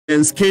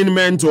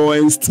enskinment or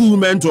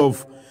installment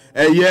of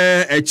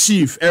a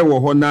chief in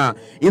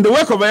the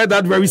work of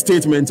that very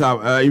statement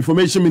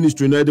information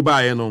ministry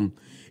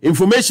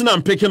information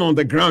I'm picking on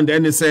the ground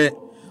and they say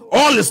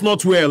all is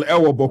not well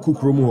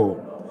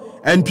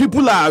and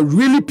people are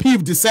really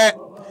peeved. They say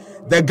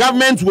the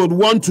government would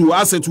want to,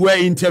 as it were,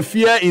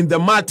 interfere in the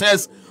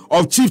matters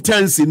of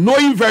chieftaincy,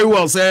 knowing very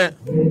well say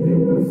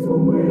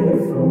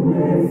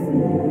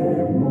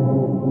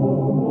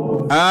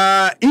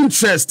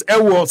interest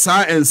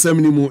and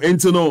seminar. And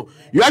to know,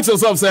 you ask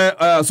yourself, say,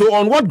 so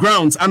on what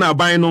grounds Anna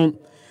Bino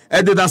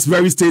did that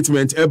very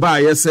statement?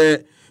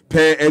 Say,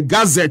 per a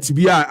gazette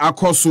be a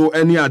coso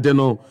any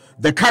adeno.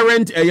 The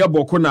current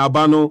Bokona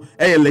Abano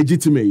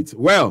legitimate.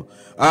 Well,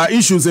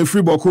 issues a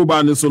free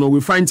Bokoban, so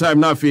we find time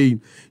now for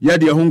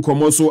Yadi Hong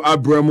Komoso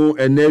Abramo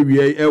and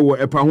Nevi Ewo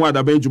Epahua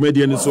da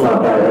Benjumedian so.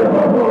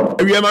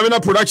 We are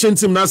Mamina production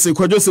team Nasi,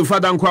 Joseph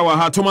Fadan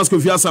Kwawaha, Thomas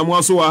Kofia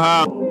Samwaso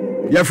Aha.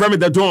 You're from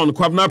the Dawn,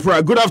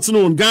 Kwabnapra. Good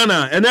afternoon,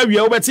 Ghana. And every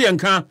Obeti and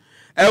Ka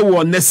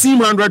Ewo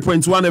Nesim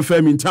 100.1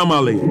 FM in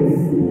Tamale.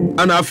 And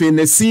Afi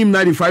Nesim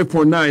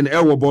 95.9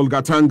 Ewo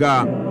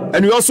Bolgatanga.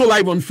 And we also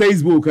live on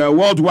Facebook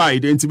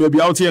worldwide. Into baby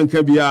out here in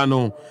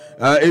Kebiano,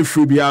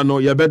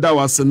 Efribiano, Yabeda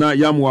Wasana,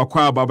 Yamu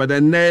Akwaba. But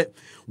then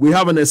we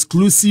have an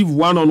exclusive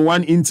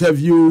one-on-one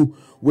interview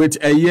with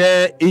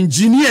a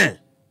engineer,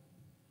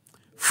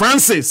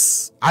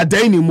 Francis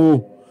Addai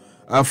Nimoh,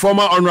 a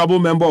former honorable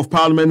member of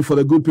parliament for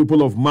the good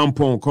people of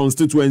Mampong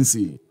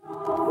constituency.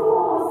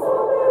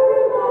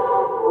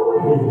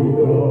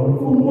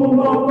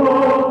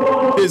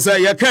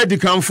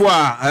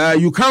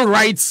 You can't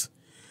write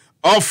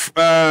of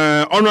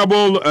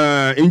honorable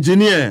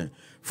engineer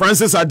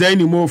Francis Addai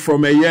Nimoh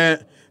from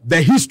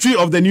the history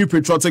of the New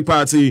Patriotic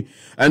Party,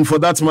 and for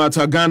that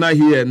matter, Ghana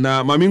here.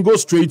 Now, Mamin go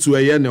straight to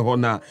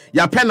Nehona.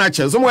 Ya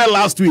penache somewhere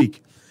last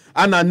week.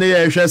 Ana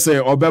ne say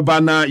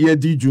Obebana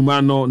Yedi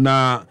Jumano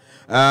na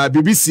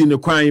BBC no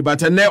kwan,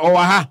 but ne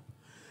owaha.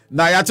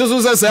 Na ya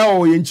teso say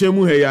o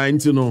yenchemu he ya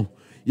intino.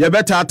 Ya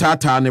beta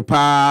tata ne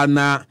pa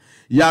na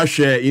ya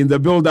share in the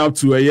build up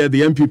to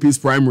the NPP's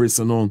primaries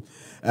no.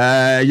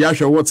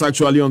 Yasha, what's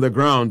actually on the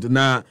ground.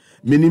 Now,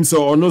 meaning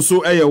so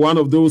also one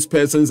of those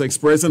persons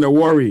expressing a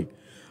worry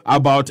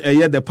about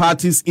the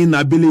party's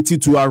inability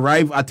to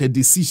arrive at a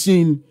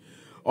decision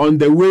on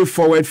the way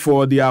forward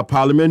for their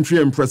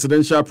parliamentary and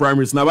presidential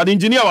primaries. Now, but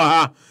engineer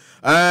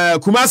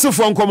Kumasi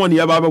from common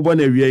Yababa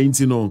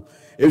intino.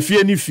 If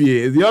you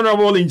the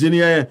honorable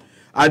engineer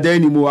Addai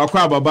Nimoh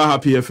Akwaba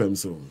Happy FM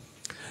so.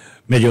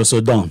 Major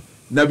so done.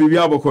 Na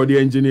bibia boko the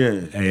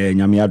engineer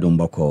nyame adom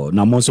boko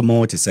na monso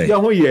mo te say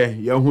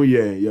yahu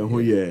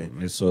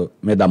ye so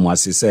madam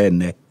wase say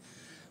ne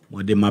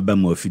mo de maba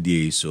mo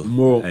afidie so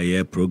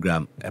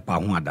program epa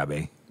ho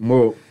adabe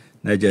mo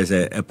na je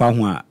say epa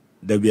ho a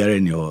da biare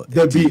ni ho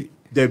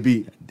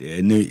Debi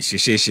ne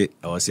shesheshe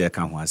o se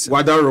ka ho ase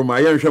wada roma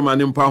ye nhwe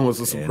mane mpa ho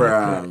so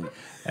kra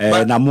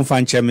na mo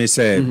fa nche me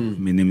say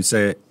minim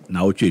say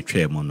na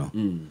otwetwe mo no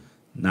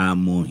na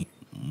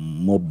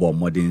mo bo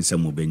modern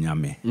some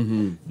benyame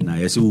na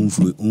yesi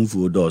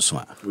unfu doso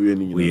a we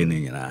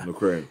ne nyina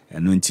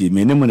eno nti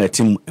menim na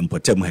tim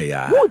importem ha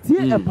ya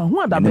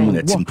menim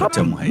na tim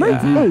importem ha ya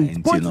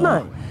nti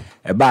no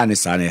e ba ne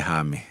sane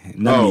ha me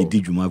na me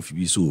di dwuma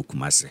fi so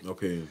Kumase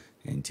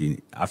nti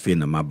afi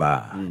na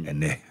maba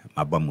ene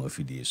maba mo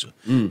afidi so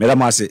me da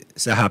ma say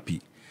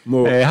happy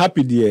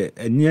happy there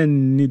enya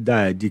ni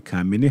da di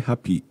kan me ne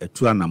happy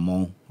etu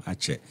anamon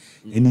ache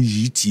eni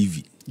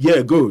GTV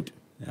good.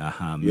 We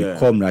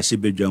come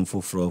Rashid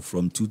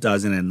from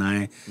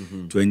 2009,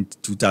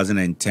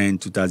 2010,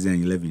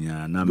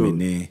 2011. Na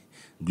mene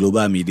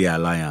Global Media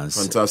Alliance.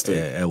 Fantastic.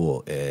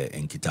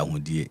 Enkita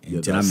hundie.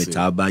 Intina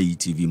metaba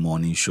ETV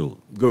morning show.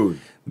 Good.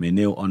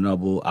 Mene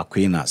Honorable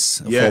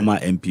Aquinas, former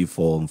MP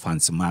for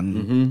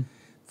Fansman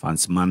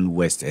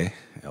West,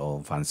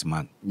 or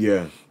Fansman.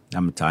 Yeah.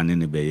 I'm turning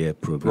the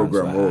program.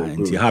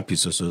 Inti happy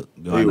so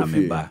go na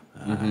member.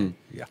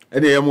 Yeah.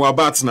 And they are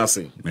about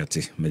nothing.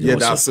 Yeah,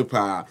 that's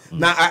super.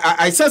 Now,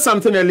 I said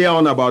something earlier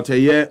on about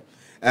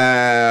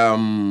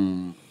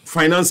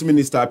finance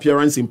minister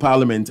appearance in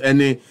parliament.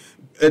 And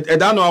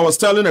I was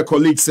telling a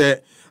colleague,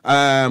 say,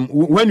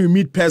 when you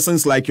meet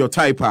persons like your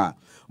type,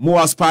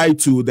 more aspire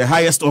to the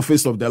highest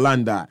office of the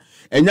land.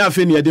 And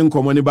you didn't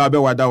come on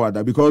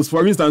wada because,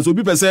 for instance, so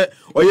people say,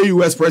 or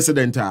you US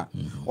president,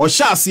 or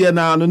shall see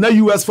no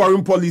US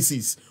foreign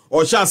policies,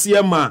 or shall see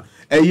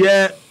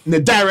the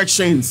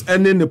directions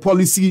and then the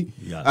policy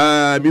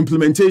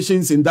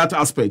implementations in that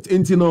aspect.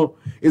 And you know,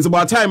 it's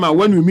about time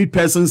when we meet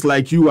persons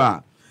like you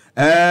are.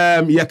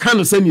 You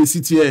can't send you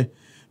sit here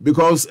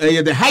because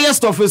you're the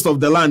highest office of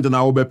the land in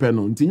our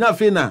Bepeno. Tina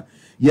Fena,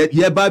 yet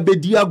baby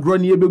dear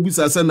Gronny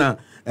Babusasana,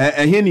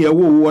 a henny a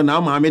woo,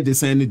 now I made the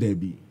same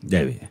Debbie.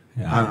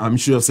 I'm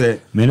sure,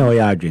 say, me know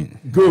you're doing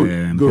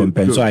good.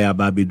 Penso I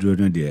baby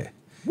drone there.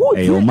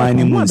 Hey, o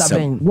mani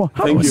munsem.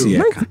 Thank you.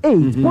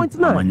 98.9.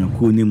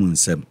 Amanyoko ni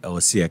munsem e o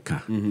se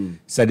eka.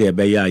 Said e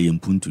be ya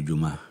yempuntu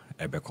dwuma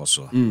e be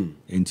koso.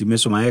 Enti me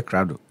so ma ye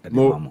krado e de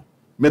mamo.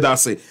 May that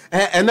say.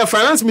 And the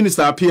finance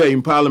minister appear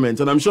in parliament,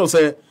 and I'm sure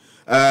say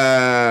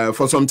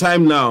for some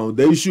time now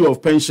the issue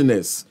of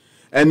pensioners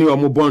and your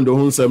Mubondo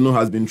Hunsemno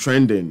has been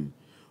trending.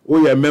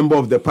 Oh, you're a member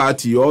of the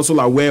party. You're also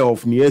aware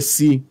of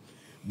NSC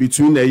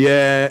between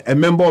a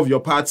member of your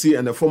party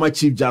and a former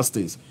chief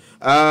justice.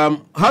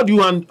 How do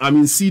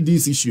you see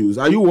these issues?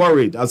 Are you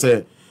worried as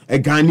a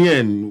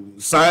Ghanaian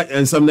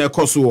and some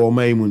Koso or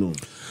Maimuno?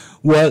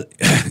 Well,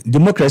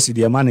 democracy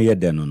the man here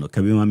then no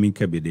kabima min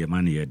kabe the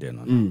man here then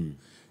no.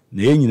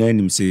 Na yen nyina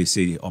nim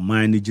say o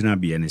man ni gina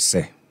bia ne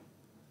se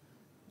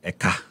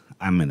eka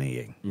amene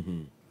yen.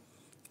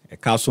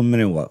 Eka so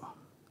mene wa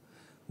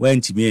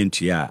wantimi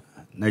entua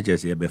na je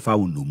se be fa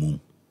wonumu.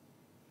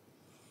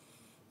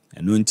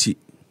 Eno nti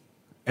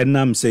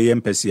enam se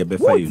yen pese be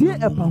fa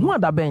yonumu.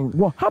 What da ben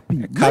wo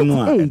happy.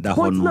 Kanu da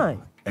ho no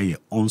e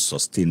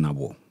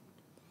unsustainable.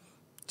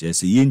 Je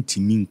se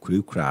yentimi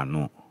nkurekura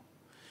no.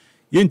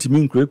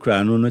 Yentimi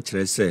nkurekura no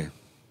kyerɛ sɛ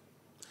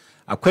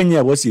akwanya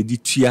a wɔse di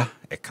tua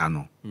eka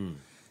no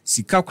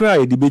sika kura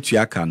yɛ di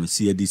betua aka no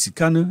si yɛ di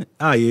sika no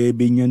a yɛ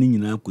benya no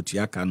nyinaa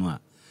kotua aka no a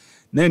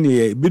na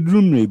ne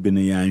bedrum no ebe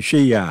no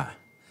yanhwɛ ya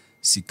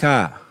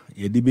sika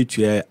yɛ di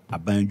betua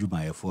aban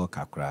dwumayɛfo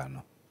kakra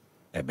no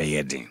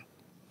ɛbɛyɛ den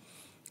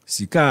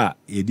sika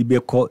yɛ di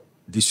bɛkɔ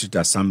district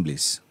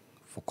assemblies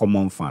for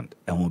common fund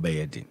ɛho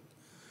bɛyɛ den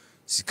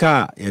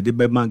sika yɛ di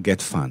bɛma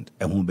get fund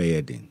ɛho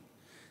bɛyɛ den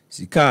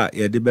sika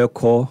yɛde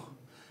bɛkɔ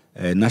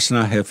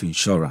national health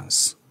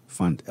insurance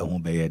fund ɛho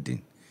bɛyɛ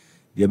din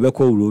de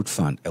bɛkɔ road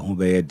fund ɛho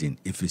bɛyɛ din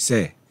if you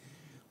say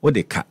what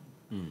they ka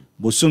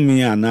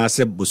bosumi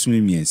anaasɛ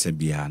bosumi miensa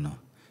bia no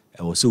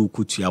ɛwɔ sɛ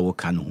wokutua wo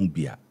ka no ho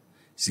bia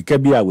sika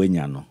bia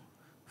wanya no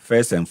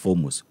first and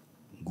foremost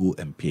go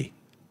and pay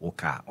wo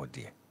ka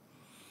ode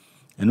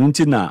ɛno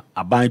nti na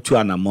aban tu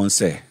anamon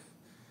sɛ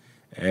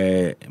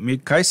me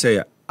kai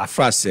sɛ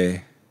afra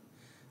sɛ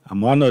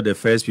I'm one of the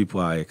first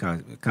people I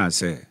can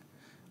say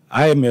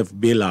IMF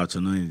bailout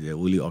is the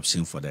only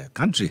option for the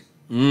country.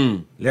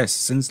 Yes,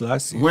 since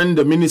last year. When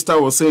the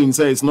minister was saying,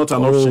 say it's not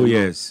an option. Oh,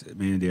 yes. I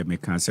mean, they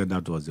can say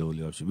that was the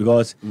only option.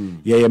 Because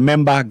you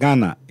remember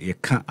Ghana, you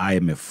can't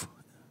IMF.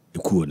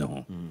 You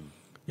couldn't.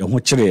 You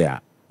want to say,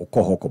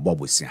 Okohoko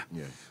Bobusia.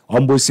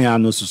 Ombusia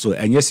no so,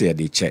 and yes,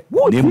 they check.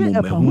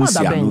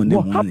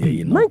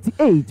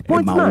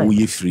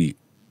 98.9 free.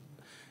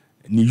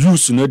 Ni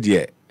use no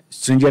dear.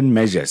 Stringent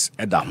measures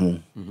at the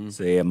home.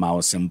 Say, Mao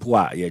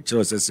Simpoa, ye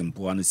chose a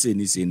simple and say,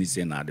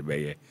 na de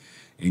bay.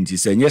 And she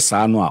said, yes,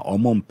 I know, or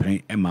mom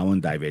pain and my own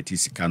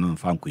diabetes canon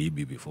found could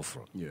be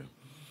before. Yeah.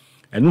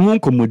 And no one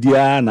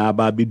commodia na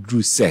baby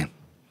drew say,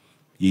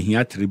 ye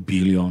hear $3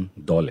 billion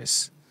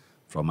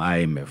from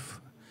IMF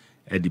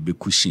at the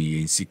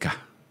Bekushi in Sika,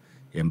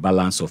 in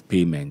balance of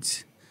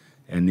payments,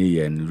 and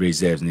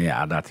reserves near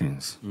other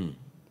things.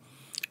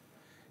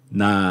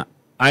 Now,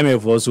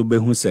 IMF also be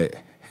who say,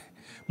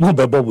 mo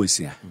bebo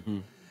bosia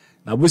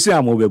na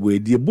bosia mo bebo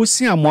edi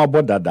bosia mo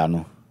abodada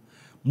no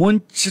mo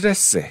nkyere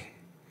se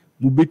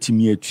mo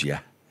betimi atua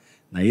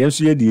na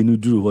yeso ye de no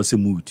duru ho se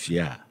mo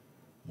tua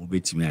mo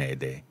betimi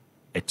ayede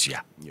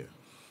atua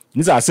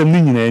nza asem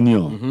ni nyina ani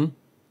o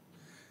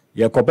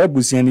ye kopa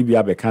bosia ni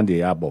bia be kan de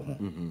ya abo ho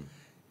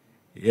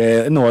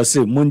ye na o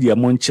se mo ndie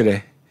mo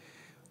nkyere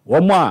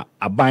wo mo a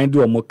aban de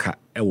o mo ka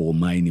e wo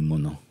man ni mo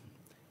no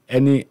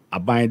eni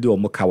aban de o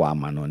mo ka wa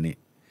ama no ne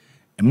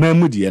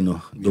Memudi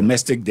no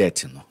domestic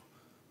debt no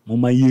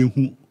moma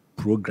yehu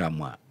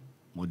program a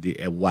mode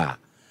ewa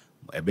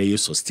ebe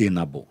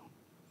sustainable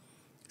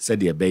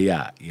said ye be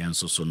ya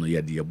yenso so no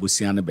ye de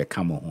abosia no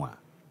beka mo ho a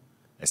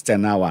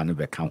external one no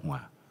beka ho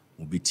a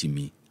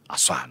mobetimi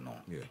aso ano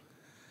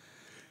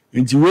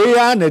nti we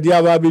ya na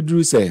dia ba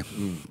beduru say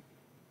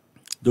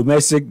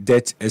domestic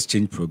debt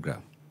exchange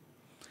program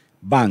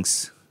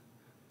banks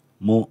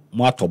mo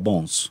ato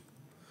bonds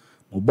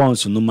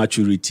no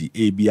maturity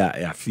e bia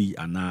afi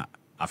ana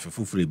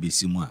afefufure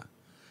besimu a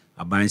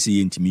aban se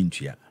yentimi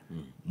ntua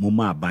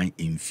moma aban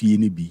emfie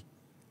ne bi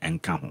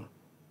enka ho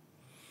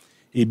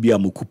e bia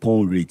mo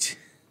coupon rate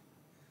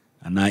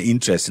ana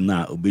interest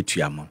na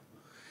obetua mo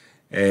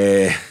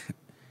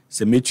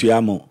se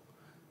metua mo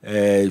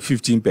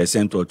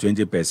 15% or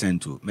 20%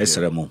 to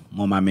mesere mo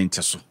moma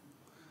mente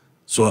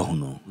so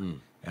ahono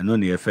eno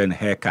ne yefen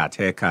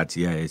haircut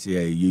here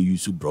say you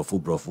use brofo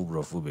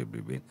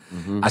bebe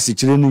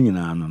asichire no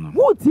nyina no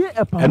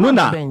eno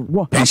na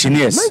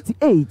pensioners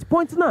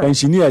 98.9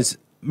 pensioners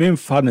men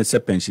fa na say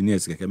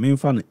pensioners keke men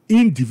fa na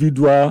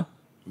individual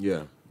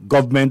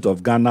government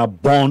of Ghana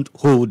bond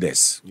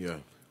holders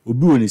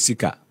obi woni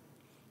sika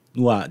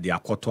no a the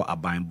akoto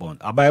aban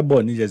bond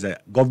ni just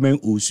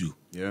government owes you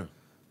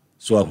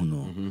so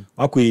ahono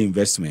akoye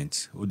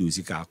investment o de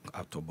sika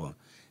ato bond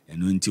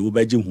eno nti wo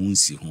beje hu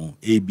nsi ho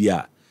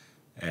ebia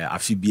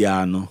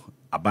afibia no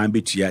aban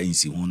betua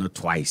nsi ho no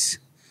twice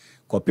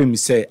kopem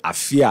say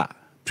afia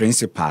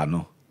principal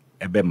no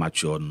ebe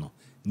mature no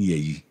ni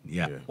yayi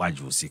ya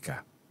waju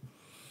sika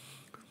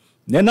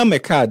nena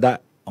meka da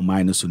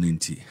oman no so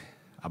nti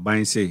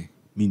aban say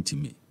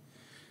mintimi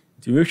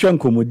ti we hwan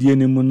komodie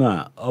ni mu no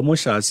a omo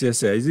sha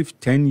say is it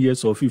 10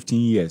 years or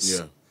 15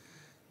 years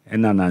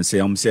and I say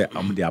I'm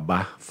the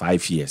about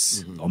 5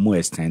 years. Almost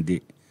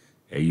extended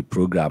a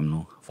program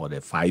no for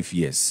the 5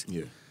 years.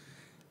 Yeah.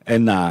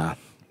 And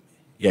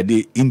yeah,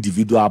 the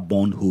individual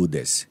bond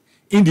holders.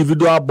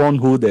 Individual bond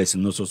holders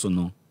no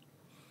so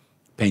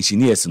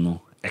pensioners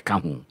no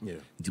account. Yeah.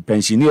 The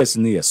pensioners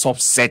no a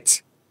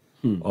subset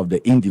of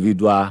the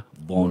individual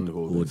bond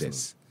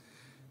holders.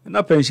 And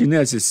the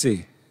pensioners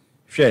say,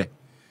 share.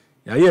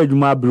 Ya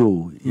adwuma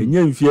bro,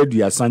 yenya mfi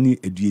aduasa ni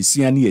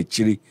aduasia ni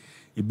akire,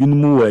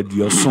 ebinumu wa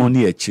aduoson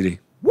ni akire.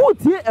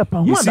 Wotie epa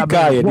ho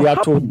Isika ye de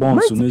ato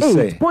bonds no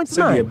say,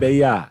 say ye be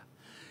ya.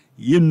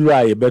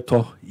 Yenura ye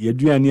beto, ye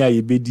duane a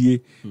ye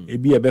bedie,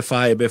 ebi ye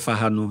befa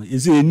ha no.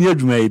 Ise eni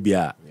adwuma ye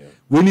bia.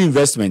 We ni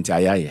investment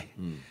ayaye.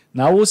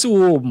 Na wo se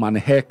wo man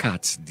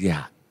haircut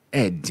dia,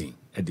 edin,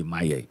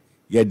 maye.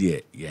 Ye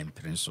de ye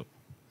imprenso.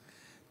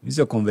 This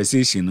a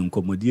conversation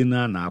nkomodie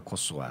na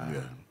akoso a.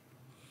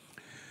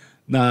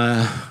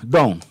 Na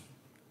don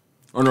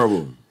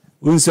Honorable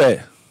we say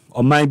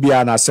on my be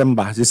an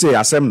assemba they say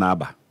asem na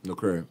aba no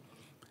correct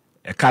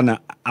e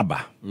kana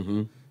aba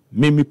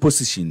me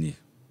position ni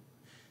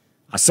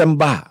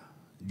assemba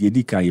the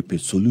edika ye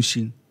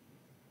solution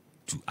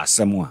to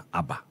asemwa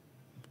aba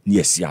ni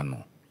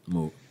esiano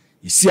mo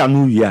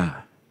isiano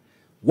wia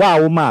wa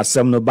wo ma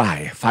asem no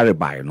bai fare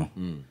bai no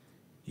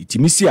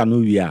itimisi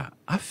anu wia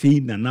afei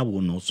na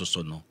wo no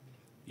soso no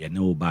ye ne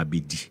wo ba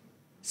bedi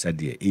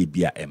said e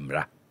bia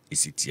emra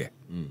isitie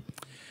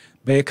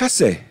be ka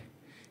se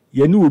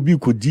ye ni obi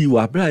kodi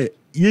wa bra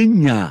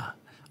yenya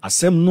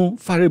asem no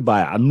fare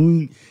by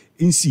anu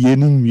insi ye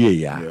ni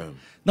nwie ya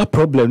na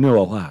problem ni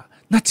wo ha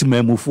na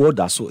timamufo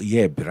da so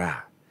ye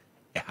bra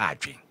e ha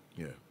adwen.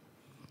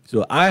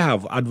 So I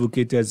have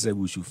advocated that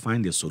we should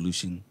find a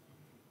solution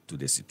to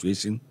the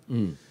situation.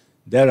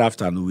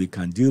 Thereafter we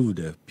can deal with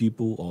the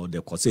people or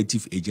the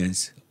causative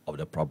agents of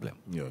the problem.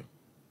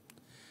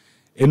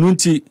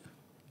 Enunti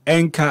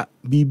enka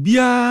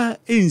bibia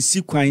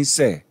ensi kwan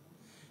se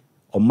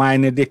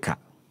oman ne deka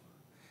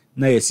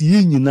na yesi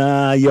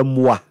yinyina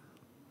yemwa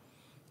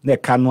na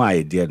ka no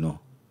idea no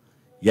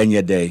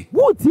yenye dey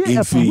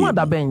infree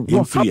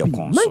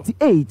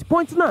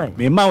 98.9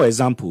 me ma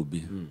example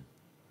bi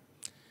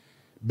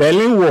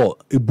Berlin Wall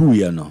ebu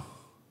ye no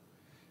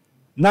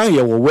na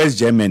ye wo West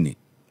Germany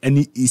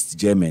any East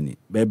Germany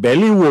but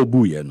Berlin Wall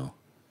bu ye no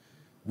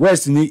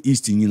West ni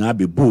East nyina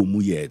be bo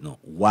mu ye no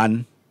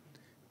one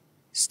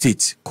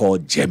state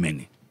called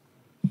Germany.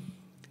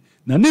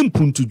 Na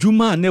nempuntu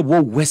juma ne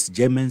wo West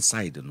German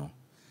side no.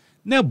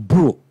 Ne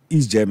bro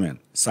East German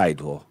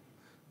side ho.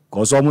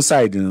 Cause omo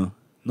side no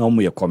na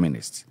omo ye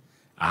communist.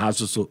 Aha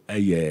so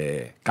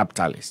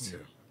capitalist.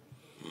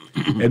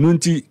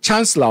 Enunti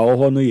chancellor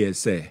ho no ye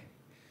say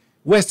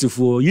West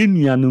for ye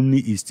nuanom ni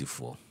East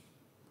for.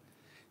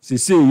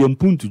 Se ye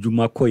mpuntu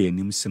juma koye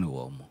nim sene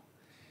wo mo.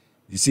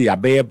 Se ya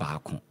beye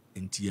baako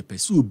enti ye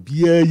pese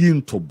obia yi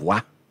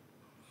ntoboa.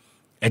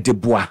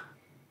 Edeboa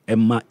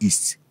Emma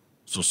East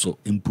so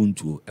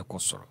impuntu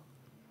ekosoro.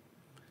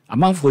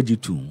 Amanfo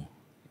jitu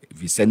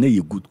if you send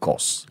a good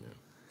cause.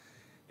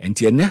 And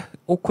tiene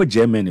oko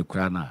Germany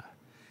krana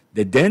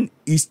the then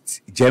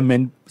East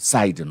German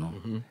side no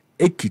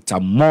ekita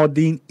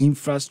modern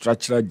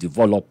infrastructural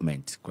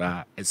development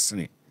kra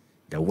esne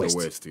the West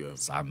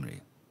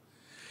Samre.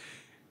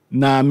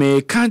 Na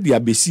me kan dia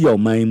besi o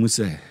man mu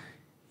se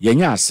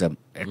yenya asem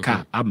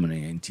eka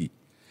amne enti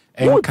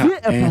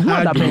enka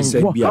enha bi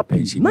se bia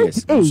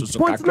pensioners so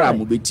kakra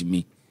mo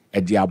betimi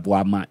e di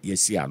aboa ma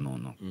yesi ano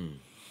no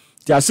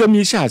ti asem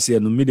yi sha ase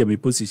no me de me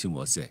position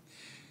was say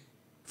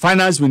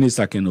finance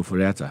minister Ken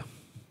Oforiatta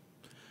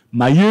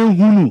ma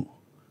yenhunu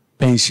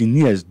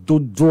pensioners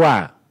dodo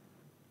a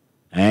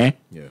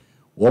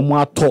wo mo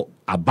ato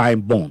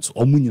aban bonds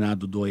o mu nyina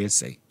dodo ye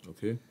say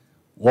okay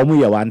wo mo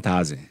ye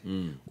 1000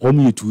 wo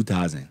mo ye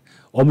 2000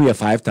 wo mo ye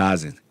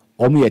 5000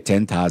 wo mo ye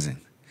 10000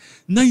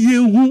 na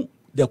yenhu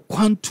the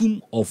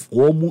quantum of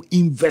omu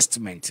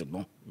investment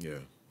no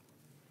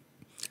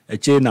a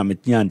chain na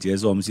metniant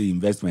yes say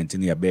investment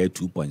in about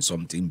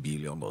 2.something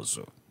billion or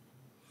so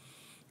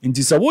in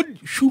this what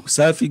should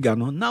say figure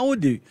no now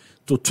the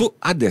to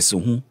others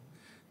who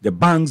the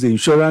banks the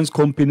insurance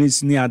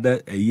companies near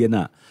other a year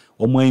na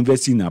omo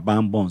investing in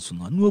ban bonds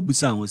no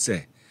obusa won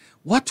say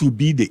what will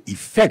be the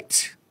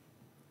effect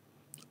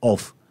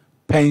of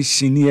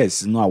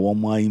pensioners no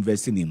omo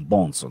investing in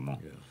bonds no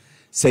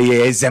say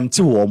you exempt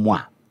omo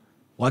a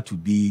what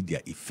would be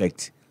their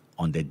effect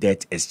on the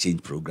debt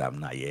exchange program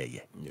na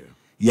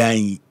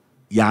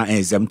ya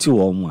exempt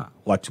one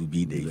what would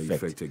be the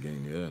effect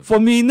again for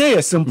me na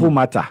a simple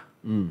matter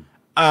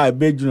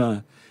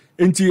beduna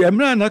enti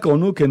emra na ka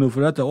onu Ken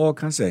Oforiatta all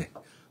can say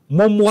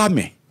momwa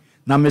me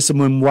na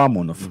mesemo mwa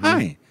mo no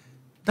fine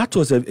that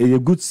was a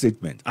good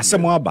statement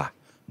asemo aba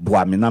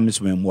boa me na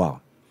mesemo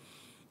mwa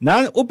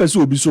na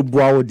opeso obi so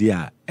boa wo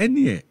dia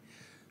ene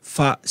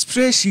fa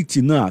spreadsheet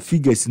na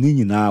figures ni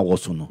nyina wo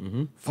so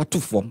no fatu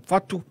form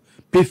fatu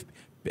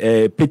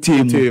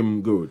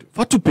petemu good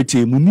fatu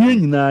petemu ni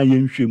nyina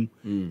yenhwem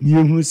ni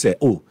ehunu se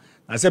oh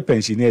as a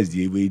pensioners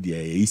the way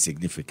they is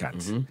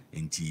significant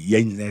nti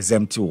yen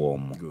exempt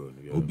warm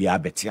obi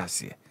abeti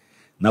ase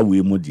na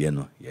we mu de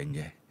no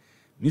yenye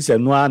ni se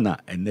no ana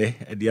ene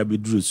e de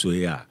abeduru so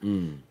ya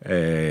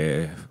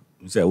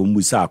say we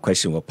must a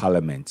question of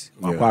parliament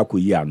akwa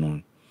akoyi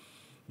ano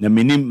na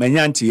menim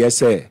manyanti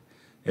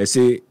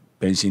say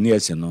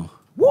pensioners no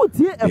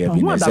they have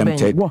been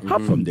exempted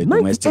from the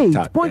domestic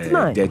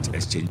debt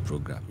exchange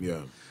program.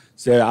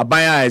 So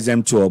abaya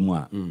exempt to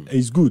omo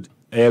it's good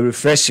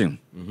refreshing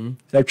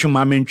say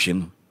twema mentwe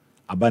no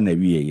aba na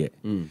wiye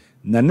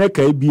na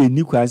neka e bi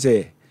eni kwa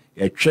say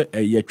ye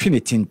twe ne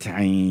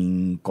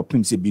tintan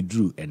kopim se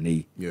bidru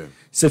ene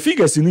se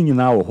figures ni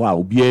nyina wo ho a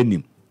obi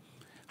anim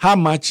how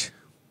much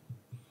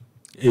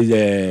is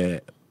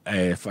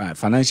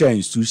financial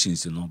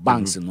institutions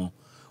banks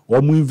or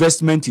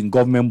investment in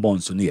government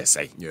bonds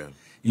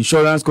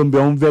insurance can be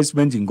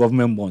investment in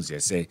government bonds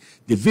the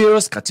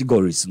various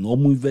categories no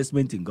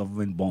investment in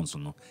government bonds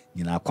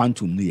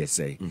quantum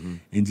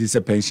and this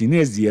a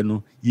pensioners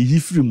you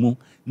free mo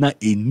na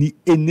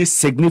any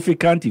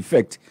significant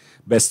effect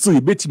but still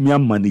you bet me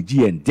manage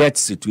and debt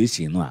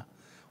situation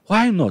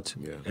why not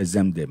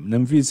exempt them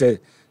nem feel say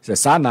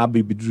sana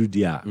be bidru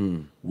dia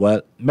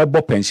well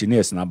mebo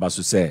pensioners na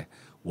baso say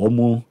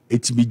womo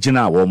etimi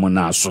gina womo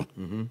na so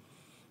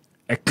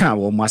eka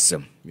womo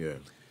asem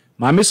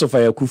Mami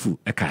Sofia Kufu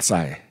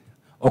ekasa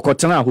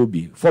okotena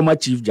hobi former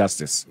chief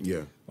justice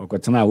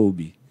okotena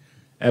hobi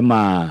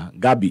ema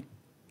Gabi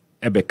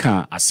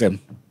ebeka asem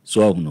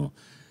so no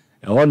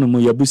ehonu mu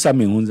yabusa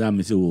me hunza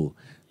me se o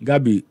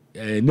Gabi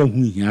na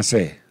hu hia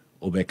se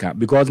obeka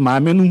because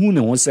mami no hu ne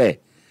ho se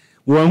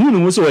wo hu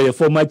ne ho se wo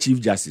former chief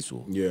justice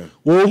o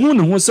wo hu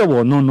ne ho se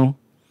wo no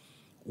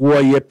wo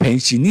ye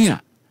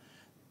pensioner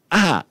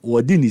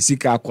wo di ni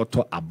sika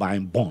akoto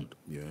aban bond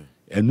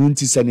enu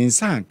nti se ne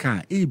nsa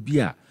anka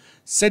bia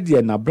said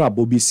ye na bra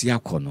bobi si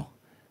akono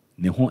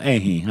ne ho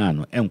ha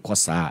no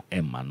enkosa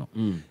emma no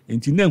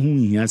enti na hu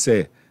hia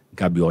se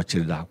Gabi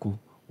ochirako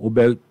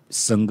obe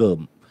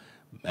single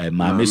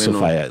Mami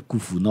Sofia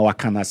Kufu na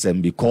wakana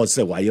sem because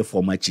say why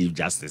former chief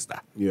justice da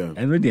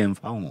and really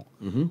emfa ho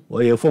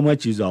or your former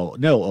chief or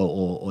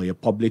your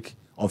public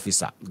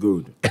officer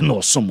good and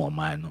no some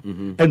man no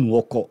and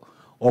woko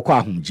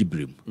ahum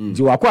jibrem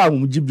di wakwa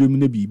ahum jibrem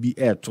na bibi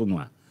to no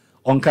a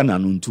onka na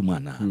no ntuma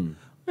na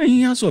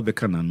ehia so be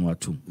kana no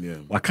atum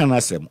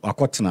wakana sem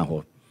wakotena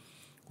ho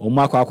o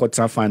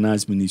makwa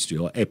finance ministry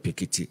or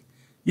epikiti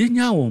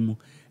yenya wo mu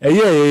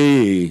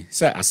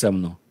say asem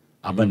no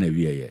abana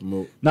wiye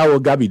na wo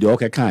Gabi de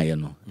okeka ye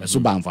no so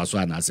banfa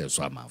so na se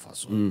so amanfa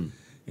so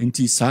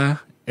enti sa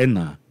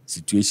ena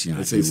situation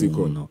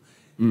no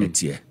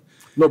etie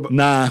no but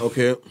na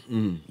okay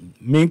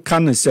me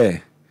can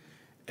say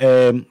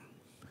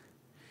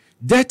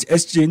debt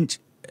exchange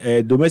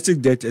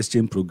domestic debt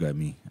exchange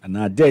program and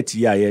our debt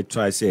here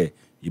try say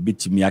you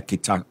bitimi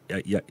akita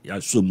ya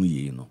so mu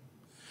ye no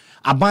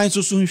aban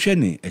so nhwe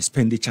ne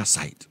expenditure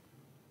side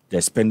the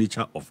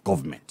expenditure of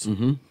government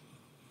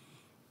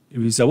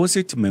if it's a was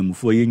it mem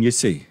for you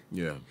say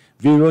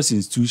various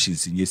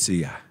institutions in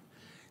say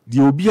the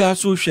obia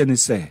so hwe ne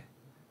say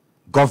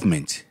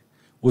government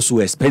also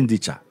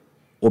expenditure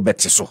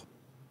obete so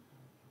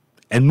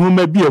enu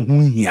ma bi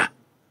ehu hia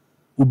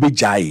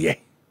obejaye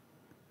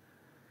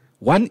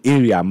one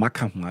area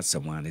maka ho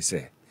asem an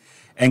say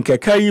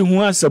enkeka yi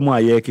ho asem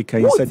aye keka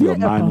yi said your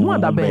man who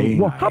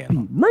happy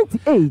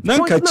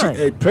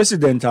 98.9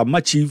 president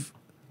and chief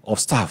of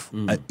staff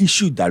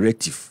issued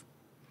directive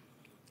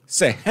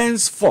say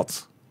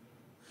henceforth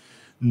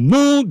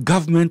no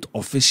government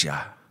official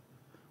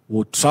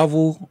will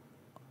travel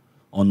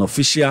on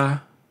official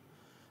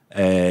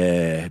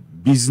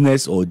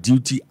business or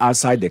duty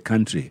outside the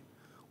country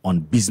on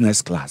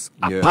business class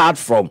apart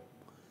from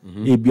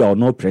maybe or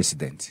no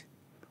president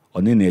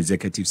or any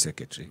executive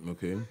secretary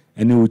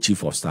any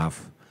chief of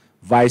staff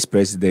vice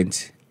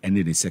president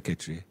any the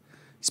secretary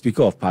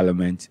speaker of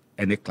parliament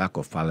any clerk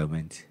of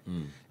parliament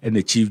and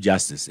the chief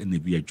justice and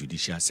the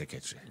judicial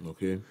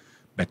secretary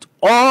but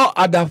all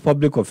other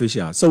public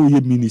officials so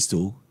you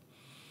minister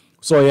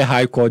so you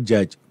high court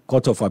judge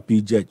court of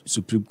appeal judge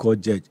supreme court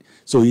judge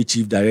so you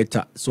chief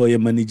director so you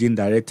managing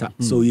director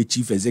so you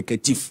chief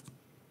executive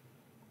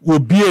will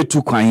be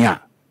to kwanya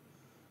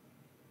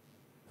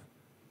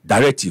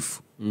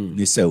directive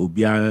they say will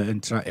be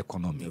enter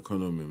economy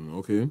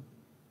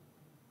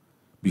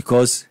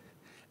because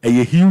a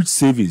huge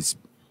savings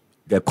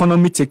the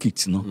economy take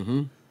it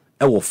no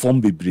I will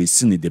form the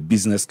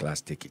business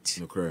class take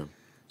it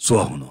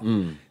so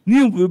no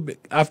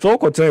after all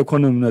quarter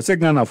economy no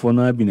second half for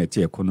no be net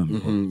economy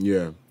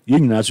you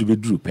nyina so be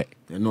drop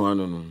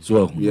no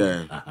so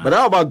but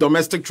how about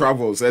domestic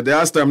travels the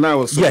last time now I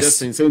was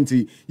suggesting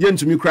saying yen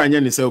to me cry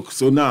yen say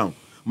so now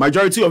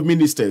majority of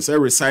ministers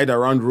reside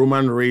around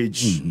Roman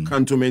Ridge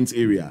cantonment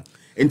area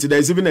and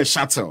there's even a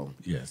shuttle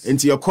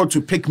into your call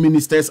to pick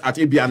ministers at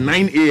maybe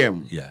 9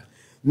 a.m.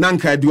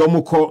 Nanka di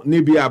omo ko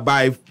maybe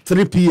by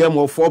 3 p.m.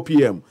 or 4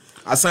 p.m.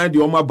 aside the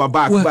omo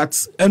babak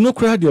but no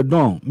crowd your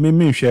don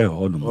me share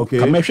hodum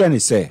commission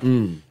is say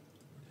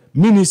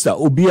minister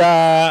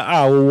obia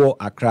a wo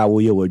Accra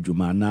wo ye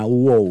wadwuma na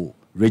wo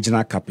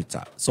regional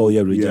capital so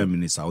ye regional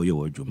minister wo ye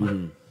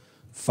wadwuma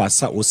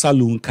fasa o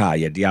saloon car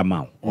ye de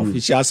ama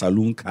official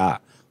saloon car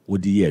wo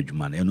di ye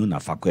adwuma na eno na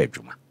fa kwa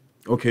adwuma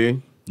okay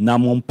na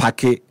mon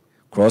pack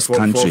cross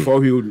country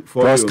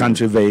cross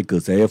country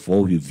vehicles eh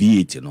for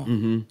V8 no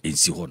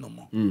ensi ho no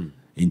mo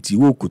enti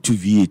wo kotu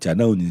V8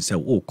 na oni say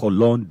wo call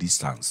long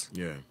distance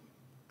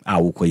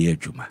wo ko ye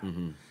adwuma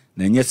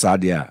na nye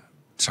sade a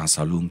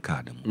transaloon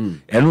card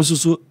eno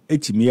so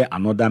etimi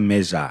another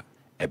measure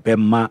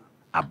ebema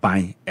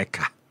aban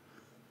eka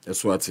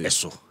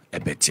eso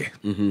ebete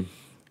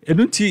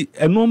eno ti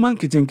eno man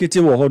kitenkete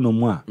wo ho no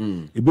mo a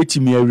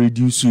ebetimi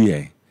reduce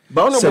ye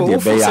but no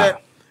say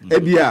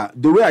ebia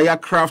the way I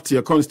craft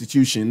your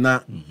constitution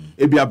na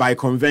ebia by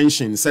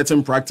convention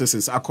certain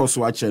practices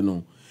akoso ache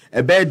no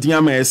ebe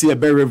diama ese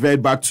ebe revert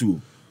back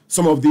to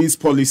some of these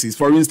policies.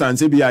 For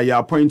instance, ebia your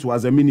appoint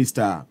was a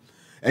minister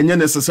and you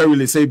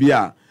necessarily say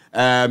ebia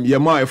you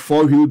might a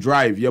 4-wheel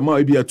drive, you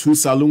might be a 2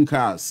 saloon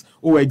cars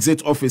or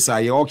exit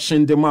officer, you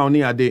auction them out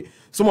near the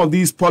some of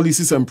these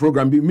policies and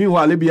programs.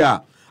 Meanwhile,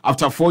 ebia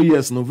after 4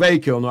 years no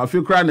vehicle no I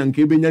feel crying and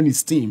keeping any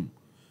steam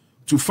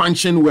to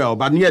function well,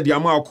 but near the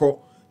amount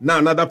now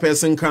another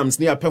person comes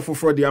near perfect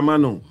for the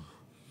amano.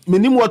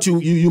 Meaning what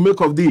you make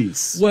of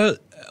this? Well,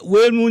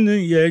 when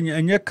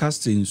you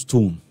cast in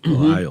stone,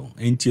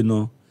 ain't you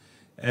know,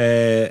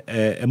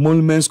 a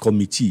monuments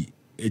committee,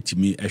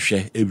 me a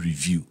share a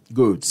review.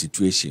 Good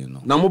situation.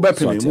 Now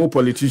more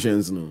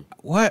politicians no.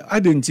 Why I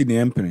didn't see the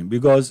emperor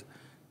because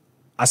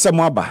as a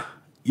maba,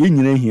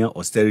 you hear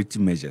austerity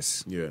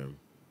measures. Yeah,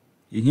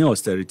 you hear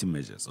austerity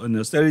measures. On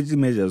austerity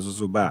measures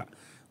also bad.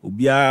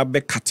 Ubia be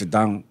cut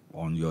down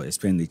on your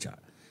expenditure.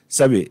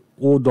 Sabe,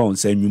 hold on,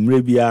 say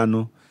numre bia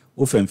no,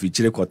 o fem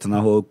fichire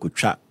kotena ho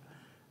kotwa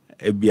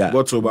ebia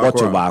bottle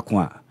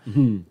baako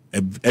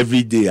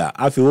every day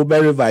afi wo be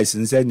revise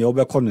nse ne wo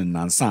be kono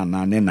nansa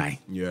na ne nan.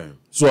 Yeah.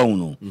 So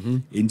no.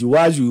 Into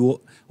was you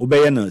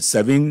obey no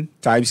 7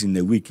 times in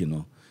a week, you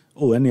know.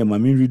 Oh, and my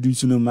mean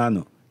reduce no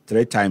man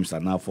 3 times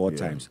and now 4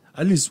 times.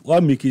 At least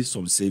one making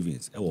some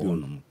savings.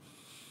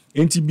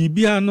 Into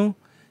bibia no.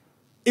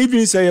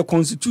 Even say a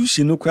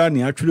constitution no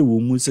kwani actually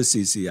will move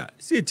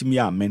say to me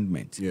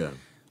amendment. Yeah.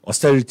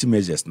 Austerity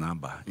measures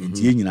number.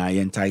 Enti ye nyina ye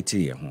entitle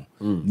ye ho.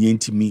 Ye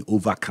ntimi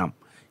overcome.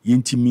 Ye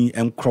ntimi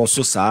encross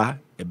so sa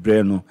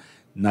ebre no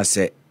na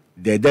se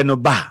de no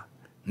ba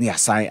na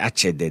yasan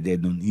ache de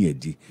no ye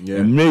di.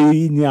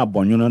 Emre ni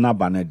abonwono na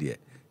ba na de.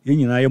 Ye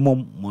nyina ye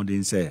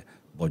modern say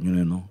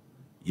bonwono no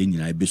ye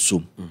nyina e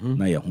besom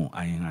na ye ho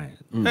ahen.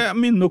 I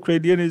mean no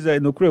credit is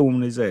no credit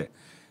woman is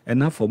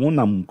enough for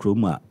monam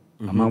kroma.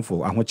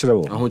 Amanfo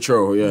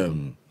ahochero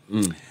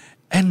yeah.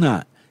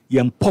 And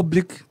yem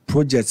public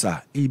projects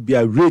are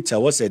ebia rate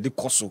was a de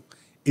koso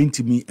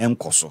intimi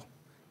enkoso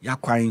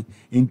yakwan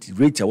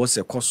rate was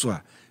a koso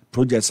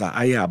projects are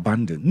aye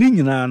abandoned ni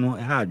nyina no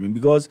hard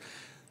because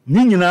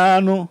ni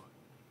nyina no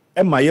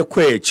e ma ye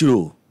kwa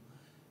chiro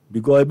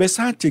because e be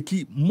san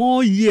take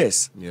more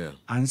years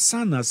and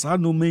sana sa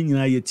no me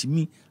nyina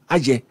yetimi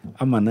aje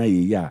amana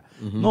ye ya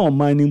no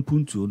mining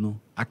puntu no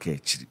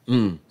akechiri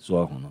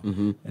so hono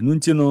enu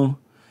nti no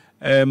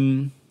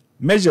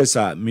measures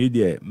are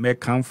media me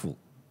council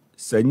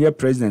senior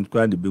president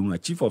kwa de be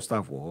chief of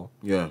staff or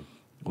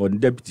or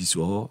deputies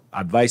or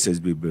advisors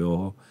be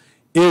or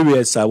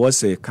areas I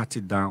was cut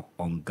down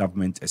on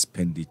government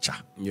expenditure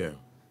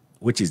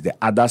which is the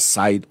other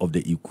side of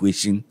the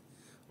equation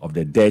of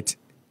the debt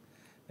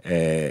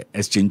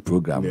exchange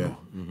program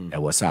it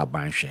was a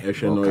banshee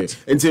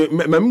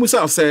and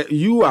Musa say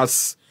you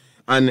as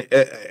an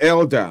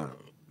elder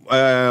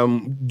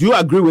do you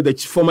agree with the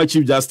former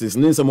Chief Justice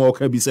Ninsa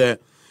Mokabi say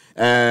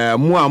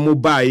mo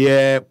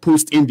buy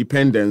post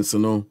independence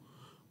mo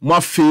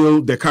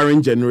feel the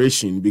current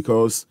generation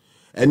because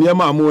any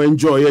mo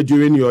enjoy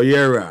during your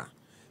era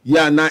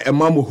na e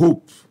mo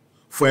hope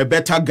for a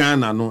better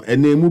Ghana no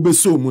and mu be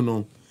so mu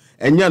no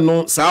enya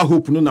no sa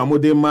hope no na mo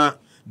de ma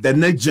the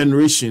next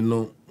generation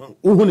no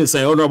who ne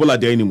say honorable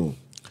Addai Nimoh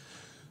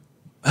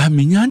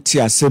minyanti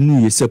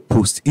asem is a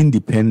post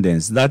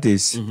independence that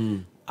is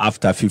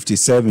after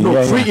 57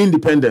 no,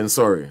 pre-independence,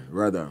 sorry,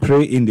 rather.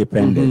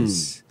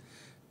 Pre-independence.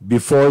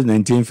 Before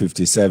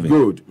 1957.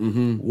 Good.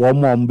 One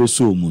more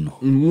mbeso mu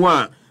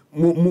no.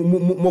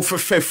 Mo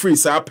free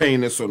sa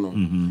pain so no.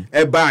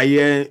 Eba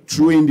ye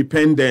true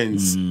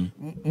independence.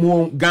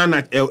 Mo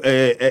Ghana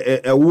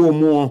wo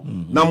mo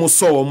na mo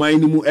so man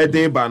ni mu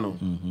edeba no.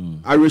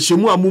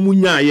 Arehemu amumu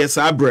nya ye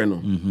sa abre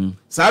no.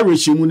 Sa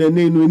arehemu na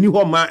no ni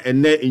ho ma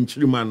ene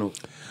nchirima no.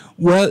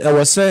 Well, I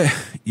was say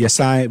yes,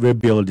 I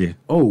rebuilding.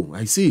 Oh,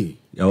 I see.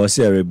 I was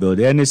say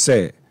rebuilding, and it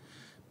say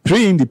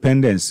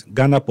pre-independence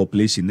Ghana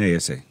population na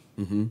yes say.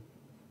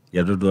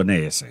 Ya do na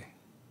yes say.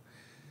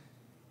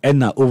 And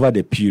now over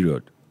the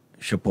period,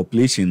 the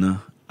population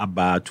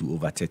about to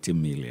over 30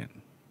 million.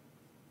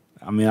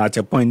 I mean, at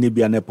a point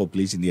maybe a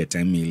population near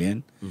 10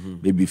 million,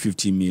 maybe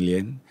 15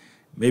 million,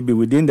 maybe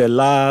within the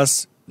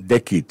last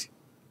decade,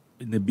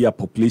 maybe a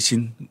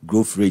population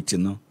growth rate,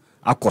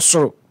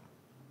 akosoro.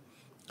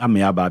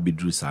 ame aba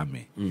bidru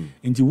same.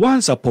 Into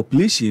once a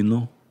population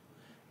no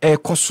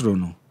kosro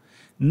no,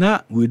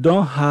 now we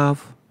don't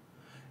have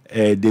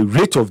the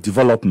rate of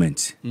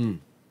development.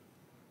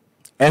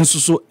 And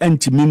so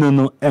entimino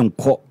no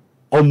enko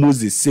almost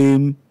the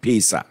same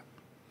pace.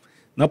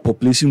 Now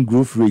population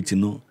growth rate,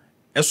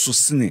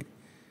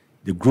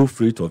 the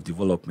growth rate of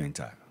development.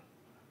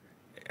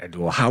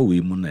 How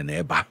we mun and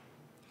eba.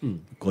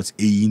 Because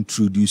it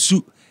introduce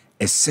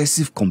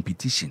excessive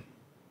competition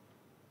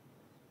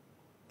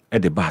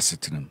at the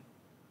basitrim.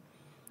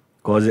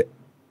 Because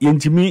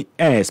intimi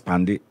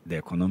expanded the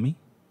economy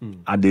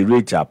at the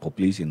rate our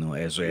population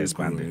also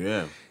expanded.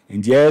 Yeah.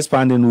 In the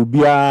expanding will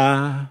be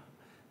a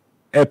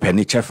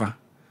penny chefa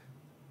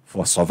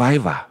for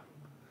survivor.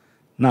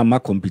 Now my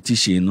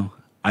competition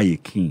are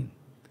keen.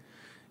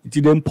 It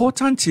is the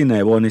important thing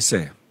I want to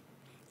say.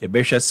 A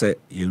better say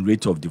in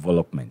rate of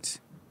development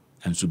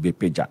and should be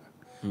paid.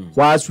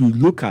 Whilst we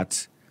look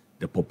at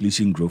the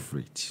population growth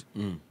rate,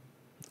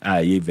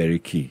 very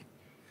key.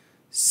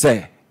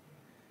 Say,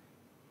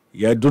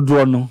 you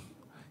do no.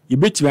 You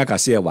bet me I can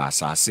say was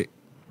assassin.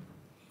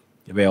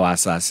 You be was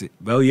assassin.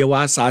 Well, you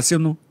was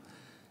assassin no.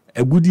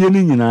 A good year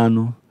in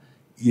no.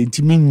 You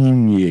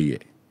intimi ye.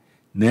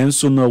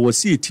 Nanso no was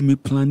see timi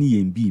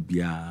planning and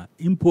bibia.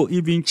 Import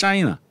even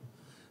China.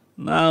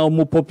 Now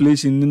more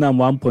population in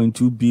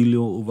 1.2 billion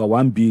over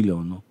 1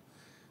 billion. No.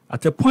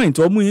 At a point,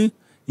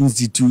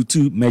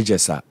 institute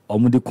measures are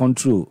the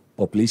control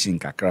population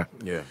kakra.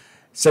 Yeah.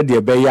 Said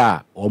the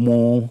beya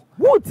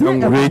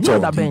rate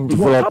of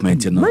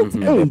development.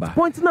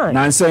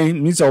 Now saying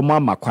Mr.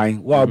 Mama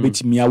Quine, while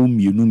betting me, I will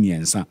be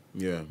numiansa.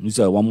 Yeah.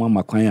 Mr.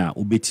 Mama Quine,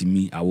 who bet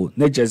me, I will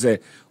nature say,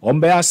 on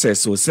bear says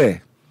so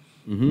say,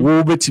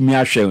 who bet me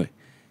a share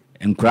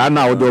and crown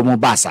out the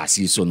mobasa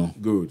see so no.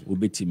 Good. Who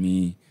bet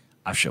me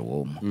a share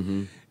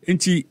home.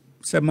 Inti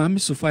said, Mammy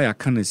Sophia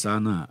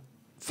Canisana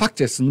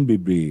factors no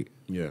be.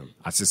 Yeah.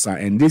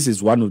 And this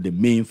is one of the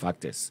main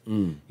factors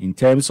in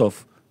terms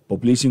of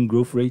population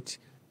growth rate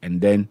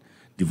and then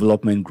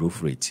development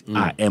growth rate.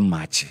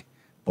 Match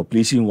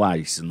population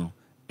wise,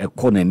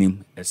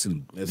 economy as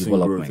in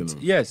development.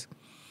 Growth, Yes.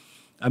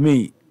 I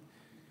mean,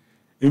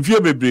 if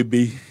you're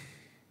baby,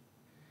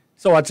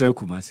 so what's a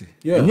kumasi?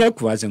 Yeah. And you're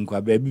kumasi and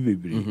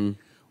baby.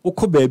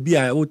 Oko baby,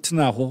 I would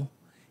ho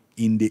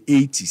in the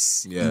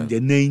 80s, in the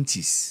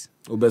 90s.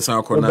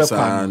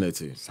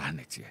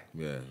 Sanity.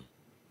 Yeah.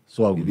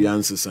 So the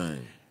answer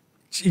sign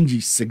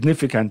changes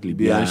significantly.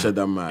 Yeah.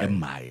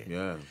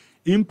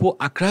 Impo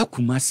Accra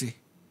Kumasi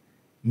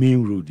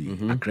main road.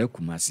 Accra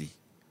Kumasi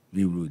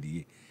main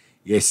road.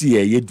 Yes,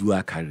 ye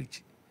dual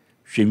carriage.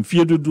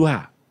 Shemfie do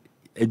ha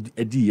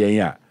edi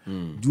ya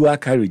dual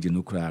carriage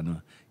no kra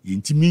no.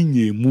 Yintimi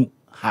nyemu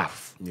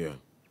half. Yeah.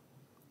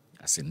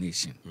 As a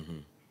nation.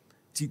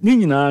 Ti ni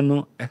nyina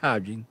no e ha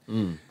adwen.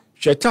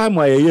 Hwe time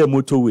a ye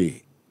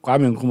motorway.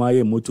 Kwame Nkrumah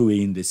ye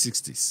motorway in the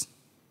 60s.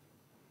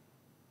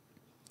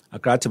 I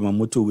created my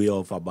motorway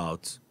of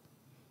about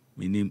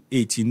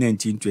 18,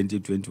 19, 20,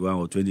 21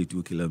 or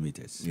 22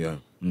 kilometers. Yeah.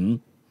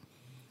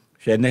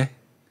 Shene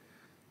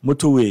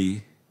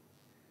motorway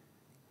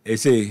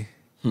say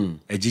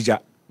a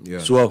jija. Yeah.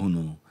 So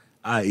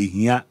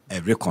here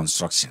a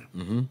reconstruction.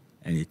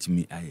 And it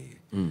me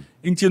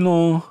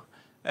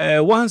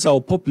once our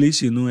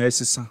population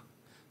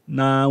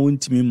now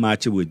won't me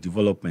match with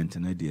development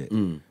and idea.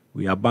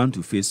 We are bound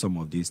to face some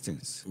of these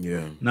things.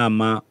 Yeah. Now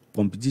ma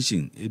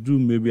competition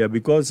maybe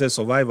because a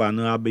survivor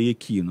no abeye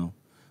key no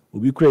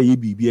obi kra ye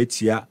bibia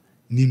tia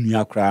ni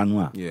nua kra no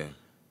a yeah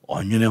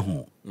onwene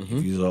ho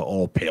if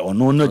all pay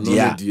ono no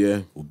dia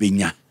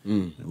obenya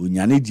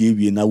onyane die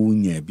wie na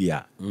wonya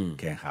bia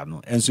ken ha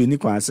no enso ni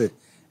kwan se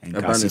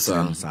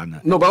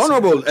no but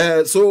honorable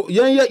so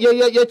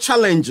yeah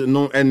challenge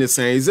no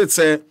anything is it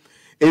say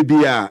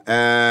ebia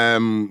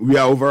we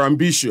are over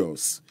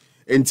ambitious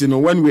and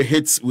when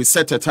we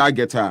set a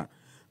target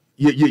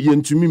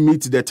you to me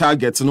meet the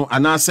target no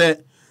and I say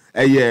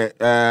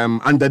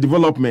under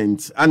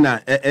development and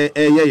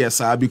yes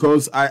sir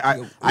because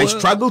I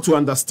struggle to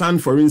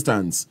understand, for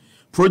instance,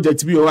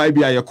 project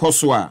BOIB a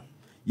Koswa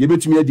you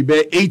bet me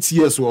the 8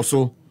 years or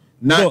so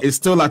now it's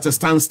still at a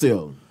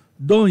standstill.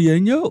 Don't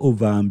you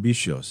over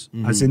ambitious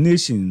as a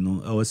nation?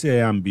 No, I would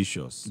say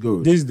ambitious.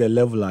 Good. This is the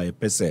level I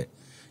say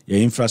your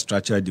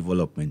infrastructure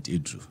development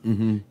you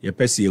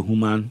say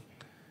human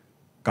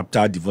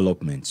capital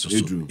development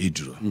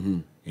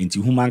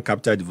into human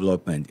capital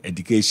development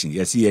education.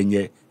 You see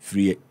any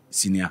free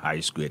senior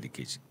high school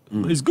education.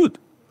 It's good.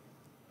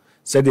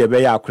 Said the be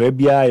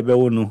akrabia ebe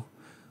wono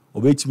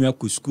obetimi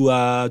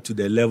akusukua to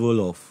the level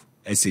of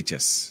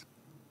SHS.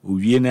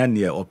 We na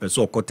near or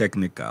person or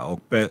technical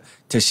or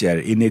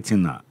tertiary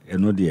anything na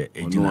eno de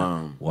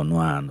ejina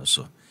one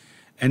so.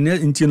 And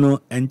then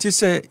and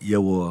say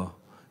you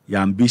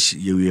ambitious,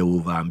 you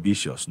over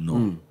ambitious.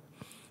 No.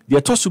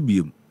 The to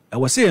be I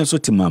was saying so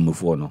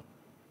timamufo no.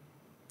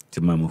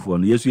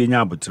 Yes, we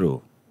nya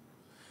abotro.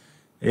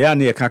 Ya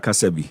na ye kaka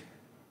sabi.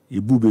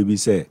 Ibu baby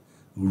say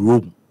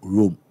Rome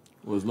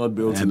was not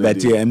built in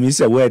but I mean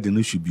say where the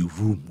no should be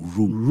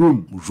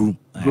room.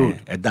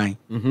 Good. Addai.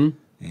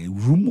 A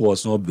room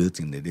was not built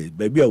in the day.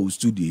 Baby, I will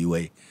studio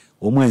away.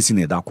 Almost in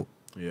a dako.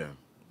 Yeah.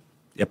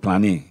 A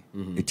planning,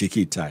 a take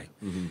it time.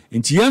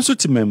 And the answer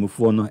to me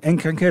for no, and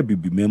can be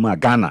mema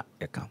Ghana,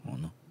 a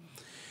camono.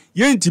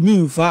 Yen to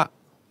me, fa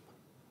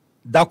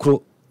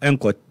dako, and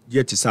quite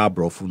yet is our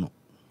brofuno.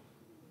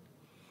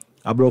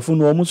 A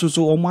brofuno almost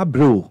so on my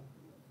bro.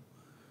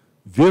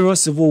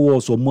 Various civil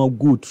wars or more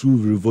go through,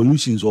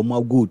 revolutions or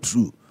more go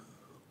through.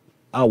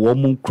 Our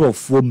woman crop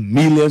for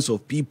millions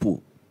of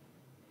people.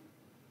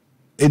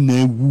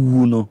 Ene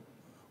wu no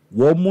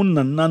woman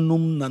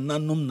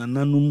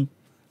nananum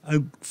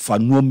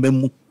fanu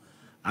memu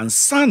and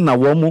san na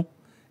woman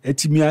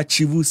etimi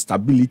achieve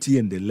stability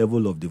and the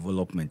level of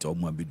development of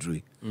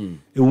mabidre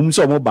e wum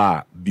so mo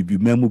ba bibi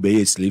memu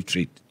be slave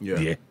trade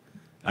there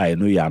I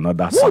know you are not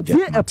that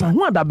subject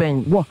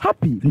What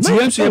happy?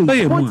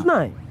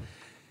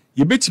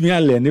 You bet me I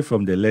learn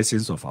from the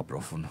lessons of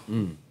Abrofuno.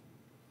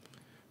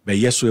 But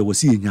yes, we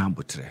was in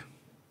Yambutre.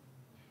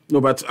 No,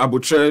 but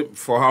Abutre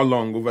for how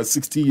long? Over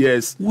 60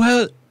 years.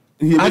 Well,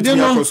 I don't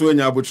know.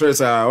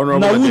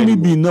 Now we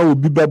be no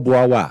biba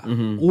boawa.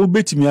 We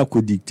bet me I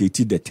could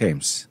dictate the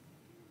terms.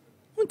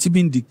 Won't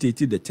been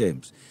dictated the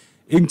terms?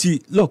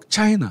 Look,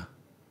 China.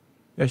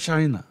 Yeah,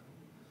 China.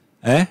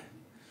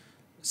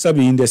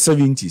 Sabi in the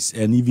 70s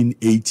and even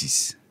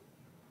 80s.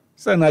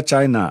 So now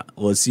China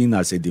was seen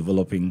as a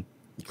developing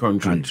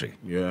country.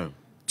 Yeah.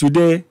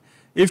 Today,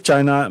 if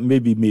China may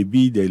be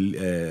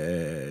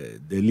the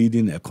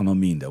leading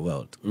economy in the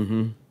world,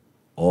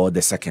 or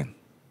the second,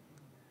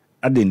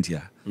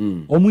 Adentia,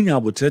 Omunya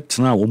abotre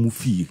tena omu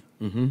fie,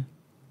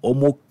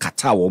 omu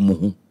kata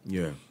omu,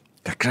 yeah,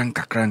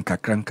 kakran,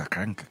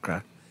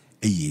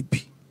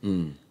 eyebi.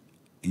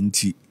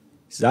 Inti,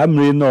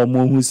 Samre no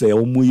omu who say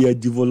omu ye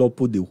develop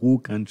the whole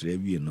country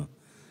every no,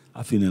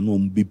 afina no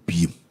omu be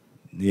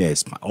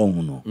yes, my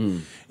own no.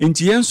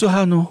 Inti yenso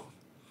hano,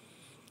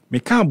 me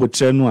kan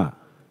abotre no a.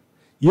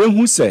 Yen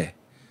who say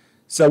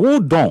wo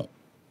don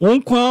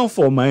won kwa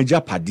for my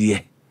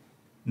japade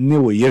ne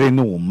wo yere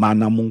ne wo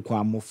mana mo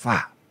kwa mo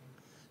fa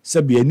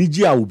se be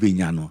anigi a wo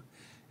benya no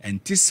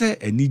enti se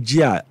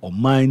anigi a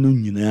oman no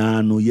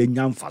nyina no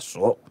yenya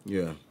mfaso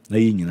yeah na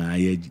ye nyina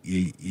ye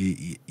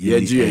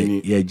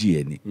gi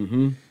ani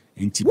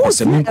enti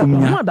pese What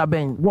minkumnya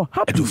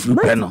happy?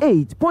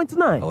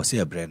 98.9 I say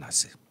a brain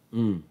ase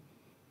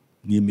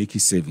ni make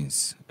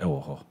savings e wo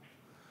ho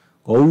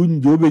ko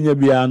ndo benya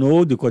bia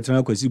no de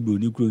kwatena kwasi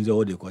broni kuro nze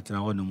o de kwatena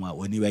hono mu a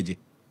woni weje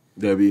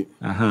Debbie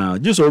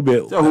just obe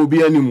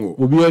obi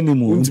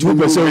animu ntu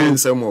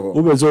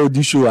pese o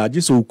di show a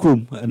just o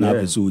krom na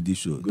pese o di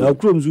show da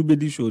krom zu be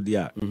di show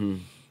dia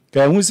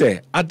ka hu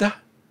say other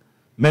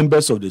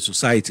members of the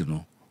society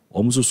no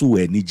omso so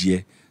we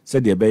anigye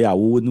said de be ya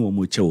wo ni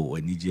omo che wo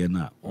anigye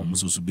na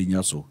omso so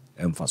benya so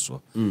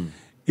emfaso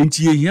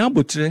enti ye hia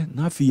botre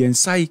na afi yen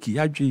saiki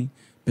yadwen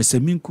pese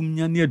minkum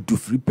nya ne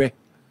adufri pe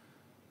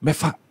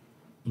mefa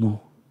no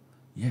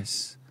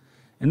yes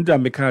and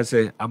that make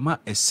say ama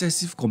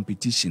excessive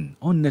competition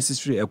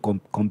unnecessary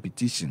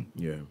competition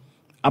yeah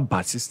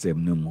about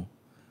system no mo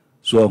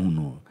so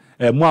no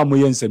mo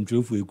amoye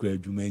nsɛmtwerɛfo ekura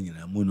adwuma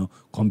nyina mo no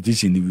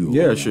competition ni bi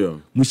yeah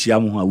sure mo hia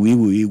mo ha we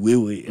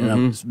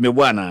me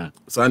bo ana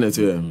sanet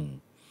yeah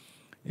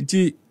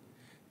nti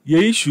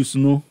ye issues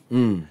no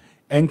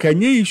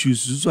enkanye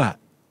issues so a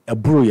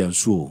ebro yen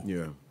so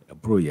yeah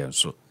ebro yen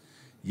so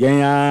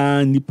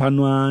yen nipa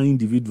no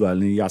individual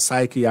ni ya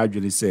psyche ya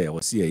dwene say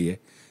o se ye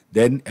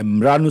then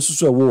emra no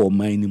so wo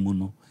man ni mu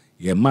no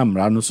ye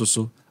mamra no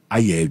so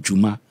aye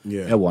adwuma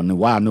e wo ne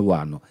wa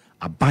no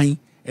aban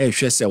e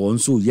hwe se won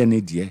so ye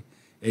ne de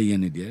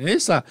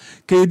esa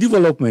ke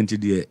development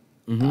de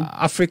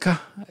Africa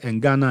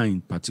and Ghana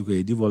in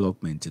particular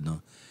development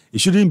no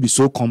it shouldn't be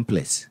so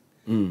complex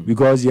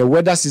because your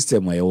weather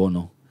system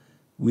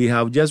we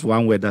have just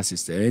one weather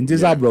system and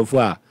this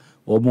abroad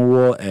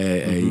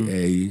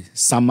a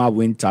summer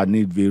winter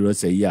need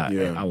various a year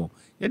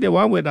the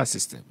one weather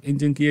system in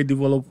think you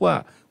develop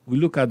we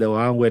look at the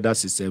one weather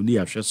system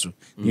near Shesu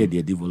near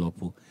the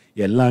developer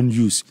your land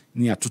use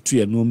near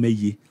to no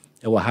meyi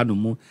e wa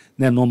hanumu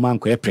na no man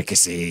ko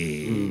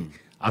eprekese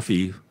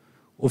afi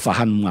ofa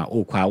hanum a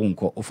okwa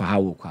wonko ofa ha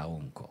okwa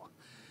wonko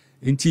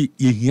enti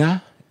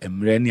yehia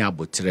emre ne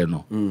abotre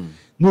no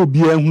na obi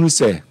ehunu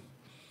say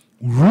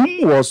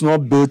room was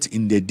not built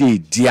in the day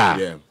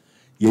dia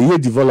ye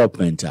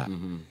development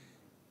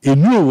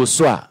enu wo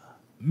so a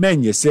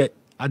menye se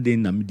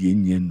aden na me de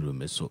enye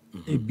nrume so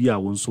e bia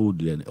won so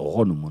de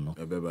ohonum no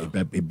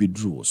e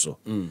bedru wo so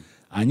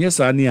anye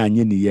sa ne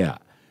anye ne ye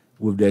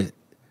with the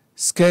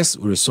scarce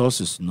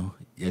resources no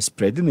you're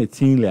spreading a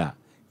thing like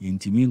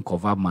intimi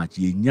cover much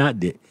you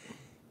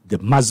the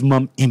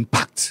maximum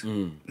impact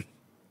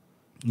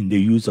in the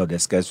use of the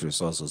scarce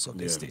resources of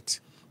the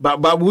state.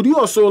 But would you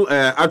also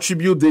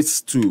attribute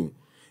this to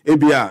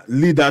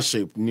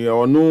leadership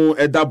or no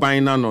Addai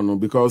bina no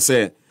because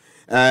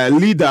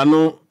leader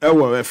no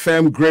a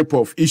firm grip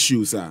of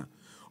issues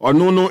or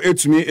no it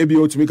to me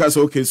to me say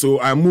okay so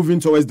I'm moving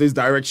towards this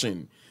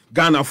direction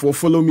Ghana for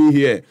follow me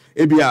here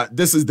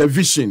this is the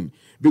vision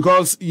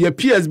because your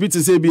PSB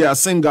to say be a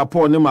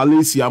Singapore ne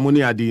Malaysia money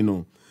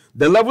adino.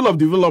 The level of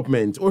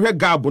development or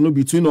gap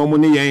between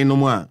money and no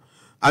more.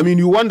 I mean,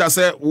 you wonder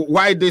say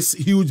why this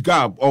huge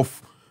gap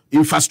of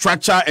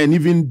infrastructure and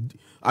even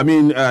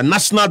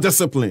national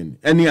discipline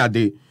any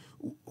day.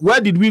 Where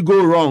did we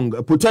go wrong?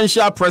 A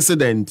potential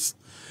precedent.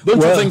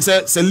 Don't you think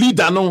say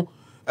leader no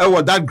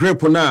that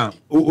great now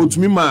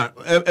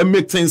to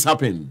make things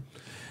happen?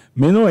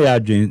 Me know ya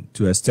dream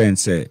to extent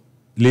say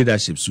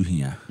leadership so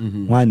here.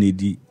 One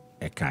need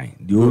a kind.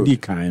 The only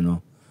kind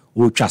no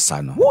o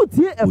twasa no. What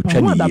here a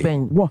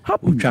ben what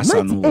happy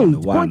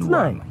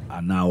 98.9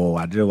 and now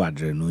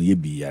wadre no ye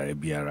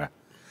biara.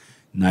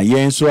 Na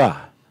yen so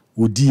a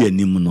odi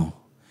anim no.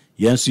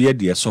 Yen so ye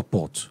dey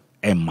support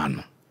e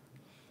man.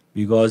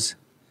 Because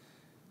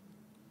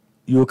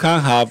you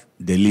can't have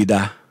the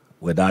leader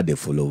without the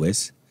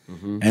followers,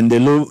 and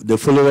the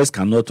followers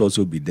cannot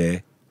also be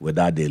there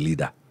without the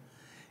leader.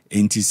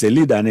 And it's a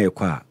leader na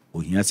ekwa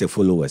ohia se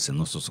followers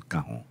no so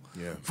ka ho.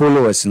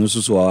 Followers no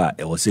so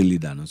e was a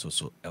leader no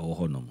so e wo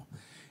ho no mo.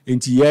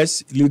 And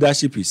yes,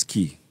 leadership is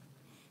key.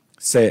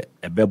 Say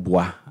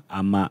ebeboa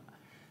ama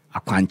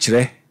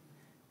akwankyere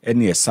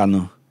ene esa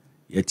no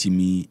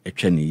yatimi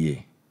etwa ne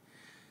ye.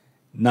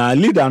 Na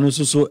leader no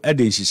so e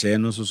de nhihye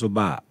no so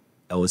ba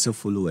e was a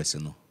followers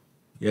no.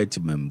 Yet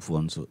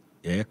memfo nso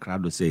ye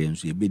crowd say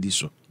enso ye bedi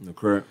so.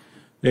 Correct.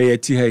 Ye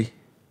ti hai.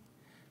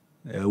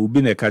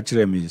 Ubi na ka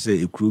kire me say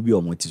ekuru bi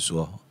omoti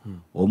so.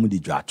 Omu di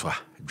dwatwa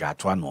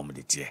na omu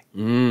di tie.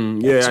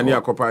 Yeah, ani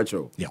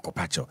akopacho. Ya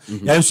akopacho.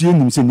 Ya enso ye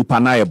nim say nipa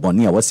na ye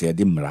bone a wo say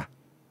de mra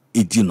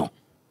edi no.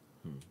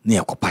 Na ye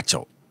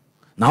akopacho.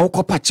 Na wo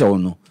kopacho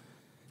no.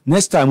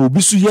 Next time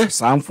obi su ye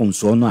samfo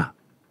so no a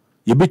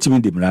ye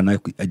betimi de mra na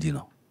edi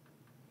no.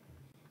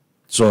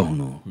 So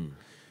no.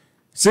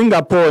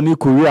 Singapore ni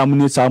Korea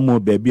muni samo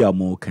baby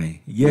amo kan.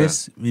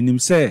 Yes, minim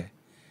say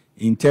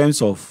in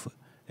terms of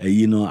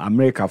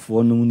America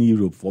for no ni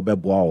Europe for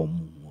beboa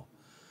omo.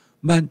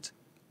 But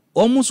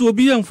almost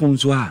obi amfom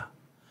so a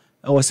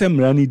e wo say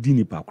mra ni di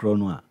ni pakro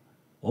no a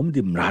om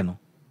de mra no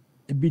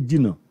e bi di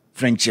no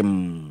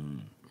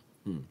Frenchim.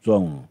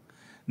 So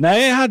na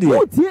e ha de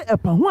what here a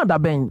pan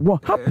ben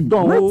what happy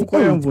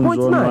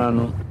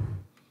 98.9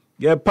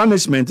 yeah,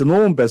 punishment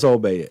no one person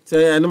obey.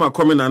 Say no ma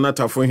come na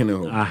anata for hene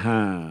ho.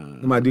 Aha.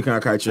 No ma di kan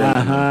ka kire.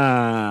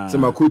 Aha. Say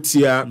ma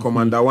kotia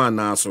commander one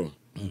na so.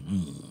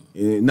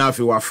 Na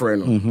afi wa frɛ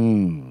no.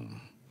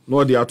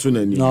 No dey atu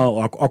na ni.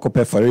 No,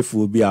 okope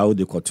farefu bi a wo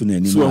de koto na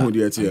ni. So hu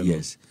dey tie.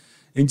 Yes.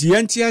 Enti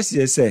yenti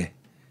ase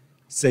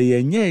say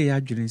yenye ya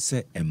adwene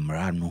say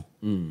emra no.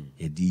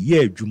 E di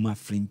ye adwuma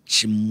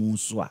frenchim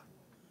so a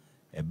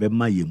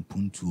ebema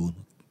yempuntuo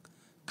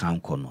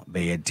no,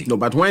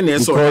 but when the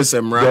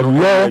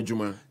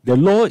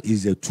law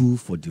is a tool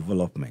for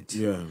development.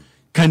 Yeah.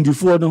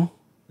 Candifo no,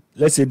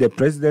 let's say the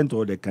president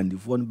or the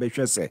candifo no be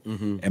say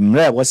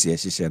emra was ye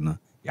no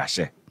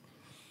yahye.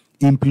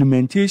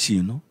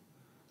 Implementation no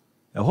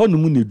e ho no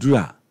mu ne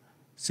dura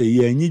say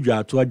ye anyi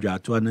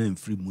dwato na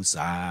mfiri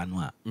musa no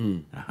a.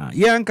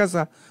 Ye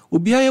ankasa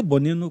obi aye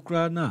bone no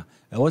kra na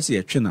e wo se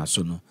ye twe na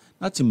so no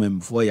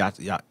natimamfo ya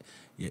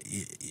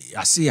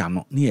ase ya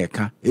no ne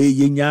yeka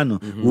yenya no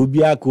obi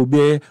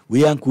akobe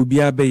we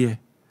yankobi abeye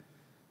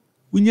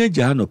unya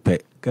gya no pe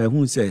ka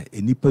hu se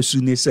enipa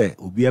su ne se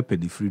obi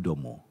apedi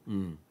freedom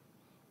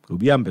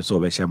obi ampe so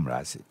be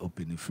hemrase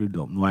open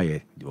freedom no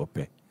aye de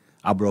ope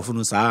abrofo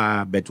no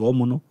saa beto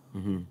mo no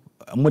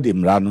mo de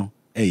mra no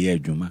eye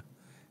adwuma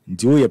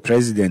nti wo ye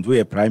president wo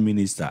ye prime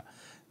minister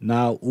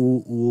na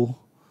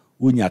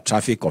unya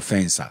traffic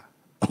offense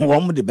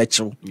wo mo de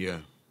becho. Yeah.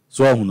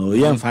 So no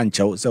yen fan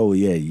chow so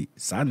ye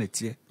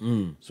sanity.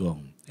 So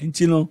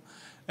enti no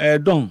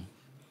don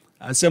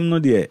asem no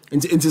de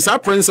enti sa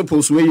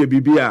principles we ye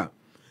bibia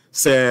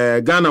say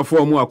Ghana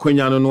for mu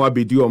akwanya no no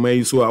abedi o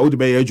mai so a wo de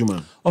be ye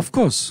adwuma. Of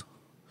course.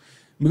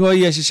 Because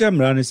ye hihye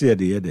mra no say ye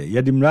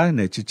de mra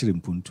na chichire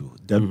mpuntu.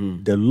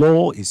 The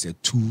law is a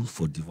tool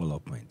for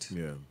development.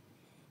 Yeah.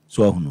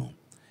 So no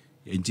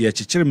enti ye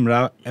chichire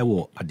mra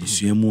ewo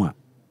adesuamu a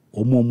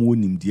omo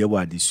nimde ewo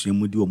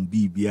adesuamu de om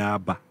bibia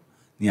ba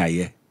ni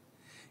aye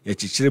ya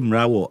chichire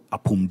mra wo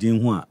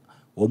apomden ho a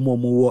omo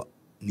wo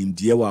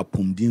nimdie wo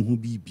apomden ho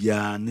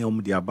bibia na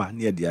om de aba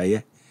na de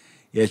aye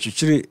ya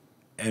chichire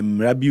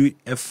mra bi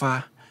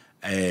efa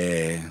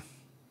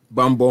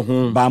bambo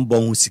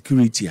ho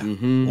security a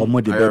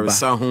omo de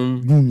beba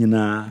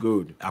nyina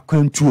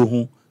akwantuo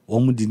ho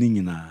omo de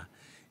nyina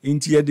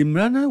enti ya de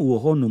mra na wo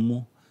ho no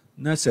mo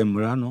na se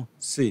mra no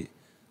se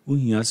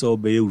ohia se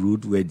obeye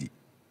road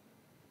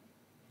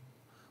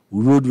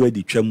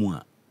ready twamu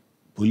a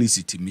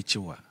police ti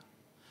michewa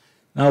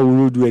na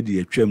road ready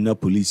atwam na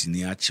police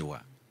ni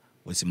achewa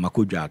wasi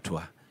makodwa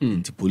atoa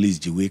nti police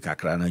jiwe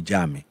kakra na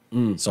jame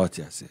sort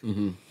ya se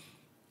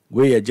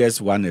we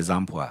just one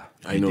example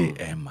I know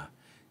Emma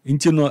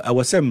nti no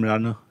awose mra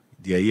no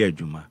de ye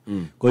adwuma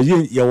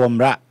cause ye wo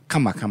mra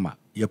kama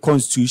ye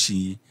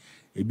constitution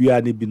ebi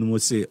ade bi no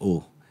say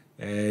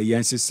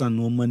yansesa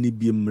no mani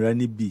bi mra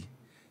ni bi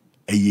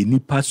eye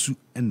nipa su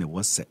ene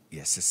wose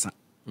yesesa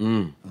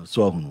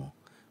so hono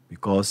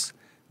because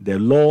the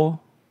law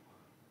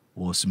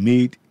was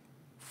made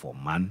for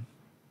man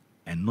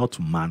and not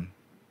man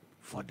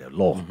for the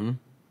law.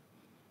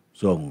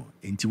 So,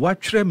 into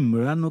what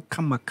tremorano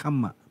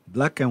kama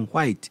black and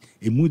white,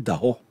 a muda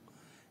ho,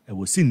 I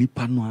was in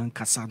Nipano and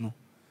Casano,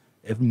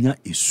 Evnia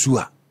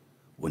Isua,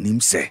 when him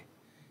say,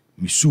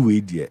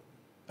 Missu dear,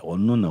 or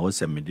none of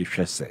us a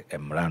medicine,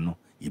 Emrano,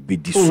 you be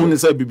this. Who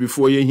say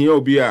before you hear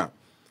Obia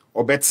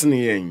or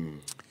Betsy?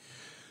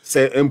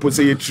 Say, and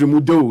say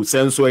Trimudo,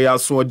 sense where you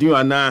so do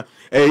and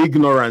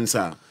ignorance.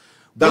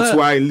 That's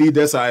why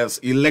leaders are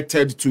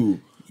elected to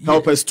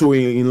help us to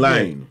in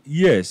line.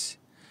 Yes.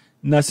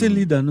 Na se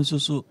leader no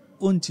so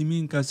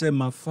ontimi nka se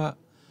mafa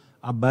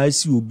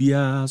abaisi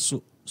obia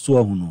so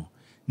ahono.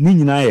 Ni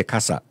nyina ye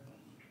kasa.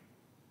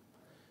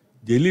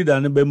 The leader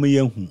no be me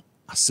hu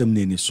asem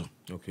ne so.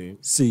 Okay.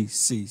 Say.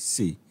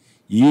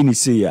 Ye ni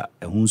say ya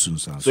ehun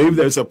sunsan. So if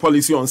there is a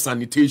policy on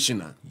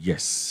sanitation,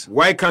 yes.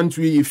 Why can't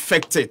we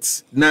effect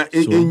it? Na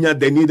enya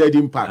the needed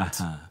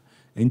impact.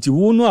 Enti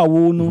wo no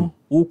awo no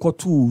wo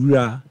koto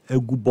wura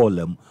egu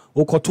bolem.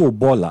 Wo koto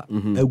bola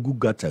egu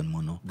gatan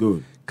mo no.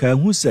 Good. Ka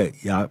hu se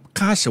ya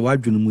ka hye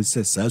wadwene mu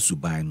se sa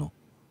suban no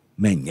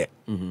menye.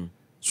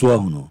 So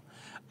ahono.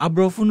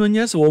 Abrofo no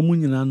nyese wo mu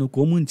nyina no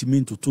ko mu ntimi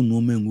ntoto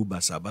no mengu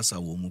basa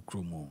wo mu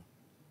kromo.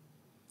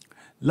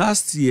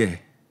 Last year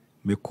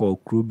me call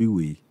Krobi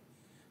we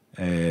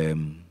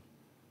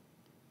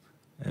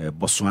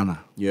Botswana.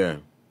 Yeah.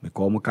 Me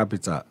call mo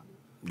capital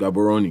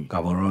Gaborone.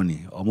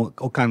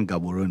 Okan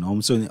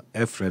Gaborone. So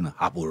Efren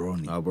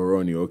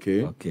Gaborone,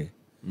 okay. Okay.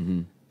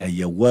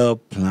 A well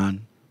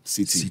planned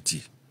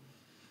city.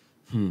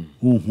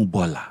 Who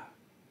bola.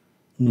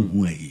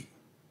 Who e.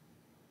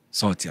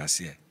 Sort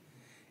here.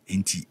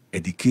 Into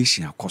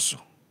education akoso.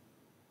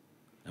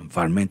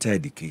 Environmental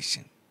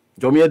education.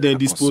 Don't then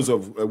dispose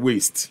of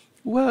waste.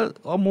 Well,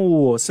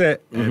 say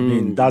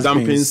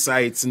dumping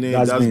sites,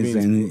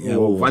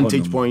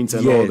 vantage points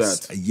and all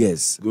that.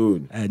 Yes.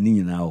 Good. Ni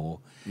nyina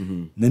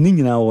na ni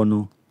nyina wo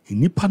no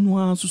nipa no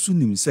asusu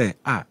nim say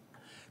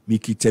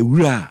mikita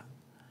wura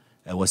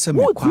was a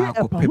What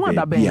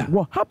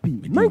happy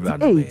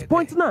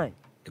 98.9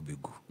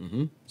 ebegu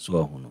so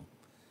ahono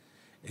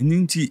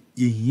eninti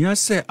ehia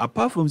say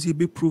apart from say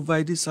be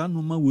provide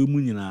sanoma we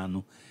mu nyina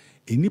no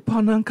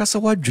enipa no ankasa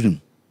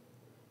wadwurum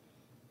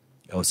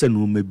say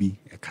no ma bi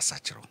e kasa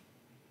kiro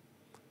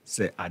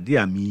say ade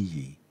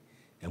amiyi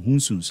ehun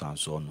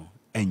sunsanso no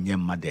enye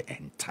ma the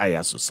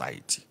entire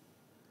society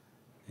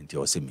nti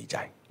o say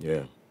mijai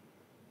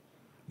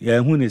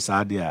ehun is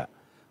ade a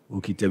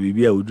okita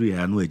bibia odu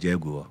ya no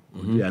ajagu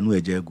odu ya no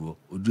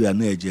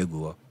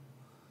ajagu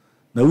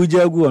na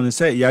wujagu on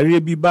say yare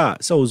bi ba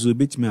say ozo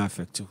betimi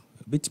affect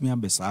betimi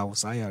abesa wo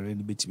say yare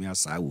ni betimi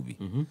asa wo bi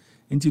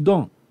nti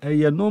don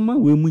eye normal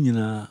we mu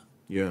nyina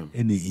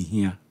ene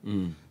ihia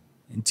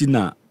nti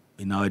na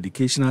in our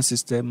educational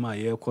system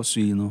aye koso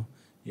yi no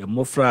ye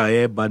mofra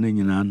aye ba na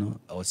nyina no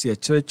o say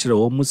kire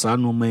wo mu sa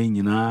no man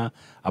nyina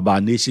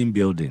about nation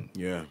building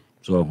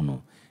so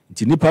no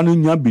nti nipa no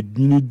nya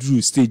bedini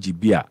dru stage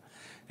bia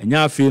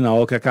enya afi na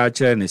wo keka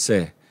kire ne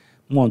say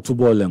mo nto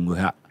ball ngu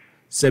ha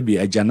sebi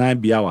agyanan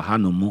bia wa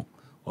hanomo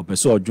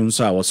opese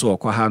odwunso a wo se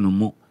okwa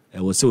hanomo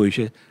wo se wo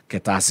hwe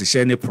keta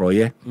asehye ne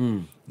proye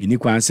ini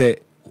kwan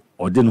se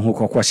ode no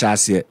kokwa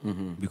hyase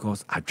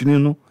because adwene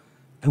no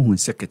ehun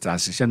se keta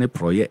asehye ne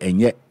proye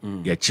enye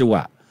ye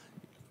chiwa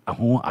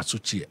aho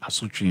asotwe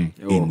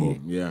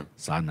eni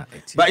sana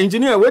eti but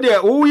engineer we dey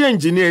wo ye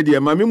engineer dey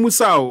ma me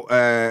musa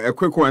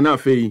ekwekwa na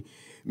afei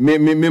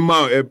me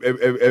ma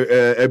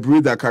a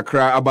breather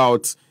kakra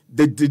about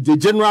the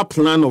general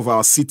plan of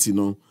our city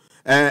no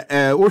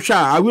Osha,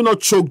 are we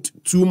not choked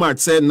too much?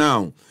 Say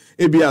now,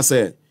 Ebia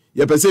say,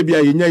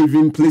 Yepesebia,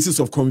 even places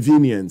of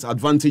convenience,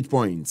 advantage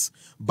points,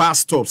 bus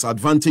stops,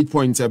 advantage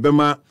points,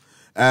 Ebema,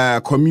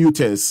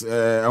 commuters,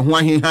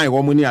 high,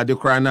 womuni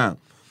adekrana.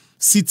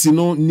 City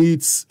no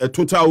needs a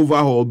total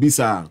overhaul.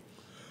 Bisa,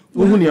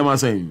 who am I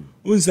saying?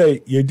 We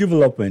say your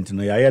development,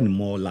 no, you're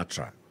more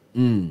lateral.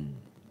 Only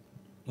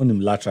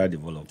lateral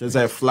development. Just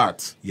a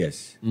flat.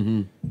 Yes.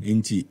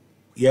 Inti,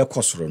 yeah,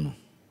 kosrono.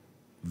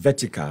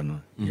 Vertical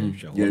no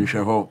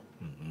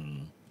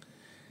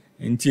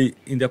Nti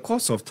in the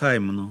course of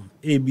time no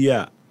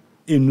ebia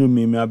enu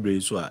me abre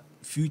so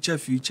future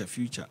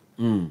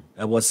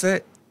I was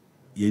say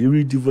you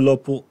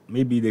redevelop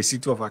maybe the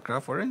city of Accra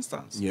for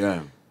instance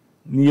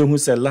ni who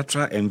say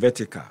lateral and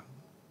vertical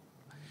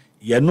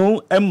you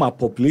know emma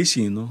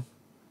population no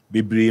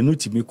bebre no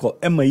timi ko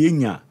emma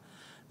yenya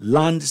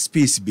land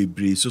space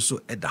bebre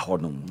so eda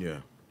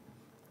honom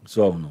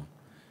so no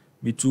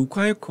me tu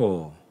kwai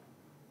ko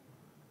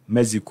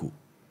Mexico,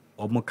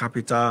 or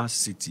capital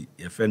city,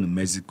 your friend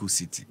Mexico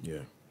City.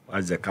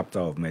 What's the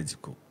capital of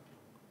Mexico?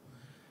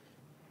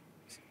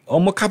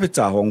 Almost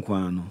capital Hong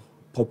Kong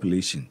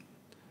population.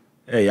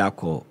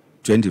 Yako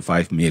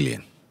 25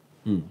 million.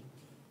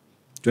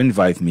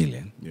 25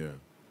 million.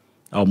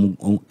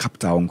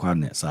 Capital Hong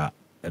Kong is a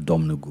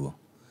domino go.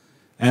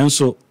 And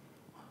so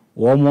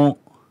one more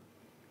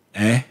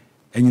any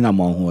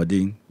number who are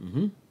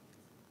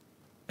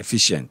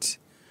efficient.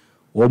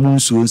 Woman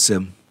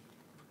soon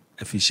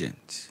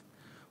efficient.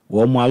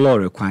 Woman law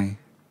require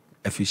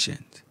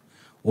efficient.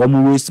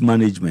 Woman waste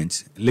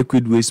management,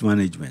 liquid waste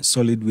management,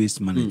 solid waste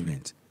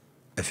management,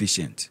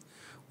 efficient.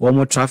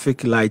 Woman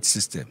traffic light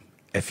system,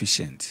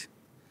 efficient.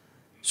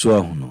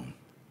 So no.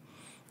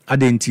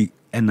 Adenti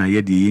ena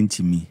yedi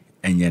yenti mi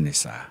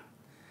enyenisa.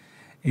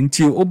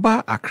 Inti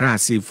oba Accra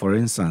say for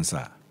instance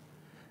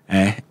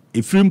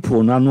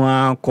ifrimpo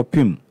nanwa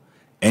kopim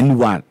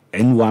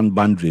N1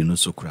 boundary no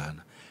sokra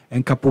na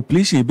enka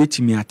population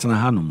betimi atena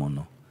hanom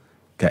no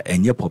ka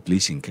enye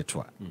population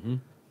ketwa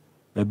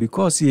but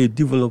because ye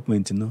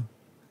development no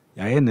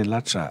ya ye ne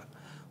latra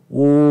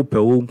wo pe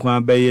wo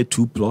nkwa be ye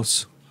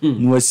 2+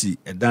 no asi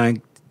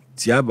edan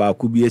tia ba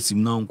ko bi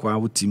asim na nkwa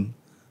wotim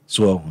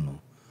so hono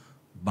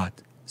but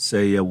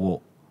say ye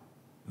wo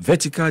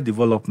vertical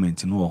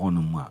development no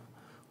hono a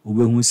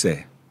obehu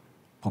say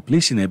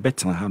population e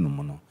betena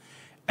hanom no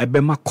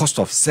ebema cost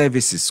of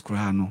services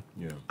kra no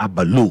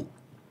abalow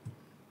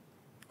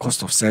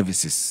cost of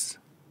services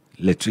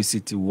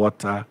electricity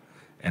water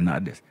and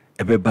others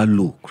ebeba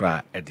low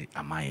kra edi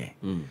amaye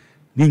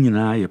ni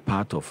nyina ye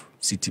part of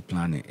city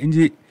planning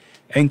nji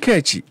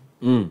enkechi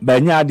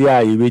banya ade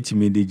a ye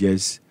wetimi dey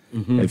just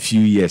a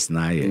few years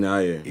na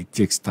ye it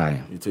takes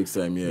time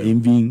yeah in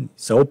being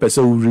so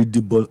person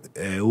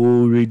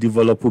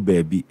redevelop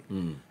baby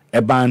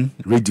urban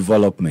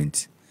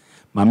redevelopment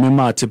my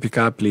mema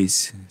typical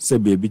place say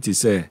baby to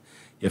say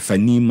if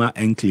Nima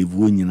enclave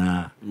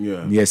wonyina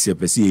yes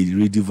you see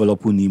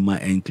redevelop Nima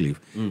enclave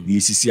the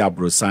ECC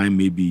abrosign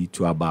maybe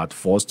to about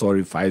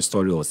 4-story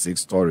 5-story or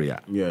 6-story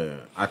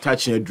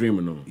attaching a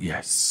dream no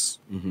yes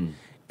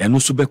and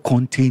also be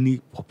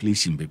containing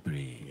population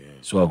bebre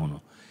so hono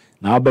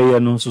now be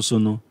no so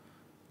no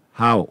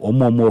how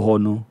omo ho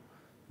no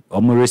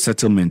omo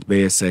resettlement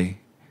be say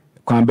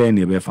kwan be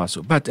ne be fa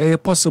so but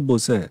possible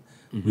say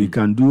we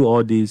can do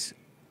all this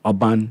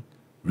urban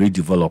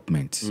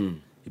redevelopment.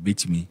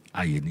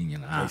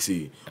 I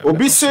see.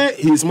 Obi say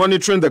he's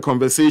monitoring the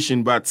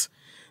conversation, but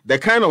the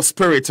kind of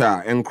spirit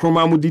and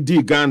Kroma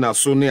Mudidi Ghana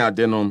Sone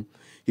Adenom,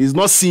 he's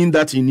not seeing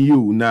that in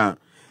you now.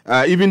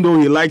 Even though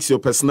he likes your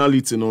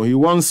personality, he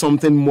wants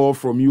something more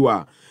from you.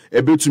 A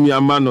bit to me, a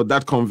man of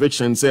that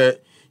conviction, say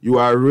you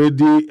are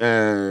ready,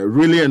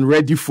 really and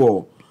ready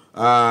for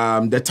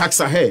the tax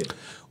ahead.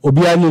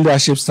 Obi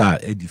leadership style,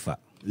 edifa.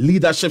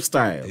 Leadership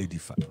style,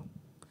 edifa.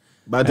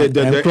 But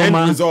the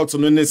end result,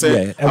 no,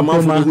 say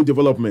amount for the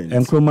development.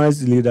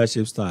 Nkrumah's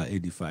leadership style,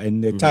 edifa.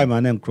 And the time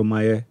and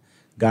Nkrumah,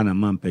 Ghana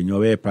man,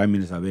 your prime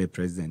minister,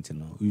 president,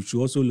 you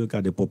should also look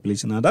at the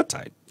population at that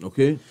time.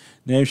 Okay.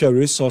 Then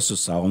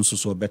resources are also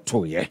so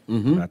better, at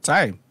that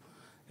time.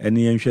 And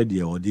you should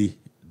the already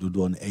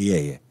do on a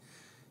year.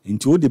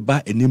 Into the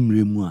back and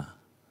name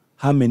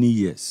how many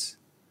years?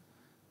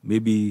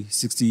 Maybe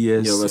 60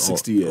 years. Yeah, over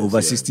 60 years.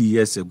 Over 60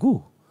 years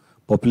ago.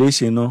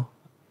 Population,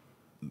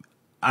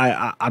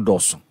 I adore.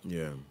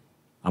 Yeah.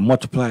 And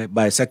multiply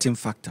by a certain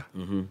factor.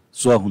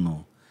 So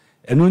no.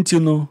 And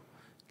until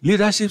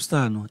leadership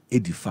style no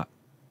edifa.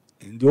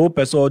 The whole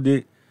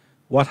person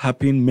what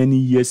happened many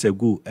years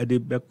ago, they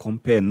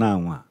compare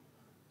now.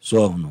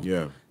 So no.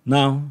 Yeah.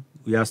 Now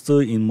we are still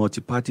in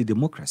multi-party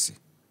democracy.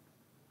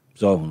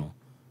 So no.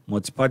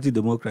 Multi-party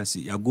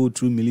democracy, you go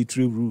through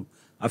military rule.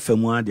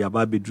 Afemwa the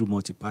ababe through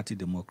multi-party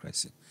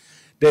democracy.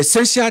 The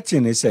essential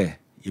thing is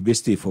you be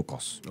stay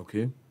focused.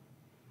 Okay.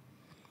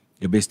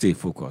 You be stay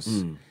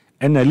focused.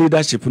 And the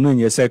leadership no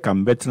you say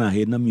can better na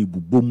he na me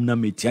bubum na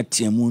me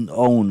tiatiamun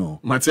oh no.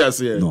 Matthias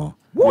here. No.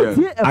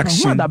 Yeah.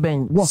 Action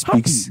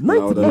speaks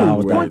louder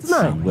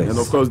and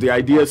of course the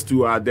ideas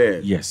too are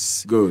there.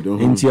 Yes. Good.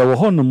 Into our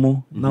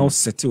honomo now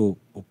settle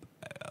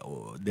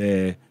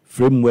the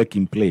framework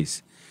in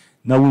place.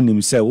 Now when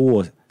him say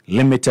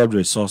limited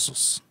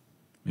resources.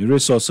 The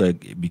resources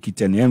be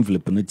an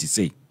envelope and to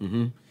say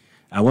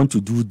I want to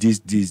do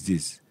this.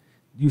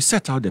 You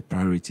set out the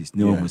priorities.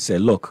 No one will say,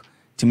 look,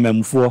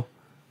 Timemfo,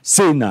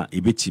 say na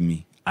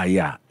ebetimi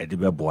aya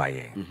edebe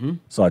boaye.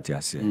 So what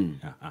you say.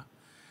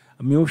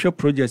 I mean, we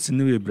projects in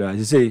the way,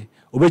 you say,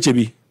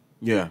 Obechebi.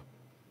 Yeah.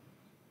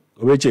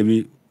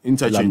 Obechebi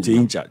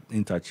interchange.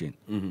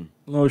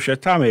 No,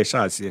 time it's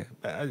up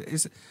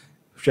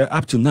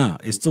to now,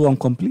 it's still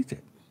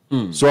uncompleted.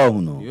 So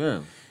no.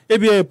 Yeah.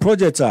 Maybe a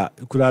project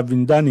could have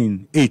been done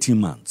in 18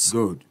 months.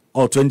 Good.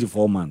 Or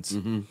 24 months.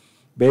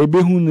 Baby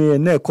who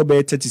ne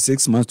cover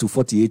 36 months to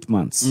 48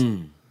 months.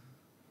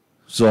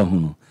 So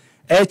no.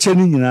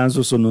 Changing in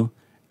answer so no.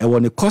 I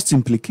want a cost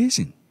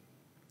implication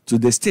to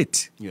the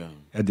state. Yeah.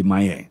 At the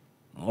Maya.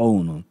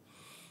 Oh no.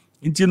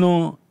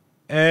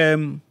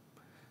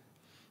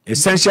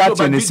 Essential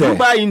thing is you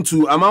buy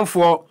into amount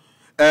for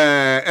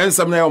and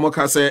some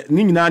say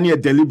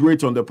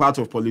deliberate on the part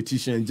of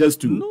politicians just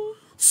to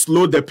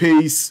slow the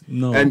pace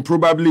and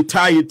probably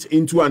tie it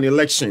into an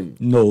election.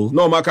 No,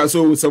 Maka,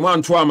 so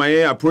someone try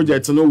my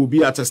project will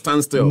be at a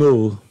standstill.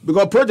 No.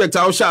 Because project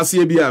I shall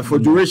see for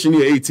duration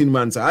here 18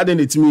 months. I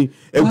didn't it me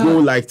go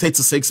like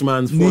 36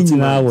 months, 40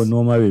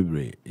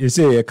 months. You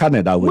say a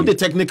Canada way. What the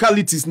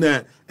technicalities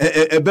now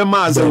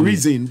as a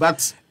reason,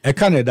 but a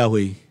Canada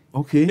way.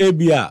 Okay.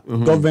 Ebia,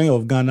 government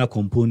of Ghana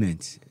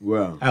component.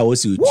 Wow. I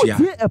was you What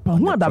year a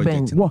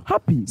project? What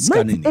happy?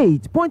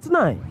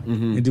 98.9.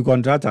 In the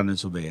contract and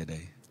so be there.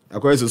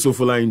 According to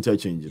Sofola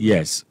interchange.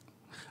 Yes.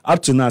 Up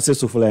to now, say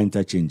Sofola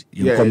interchange.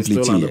 Yeah, it's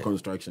still under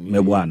construction.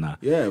 Yeah,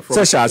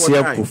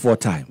 from for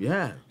time.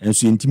 Yeah. And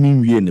so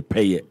intimi we ne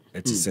pay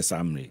it is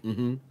samre.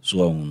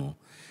 So no.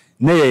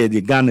 Ne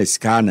the Ghana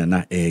scan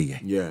na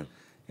Yeah.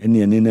 And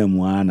the name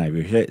one I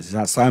will hear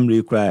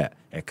samre cry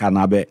a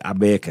canabe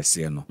abe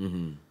kese no.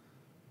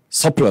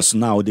 Surplus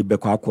now the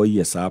Bekwa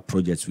years our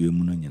projects we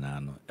muno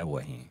nyina no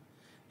ewo he.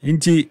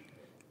 Nti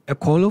a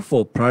call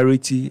for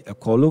priority, a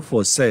call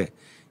for say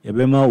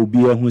yebema obi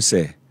ehu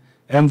say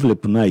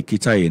envelope na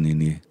ikita ye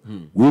nini.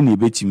 We ni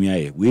betimi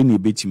aye, we ni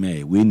betimi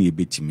aye, we ni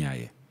betimi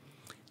aye.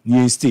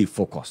 Ni stay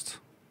focused.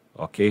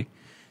 Okay?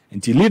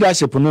 Until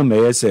leadership no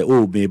me say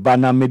oh me ba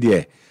na me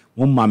de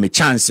mo me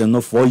chance no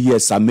 4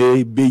 years I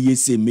may be ye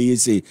say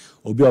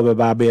obi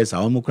obeba be say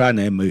omo kra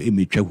na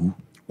me twahu.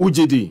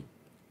 Ujidi.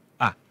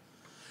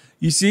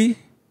 You see,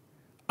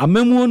 a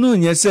memo no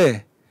nye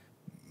say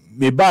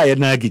me ba ye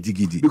na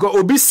gidigidi. Because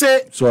obi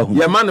say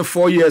your man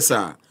 4 years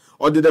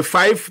or did the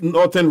 5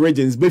 northern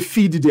regions be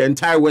feed the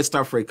entire West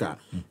Africa?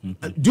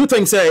 Do you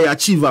think say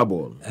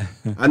achievable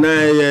and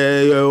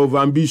over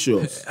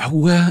ambitious?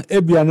 Well,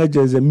 ebia na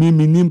just a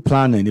minim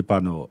plan any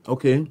panel.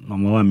 Okay.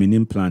 Number one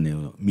minim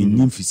plan,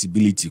 minim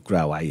feasibility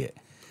kra wa ye.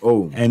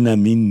 Oh. And I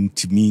mean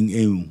to mean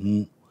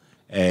who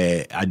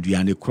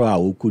aduane kra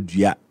o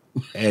kodua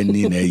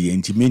any na ye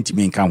intimate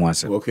me kan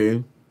wase.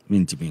 Okay.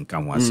 Minti me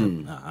kan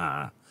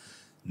wase.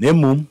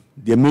 Nemo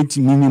the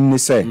minim ne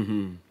say.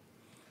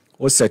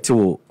 O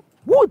settle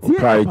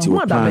priority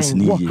plans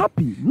need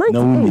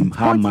now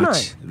how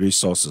much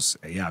resources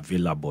are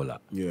available.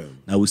 Yeah.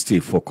 Now we stay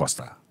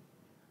focused.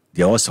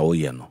 They also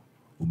no.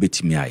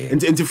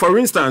 And for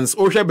instance,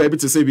 Osha baby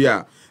to say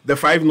the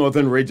 5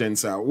 northern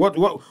regions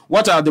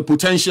what are the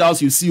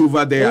potentials you see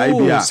over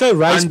there? Say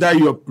rice under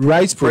your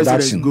rice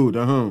production. Good.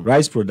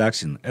 Rice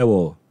production.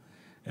 Is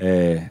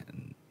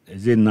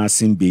it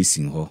nothing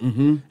basin ho?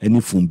 Any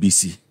from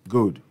BC.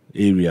 Good.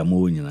 Area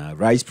more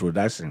rice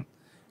production.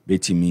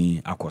 Betimi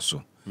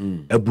akoso.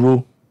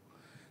 Ebro,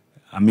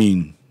 I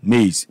mean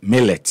maize,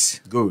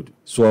 millet. Good.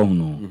 So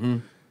no.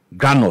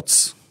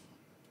 Granuts.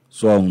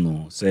 So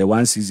no. Say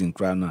one season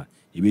crana,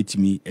 you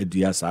betimi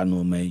edua sa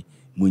no mai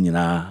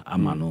munyina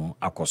amano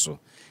akoso.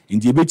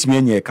 Indi betimi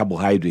enye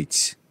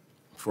carbohydrates.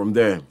 From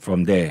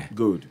there.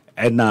 Good.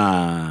 And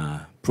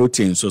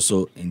proteins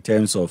also in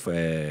terms of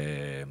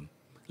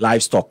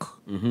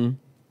livestock.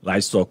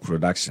 Livestock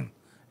production.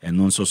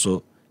 And also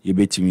so you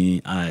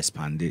betimi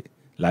expand it.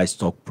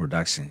 Livestock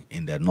production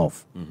in the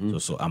north.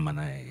 So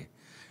amana.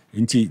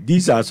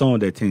 These are some of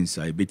the things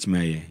I bet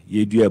me.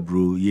 Yedua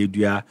bro,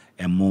 yedua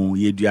emo,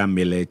 yedua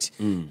millet,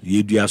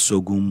 yedua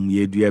sorghum,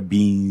 yedua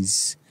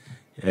beans,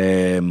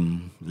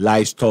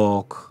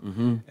 livestock,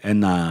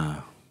 and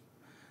I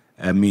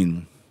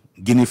mean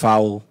guinea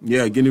fowl.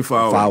 Yeah, guinea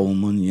fowl. Fowl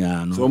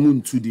munya no. So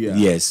mun to dia.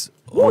 Yes.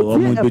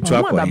 Omo betu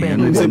akwa.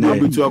 And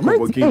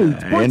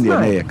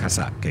then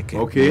kasa keke.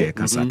 Okay.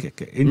 Kasa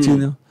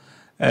keke.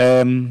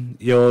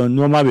 Your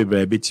normal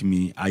baby bit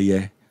me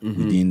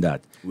within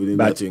that.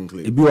 But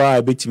if you are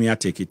a bit me, I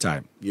take it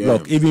time. Yeah.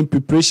 Look, even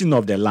preparation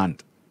of the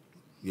land.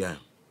 Yeah.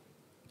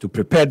 To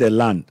prepare the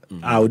land,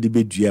 I would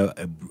be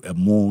a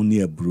more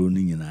near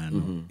browning, you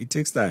know. It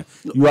takes time.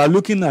 You are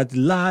looking at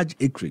large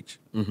acreage.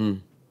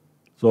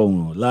 So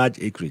large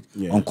acreage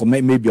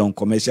maybe on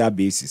commercial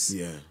basis.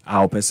 Yeah.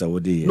 Our person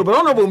would do. No, but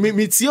honorable me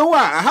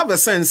I have a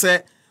sense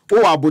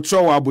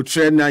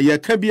abutre na ye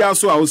can be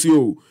also I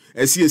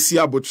see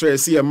abutre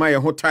see my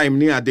whole time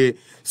near day.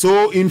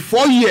 So in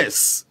 4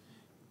 years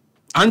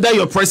under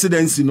your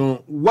presidency,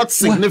 what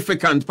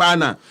significant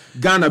partner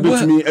Ghana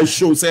bit me a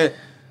show say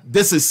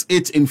this is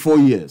it in 4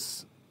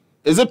 years.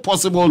 Is it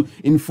possible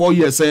in 4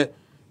 years a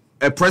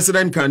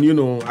president can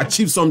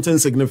achieve something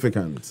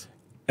significant?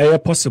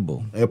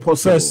 Possible.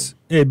 First,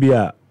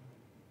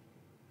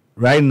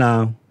 right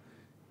now,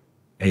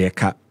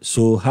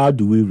 so how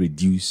do we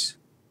reduce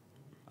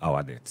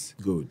our debts?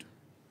 Good.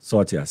 So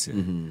what you say?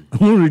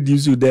 Who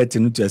reduce your debt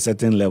to a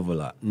certain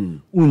level?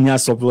 Unya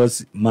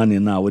surplus money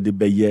now with the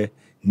be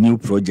new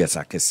projects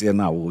I can say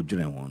now we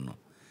doing one.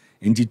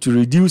 And to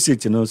reduce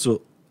it,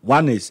 so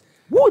one is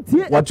what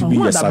to be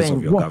the size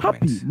of your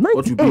government?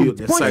 What to be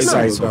the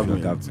size of your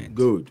government?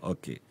 Good.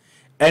 Okay.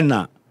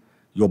 And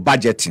your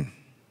budgeting.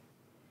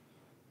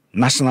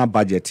 National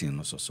budgeting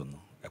also no.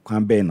 E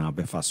kwan be na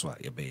be fa so a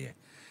ye be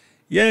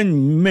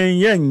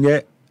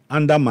ye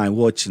under my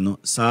watch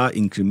sa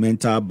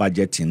incremental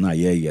budgeting na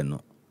ye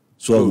no.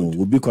 So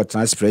we be ko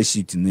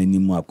spreadsheet na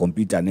nim a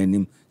computer na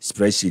nim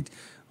spreadsheet.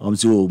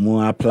 So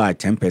mo apply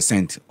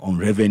 10% on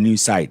revenue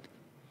side.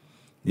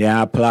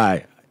 Yeah,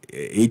 apply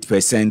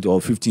 8%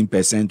 or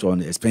 15%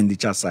 on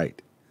expenditure side.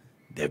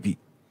 There be.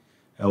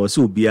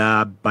 Also be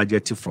a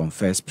budgeting from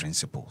first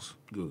principles.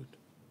 Good.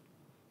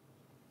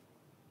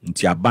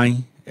 Nti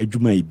aban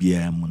adwuma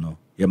ibia mu no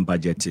yem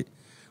budget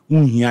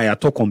unhia ya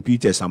to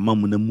computers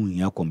amamu na mu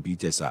hia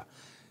computers a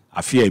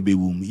afia be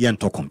wum yen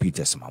to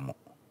computers mamo.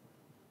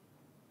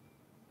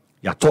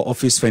 Ya to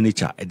office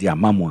furniture e dia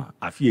mamo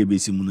afia be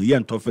simu no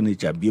yen to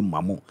furniture be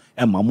mamo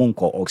e mamo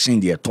nko auction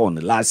de ton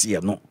last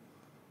year no.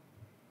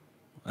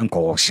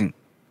 Nko auction.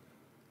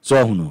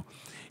 So no.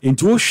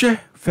 Into hwe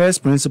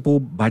first principle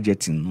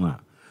budgeting no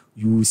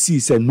you will see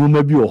say no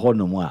maybe o ho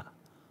no mo a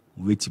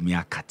wetimi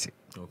akate.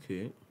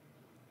 Okay.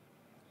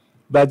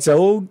 But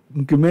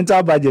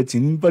incremental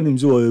budgeting panim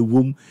so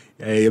wom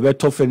e be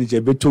to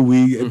furniture be to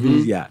we every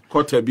year.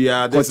 Quarter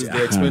bia this is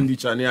the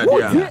expenditure near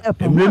there.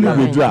 They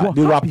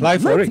will apply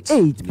for it.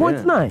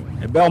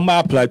 8.9. E be on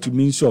apply to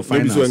Ministry of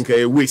Finance. Maybe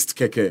so waste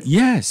keke.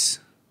 Yes.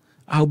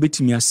 I'll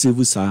bet me a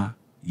civil sa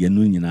ye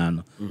no nyina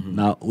no.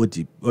 Na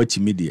oti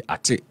me dey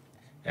ate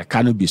e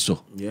can be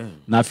so. Yeah.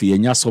 Na fi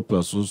enya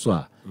surplus so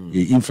a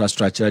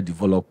infrastructure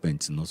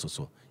development no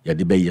so. Ye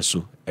de be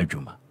yeso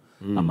adwuma.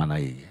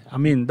 I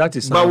mean, that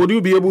is. But would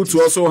you be able to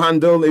also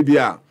handle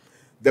ABR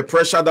the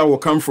pressure that will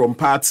come from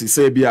parties?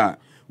 Say, ABR,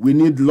 we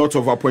need a lot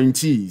of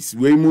appointees.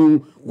 We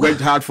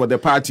worked hard for the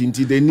party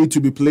until they need to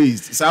be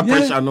placed. It's our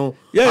pressure, no?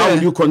 Yeah. How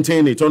will you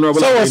contain it?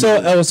 Honorable.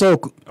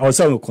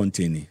 Also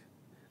contain it.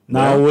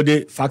 Now, with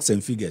the facts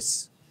and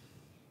figures,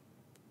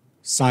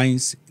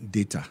 science,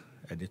 data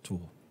at the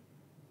tool.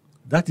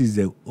 That is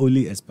the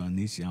only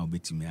explanation I'll be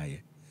to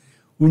me.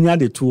 When you have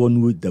the tool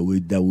that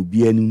will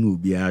be any will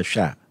be a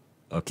share.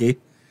 Okay,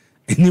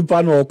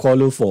 anyone will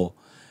call for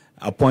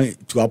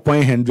to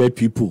appoint 100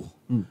 people,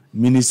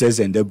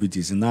 ministers and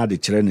deputies. And now the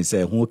children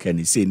say, "Who can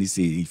he say? He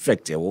say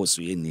effect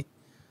also any."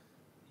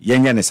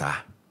 Yenya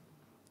sa.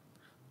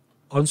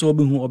 Also,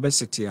 be who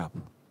obesity up.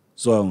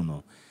 So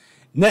no.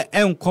 Ne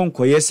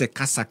enkonko yese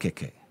kasa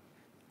keke.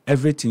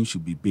 Everything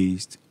should be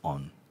based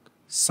on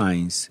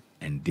science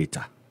and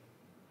data.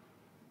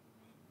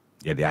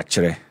 Yeah, the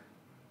actually,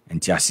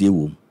 and tiasi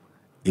wom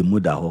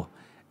emuda ho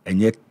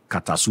enye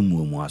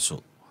katasumu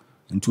muaso.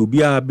 Into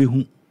obiara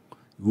behu,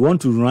 we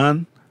want to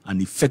run an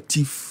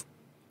effective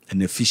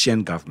and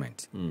efficient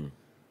government.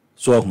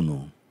 So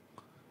no,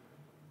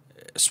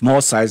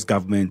 small size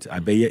government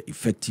are be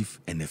effective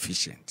and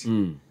efficient.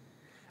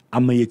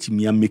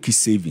 Amayetimi make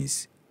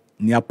savings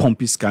near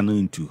pumping scanner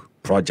into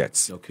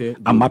projects. Okay.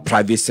 Ama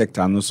private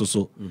sector no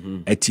so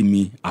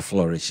etimi a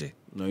flourish.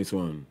 Nice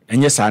one.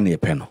 Enye sa na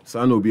epeno.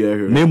 Sa no be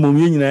here. Na mum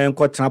nyina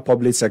enko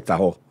public sector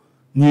ho.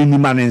 Ni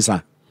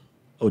manensa.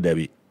 O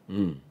debi.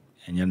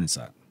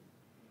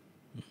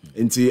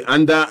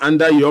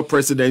 Under your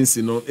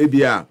presidency, no,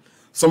 ABR,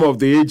 some of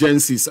the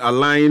agencies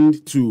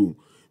aligned to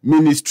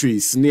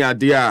ministries near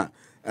there,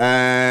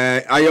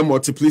 higher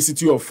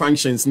multiplicity of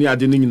functions near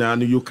the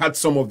and you cut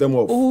some of them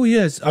off. Oh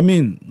yes, I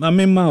mean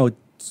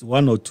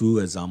one or two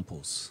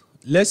examples.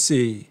 Let's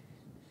say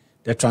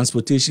the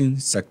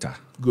transportation sector.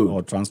 Good.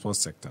 Or transport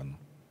sector. No?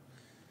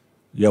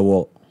 You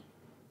have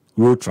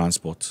road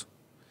transport.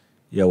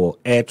 You have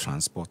air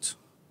transport.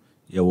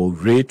 You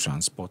have rail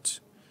transport.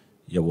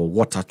 You have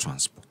water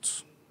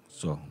transport.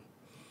 So,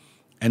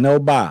 and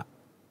now,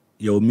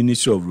 your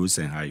Ministry of Roads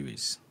and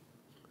Highways,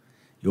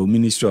 your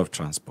Ministry of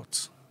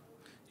Transport,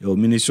 your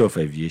Ministry of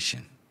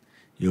Aviation,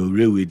 your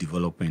Railway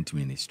Development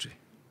Ministry.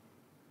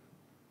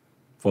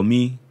 For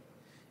me,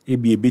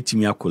 it be a bit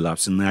me a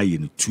collapse now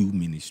in 2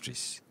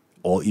 ministries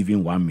or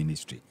even 1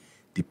 ministry,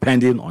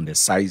 depending on the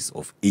size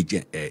of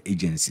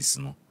agencies.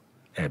 No,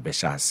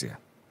 beshasia.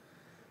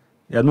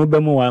 Ya no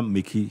bemo wa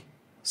make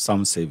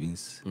some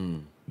savings.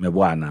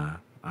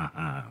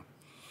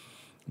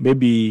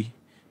 Maybe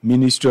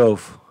Ministry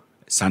of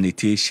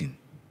Sanitation,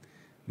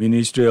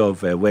 Ministry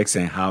of Works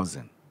and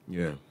Housing.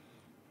 Yeah.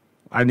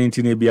 I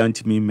didn't be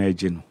anti-me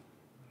imagine.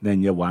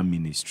 Then you 1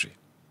 ministry.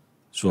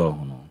 So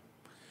no.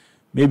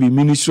 Maybe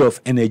Ministry of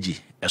Energy.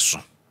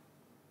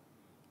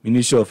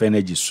 Ministry of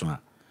Energy. So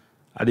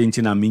I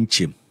didn't mean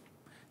chim.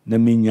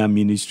 Then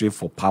Ministry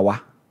for Power.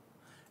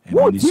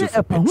 What year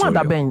a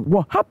Petroleum.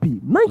 We're happy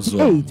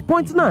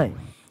 98.9.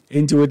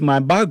 Into with my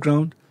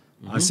background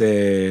as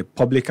a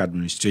public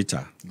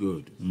administrator.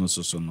 Good. No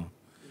no.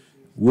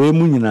 We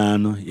munina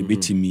no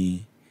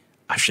ebetimi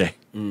ahwe.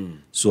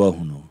 So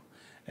no.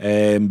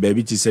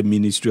 Baby it is a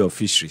Ministry of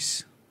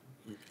Fisheries.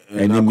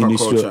 And the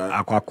Ministry of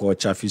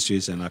Aquaculture,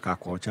 Fisheries and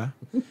Aquaculture.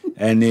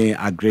 And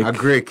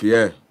agric,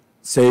 yeah.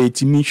 Say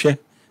timi hwe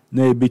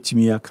na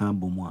ebetimi aka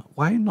bomo.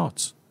 Why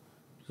not?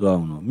 So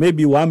no.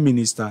 Maybe 1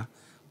 minister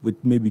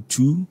with maybe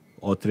 2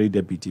 or 3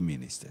 deputy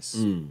ministers.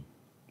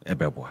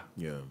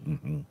 Yeah.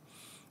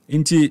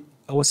 Inti,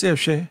 I was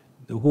saying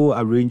the whole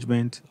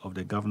arrangement of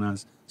the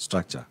governance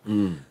structure.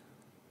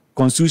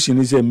 Constitution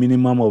is a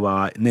minimum of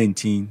our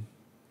 19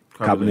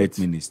 cabinet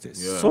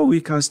ministers. Yeah. So we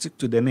can stick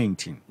to the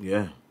 19.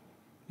 Yeah.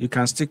 You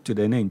can stick to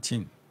the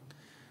 19.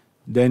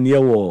 Then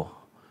there were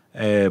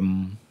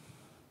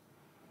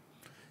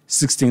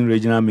 16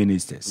 regional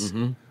ministers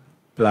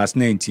plus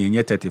 19,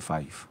 you're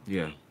 35.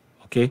 Yeah.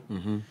 Okay?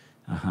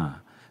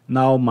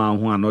 Now,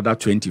 another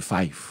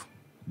 25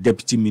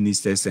 deputy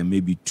ministers and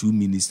maybe 2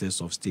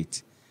 ministers of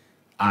state,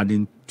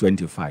 adding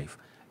 25.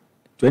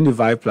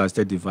 25 plus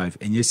 35,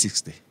 and you're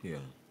 60. Yeah.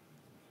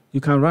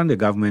 You can run the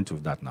government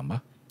with that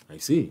number. I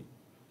see.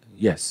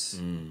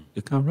 Yes.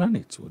 You can run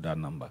it with that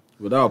number.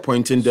 Without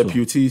appointing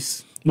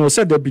deputies? No,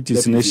 say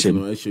deputies in Eshim.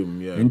 No,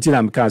 Eshim, yeah. Until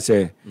I can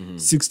say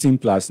 16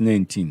 plus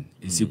 19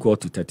 is equal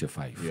to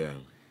 35. Yeah.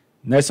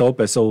 Next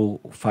up, so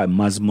five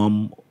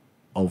maximum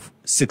of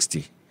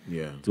 60.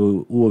 Yeah.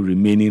 So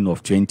remaining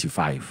of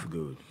 25.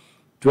 Good.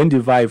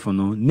 25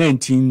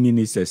 19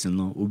 ministers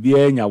obi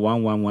enya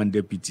 111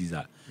 deputies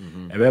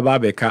ebeba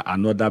beka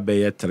another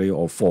be 3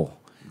 or 4.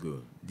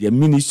 Good. The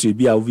ministry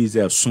be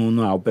a soon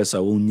now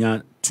person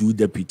onya 2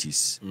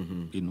 deputies.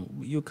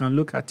 You can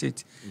look at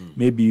it.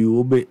 Maybe you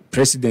obey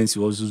presidency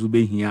also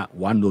be here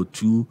 1 or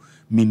 2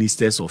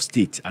 ministers of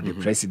state at the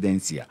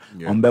presidency.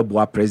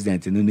 Ombeboa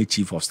president and the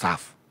chief of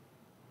staff.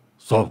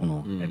 So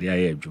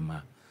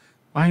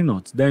why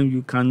not? Then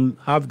you can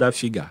have that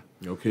figure.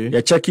 Okay.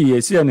 You're checking you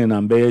see an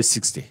number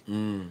 60.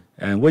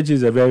 And which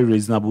is a very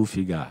reasonable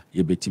figure.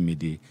 You bet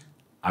me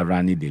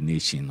running the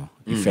nation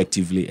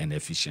effectively and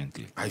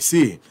efficiently. I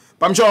see.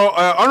 Pamcho,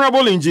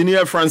 Honorable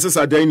Engineer Francis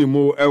Addai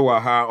Nimoh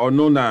ewaha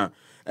onona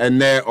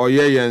ene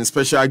oye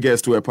special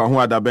guest to epa ho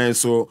adaben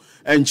so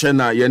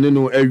enchena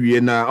yenenu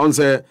ewie na on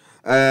say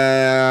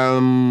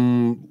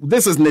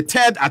this is the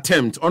 3rd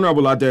attempt.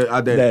 Honorable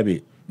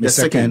Addai. The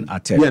second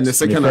attempt. Yeah, the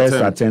second first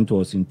attempt. attempt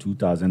was in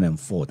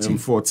 2014.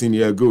 14,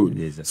 yeah,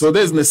 good. So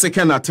there's the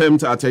second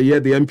attempt at a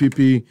year, the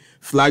NPP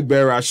flag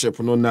bearership,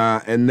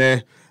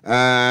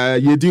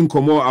 and you didn't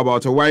come out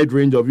about a wide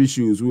range of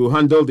issues. We will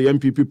handle the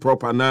NPP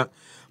proper now.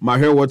 I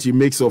hear what he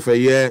makes of a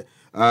year,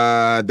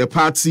 the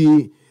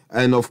party,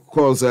 and of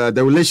course,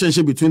 the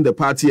relationship between the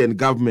party and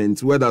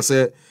government, whether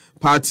say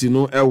party,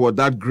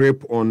 that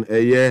grip on a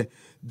year.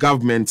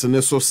 Government and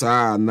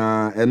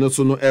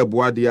also no air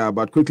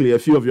but quickly a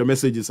few of your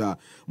messages are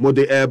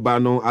Mode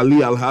Bano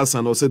Ali Al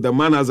Hassan said the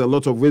man has a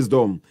lot of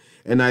wisdom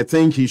and I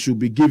think he should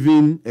be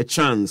given a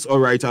chance. All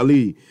right,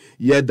 Ali.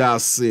 Yeah,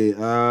 that's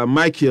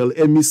Michael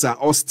Emisa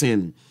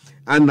Austin.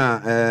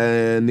 Anna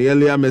the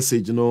earlier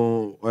message,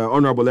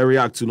 Honorable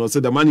React to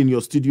said the man in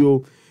your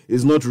studio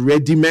is not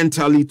ready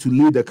mentally to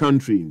lead the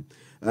country.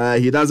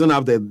 He doesn't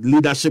have the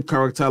leadership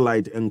character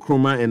like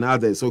Nkrumah and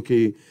others.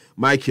 Okay,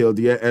 Michael,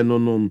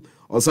 no.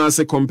 Also, I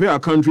say compare a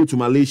country to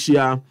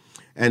Malaysia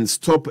and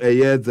stop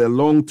the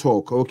long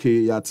talk.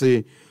 Okay,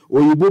 yate.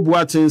 Oyibo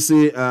Buatin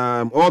say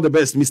all the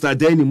best, Mr.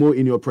 Addai Nimoh,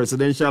 in your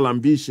presidential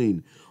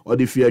ambition. Or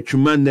the fear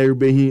Chuman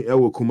Neribehi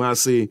Ewo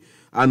Kumase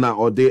Anna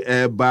or the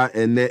Eba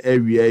and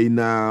area in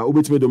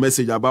Ubit made a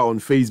message about on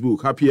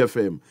Facebook, Happy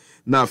FM.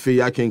 Now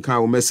I can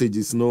count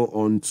messages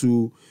on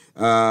to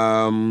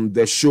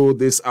the show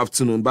this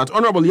afternoon. But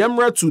Honorable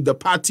Yamra to the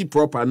party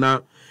proper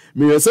now.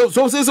 So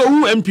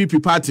who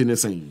NPP party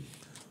is saying?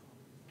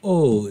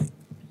 Oh,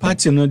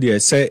 party no dey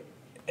say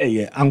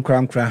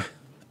ankra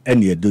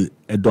and ye do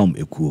edom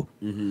ekuo.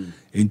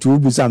 Into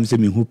ubusam say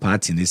me who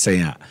party ni say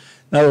a.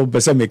 Na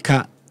person me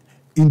ka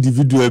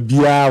individual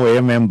bia we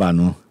member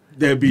no.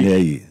 There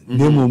be.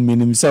 Nimoh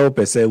minim say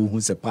person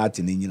who say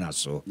party ni nyina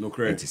so. No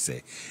correct. It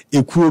say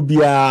ekuo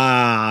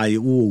bia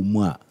wo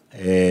mu a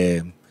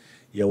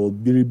ye wo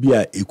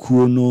bia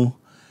ekuo no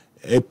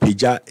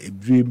peja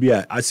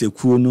bia as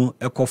ekuo no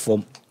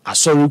ekofom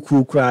asori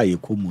kuo kra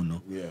yekomu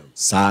no.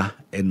 Sa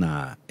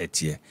ena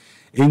etie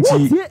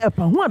enti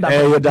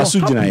da so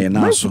gina ye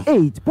na so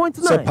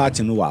se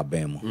party no wa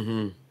ban mu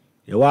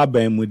ye wa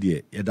ban mu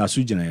de ye da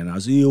so gina ye na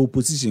so ye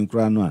opposition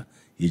kra no a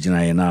ye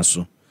gina ye na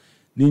so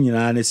ni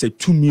nyina ne se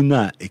tumi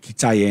na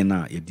ekita ye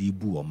na ye di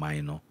bu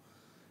oman no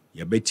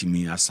ye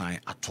betimi asan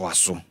atoa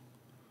so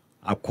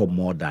akọ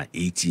more than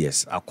 8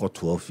 years akọ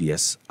 12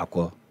 years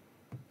akọ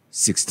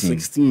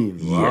 16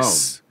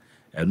 years.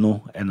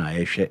 No, and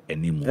I share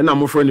anymore. And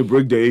I'm afraid to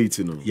break the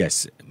 80,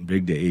 Yes,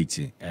 break the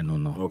 80,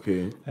 and no.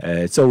 Okay.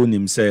 So when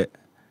him say,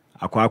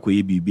 Aquaco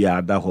EBB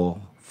Adaho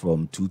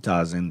from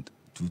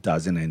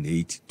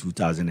 2008,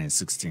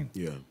 2016.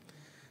 Yeah.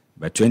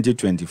 But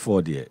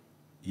 2024, there,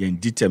 in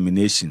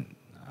determination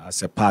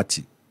as a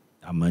party,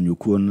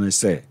 Amanyukun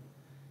say,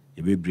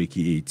 you will break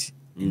 80.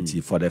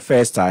 For the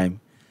first time,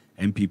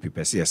 NPP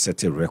per se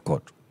set a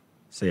record.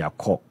 Say a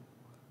call.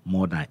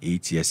 More than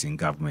 8 years in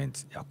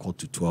government, you go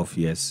to 12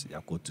 years,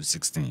 you go to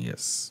 16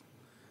 years.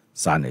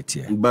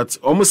 Sanity. But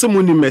almost a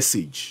money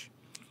message.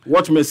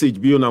 What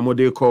message be on a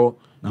model call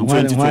in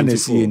 2024?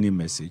 See any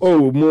message?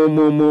 Oh,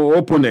 more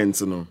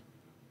opponents,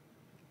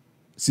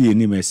 See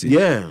any message?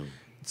 Yeah.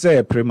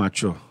 Say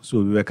premature, so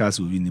we work as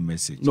we any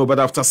message. No, but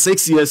after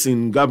 6 years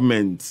in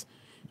government,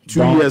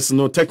 2 years,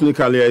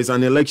 technically is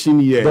an election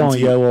year. Don't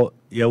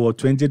you were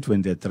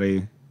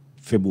 2023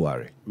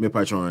 February. Me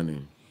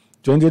patron.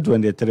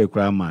 2023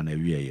 crime na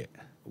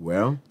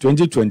well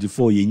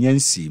 2024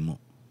 yenyansi mo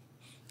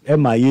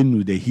ema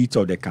yenu the heat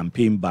of the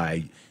campaign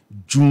by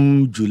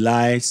June,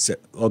 July,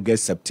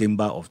 August,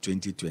 September of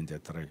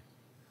 2023.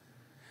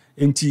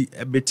 Enti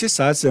beti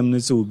sa asem no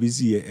se obi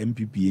si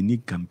NPP ni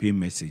campaign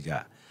message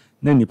a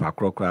na nipa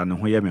krokra no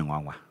ho ye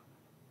menwanwa.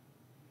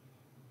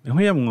 Ne ho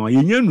ye menwanwa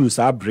yenu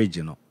sa bridge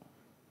no.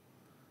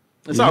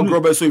 Esa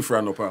agrobe so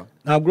ifra no pa.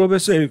 Na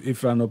agrobe so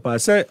ifra no pa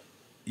say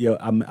ye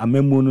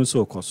amemu no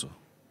so koso.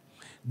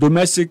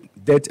 Domestic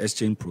debt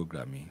exchange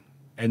programming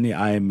any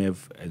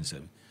IMF and so.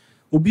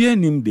 Obi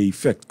name the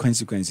effect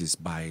consequences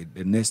by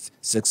the next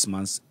 6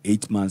 months,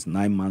 8 months,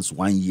 9 months,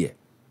 1 year.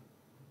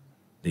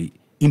 The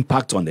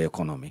impact on the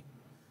economy.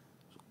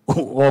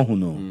 Oh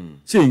no.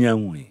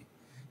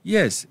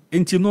 Yes,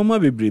 into normal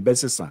be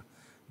better.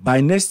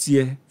 By next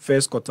year,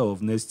 first quarter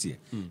of next year,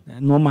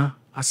 normal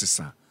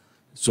assessor.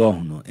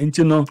 So no.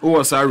 Into no.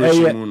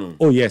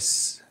 Oh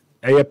yes.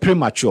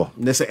 Premature.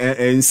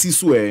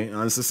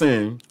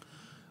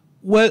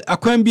 Well, I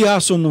can't be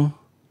also no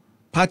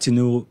party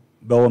no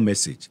better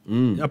message.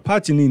 A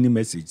party ni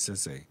message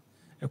say.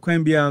 I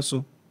can't be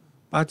also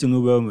party no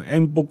well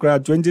and Bokra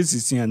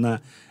 2016 na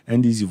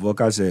NDC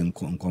vocals and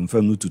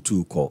confirm no to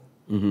 2 call.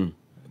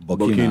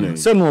 Burkina.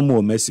 Say no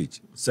more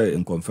message. Say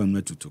and confirm no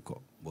to 2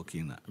 call.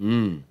 Burkina.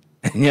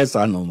 Yes,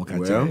 I know.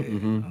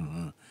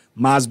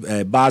 Mass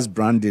bars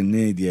branding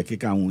ne the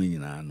keka win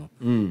na no.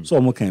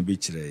 So mo can be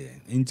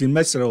chire. Inti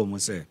mesere o mo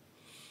say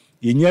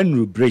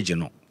yenyan bridge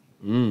no.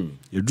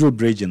 You drew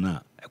bridge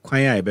na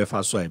kwan ya ebe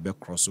fa so a ebe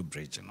cross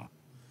bridge no.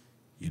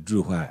 You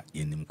drew where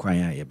yenim kwan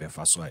ya ebe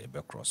fa so a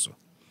ebe cross.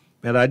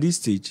 But at this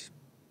stage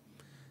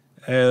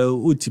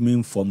ultimate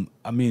inform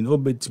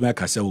obetime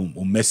akase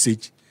o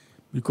message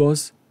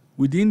because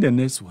within the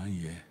next 1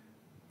 year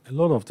a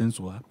lot of things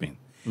will happen.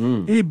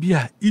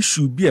 Ebia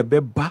issue be a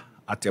beba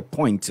at a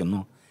point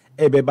no.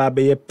 Ebeba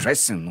be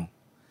pressing no.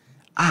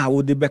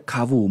 Would they be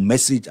carve a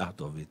message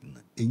out of it?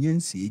 And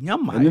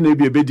then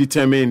maybe a bit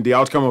determine the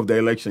outcome of the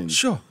election.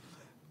 Sure.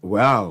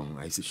 Wow,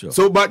 I see. Sure.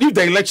 So, but if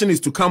the election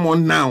is to come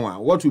on now,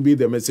 what will be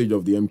the message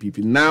of the NPP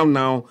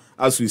now,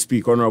 as we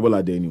speak, Honorable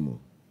Addai Nimoh?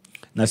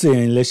 Now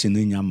say election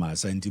in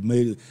Yamas and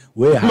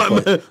where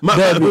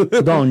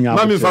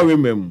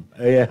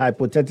a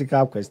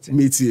hypothetical question.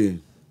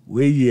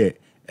 We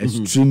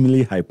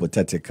extremely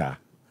hypothetical.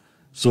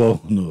 So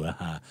no,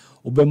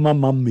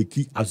 Obama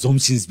making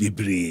assumptions be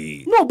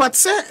brave. No, but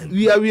sir,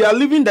 we are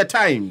living the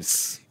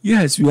times.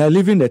 Yes, we are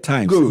living the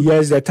times. Good.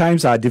 Yes, the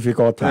times are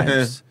difficult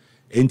times.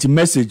 And the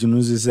message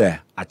you say,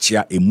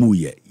 achia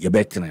emuye ye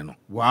betre no.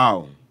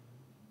 Wow.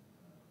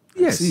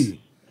 Yes. See.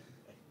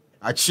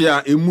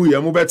 Achia emuye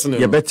mo betre no.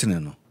 Ye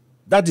betre no.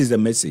 That is the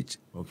message.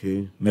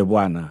 Okay.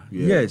 Mebwana.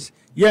 Yes.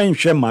 Ye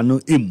nhwe ma no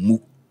emu.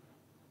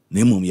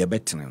 Na emum ye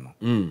betre no.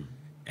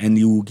 And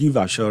you will give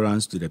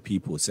assurance to the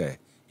people say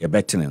ye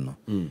betre no.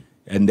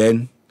 And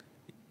then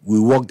we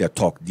walk the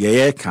talk. The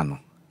ye can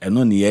and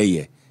no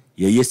ye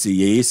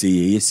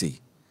say.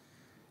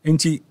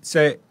 Enti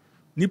say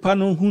nipa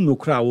no hu no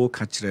kra wo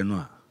ka kire no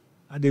a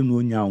ade no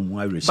nya wo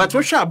areshi. But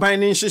we sha aban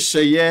ni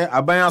hyehyeye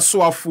aban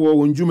asoafo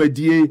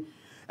wonjumadie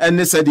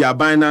ene se de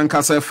aban na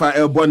nkasa fa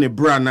elbo ne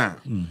bra na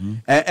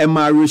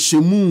ma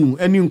reshemu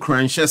eni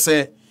nkranhye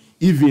se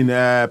even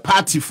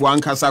party for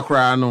ankasa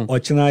kra no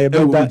ochina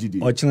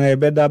ye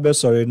beda be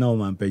sorry na o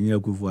man panyin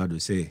akufu ado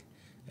say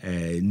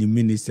ni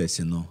ministers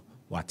no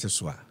wate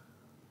so a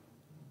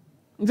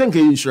nzenke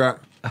inshra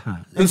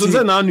nso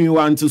ze na anu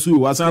wa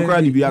ntesu wasan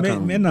kra ni bi aka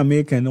me na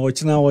make na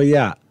ochina wo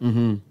ya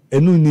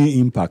enu ni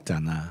impact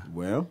ana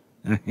well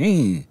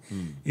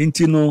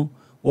inti no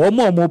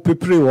omo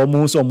pepre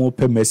omo so omo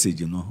pe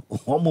message no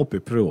omo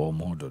pepre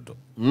omo dodo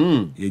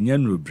yenya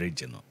no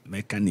bridge no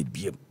make na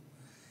biem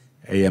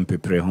eyem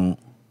pepre ho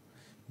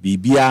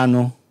bibia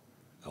no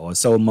o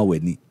se oma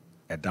wani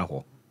eda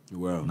ho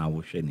well na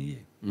wo hwe ne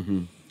ye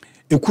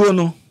ekuo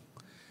no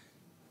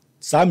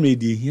samre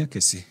di hia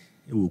kese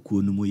ewo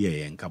kuo no mu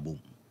ye nkabom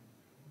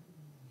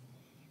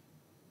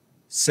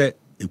se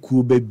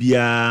ekuo ba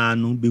bia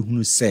no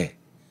behunu se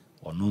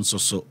ono nso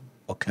so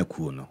oka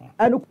kuo no ho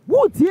and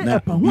wo tie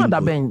epa ho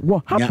adaben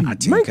wo happy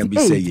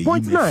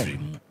 98.9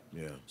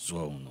 yeah so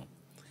no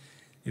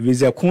if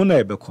is a corner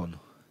ebeko no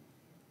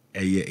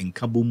eye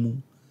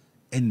nkabomu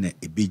ene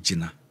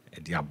ebegina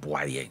e de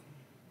aboa ye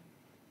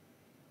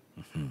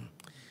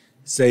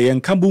se ye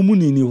nkabomu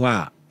ni ho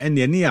a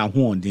ene ne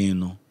ahoɔden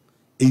no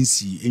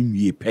ensi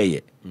enwie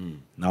pɛyɛ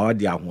na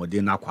ɔde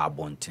ahoɔden na akɔ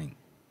abɔnten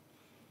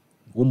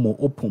womo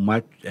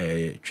opoma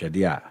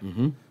twɛde a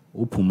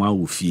opoma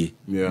wofie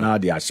na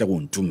de ahyɛ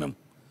wontumam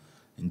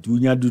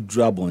ntunya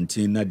dudura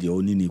abɔnten na de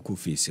oni ne ko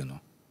face no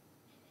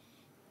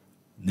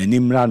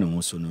nanimra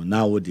no so no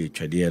na wo de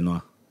twɛde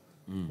no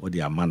wo de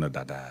amano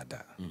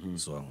dadaada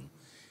so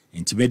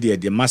intimate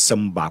de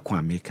masam ba ko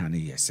America ne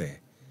yɛ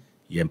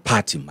yen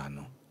party man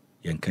no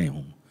yen kan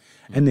ho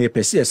and they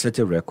perceive a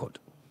certain record.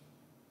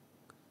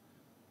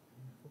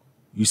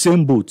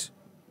 Usain Bolt,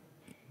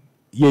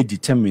 ye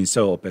determine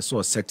so pursue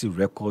a certain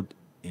record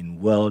in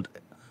world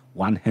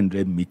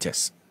 100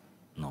 meters.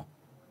 No.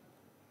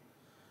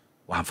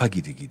 Wamfa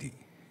gidi.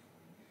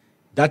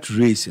 That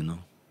race, you know,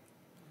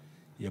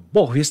 ye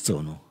ball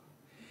history, no.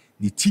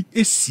 Ni ti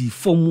esi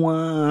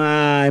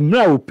fomwa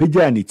mra o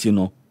peja ni ti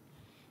no.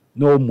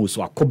 No almost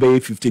wakobe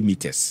 50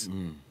 meters.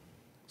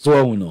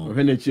 So you know.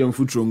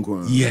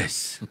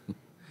 Yes.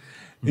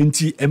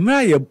 Nti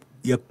emra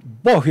ye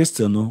ball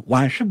history no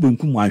wan hwe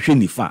bunkum wan hwe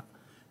nifa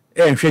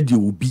hwe de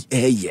obi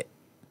eye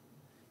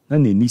na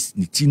ni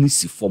ti ni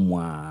si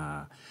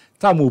fomwa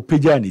ta mo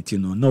peja ni ti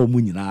no na o mu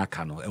nyina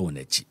aka no e won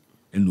achi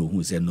eno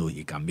hu say no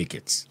he can make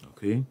it.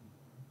 Okay.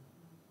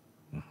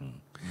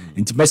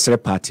 Into best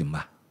party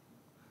ma.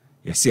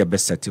 You see a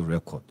best setting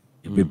record.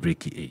 You be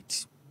break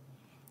 8.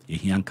 You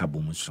hear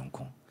Kabumu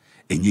Sonko.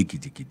 And ye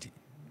giddy.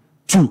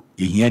 2,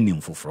 you hear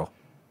him for.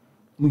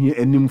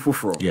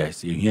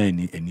 Yes, you hear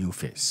a new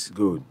face.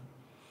 Good.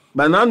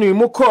 But now you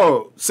mo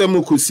call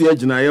Semuku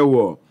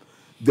Siajina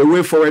the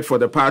way forward for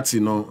the party,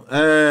 no.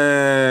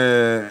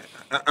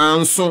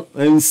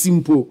 And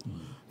simple.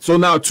 So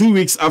now 2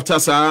 weeks after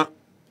our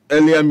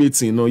earlier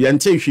meeting, no,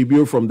 Yante should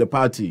be from the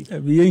party.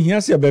 We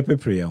are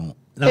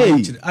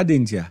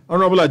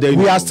Honorable Addai,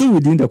 we are still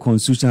within the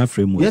constitutional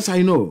framework. Yes,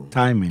 I know.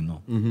 Timing,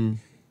 no.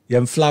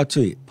 Yam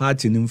flato,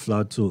 party nim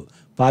flato,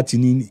 party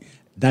nim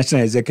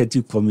National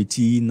Executive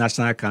Committee,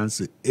 National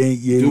Council.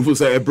 You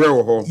say a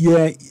bro.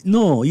 Yeah,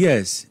 no,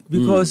 yes,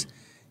 because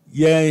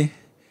you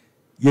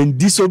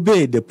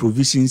disobey the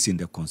provisions in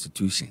the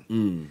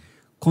Constitution.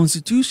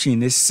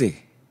 Constitution is say,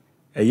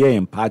 a year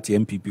in party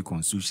NPP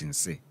Constitution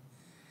say,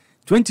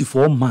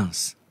 24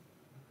 months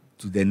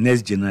to the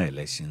next general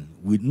election,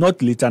 with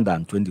not later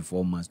than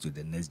 24 months to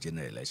the next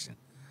general election,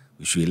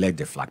 we should elect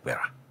the flag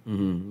bearer.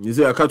 You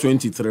say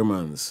 23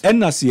 months.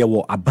 And as you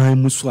were Abai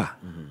Muswa,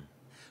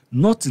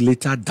 not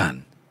later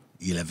than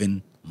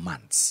 11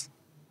 months,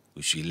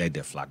 we should elect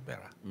the flag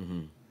bearer.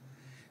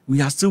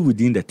 We are still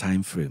within the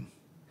time frame.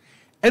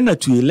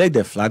 And to elect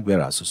the flag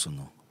bearer, so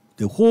no,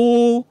 the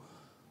whole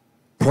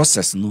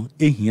process no,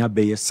 here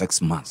be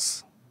 6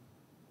 months.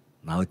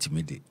 Now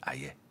ultimately,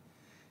 aye.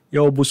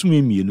 Your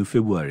Bosumi in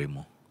February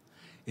mo.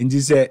 In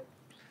this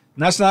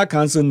National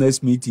Council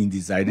next meeting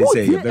decided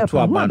say you better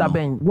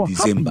abandon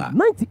December.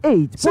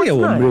 98. Say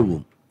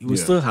you will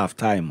still have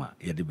time.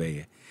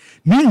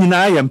 Me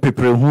I am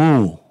prepare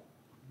home.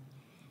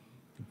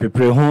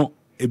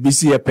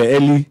 ABC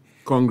early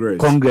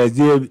Congress.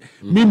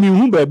 Me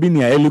who be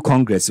in early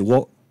Congress.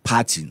 What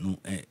party no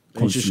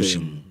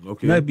constitution?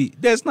 Okay. Maybe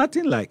there's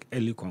nothing like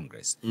early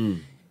Congress.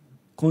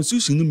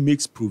 Constitution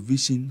makes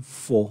provision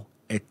for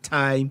a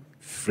time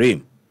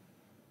frame.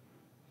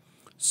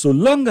 So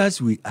long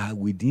as we are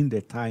within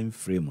the time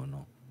frame or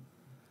no,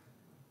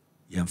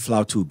 you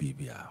flow to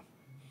BBR.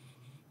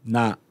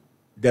 Now,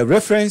 the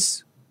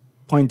reference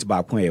point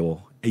by point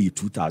is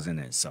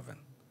 2007.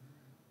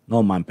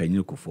 No man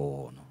penyuko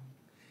for no.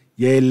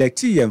 You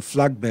elected a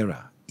flag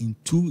bearer in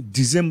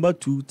December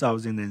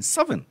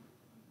 2007,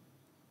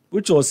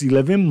 which was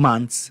 11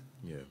 months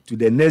to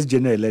the next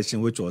general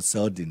election, which was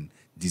held in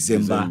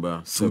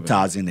December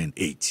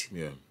 2008.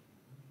 Yeah.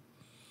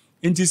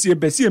 And this year,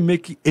 Bessie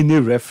make any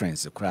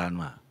reference to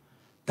crown.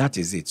 That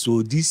is it.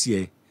 So this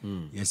year,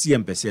 you see,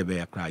 Bessie be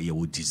a cry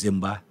you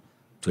December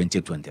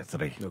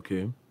 2023. Okay.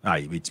 You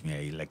bet me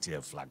I elected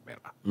a flag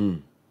bearer.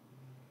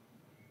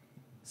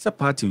 It's a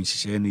party in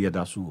Shishani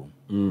Yadasu.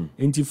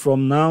 And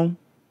from now,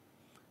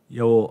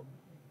 your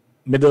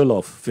middle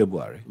of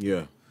February.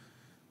 Yeah.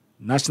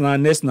 Next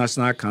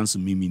National Council,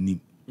 me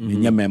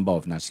member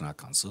of National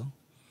Council.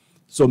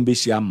 Some be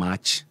share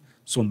March,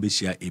 some be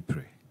share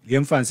April. The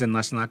Infants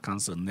National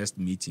Council next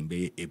meeting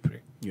be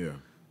April. Yeah.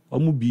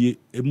 Omu be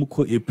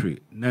emuko April.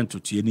 Nan to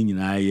tieni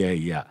nyina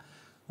ya.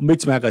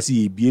 Umbetime aka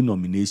see be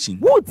nomination.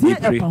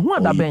 April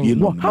or be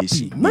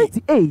nomination.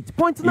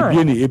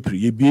 98.9. Be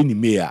April, be ni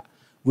May.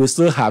 We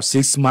still have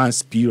 6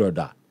 months period.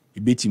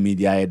 Ibeti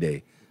media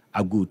day.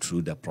 I go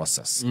through the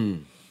process.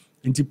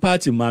 Inti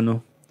party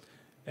mano.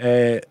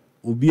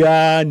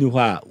 Ubia ni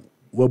wa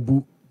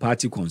wabu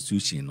party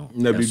constitution no.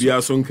 Na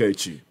bibia so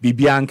nkachi.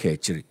 Bibia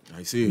nkachi.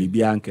 I see.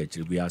 Bibia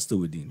nkachi. We are still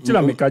within.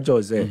 Tila meka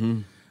jo say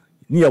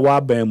ni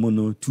wa ban mu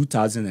no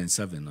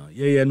 2007 no.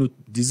 Yeah no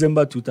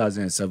December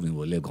 2007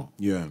 we legon.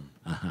 Yeah.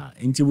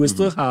 Until we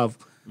still have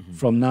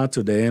from now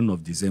to the end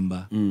of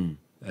December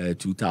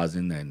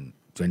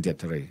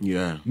 2023.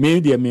 Yeah.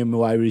 Maybe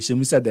we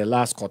said the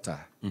last quarter,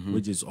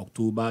 which is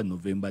October,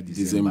 November,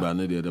 December.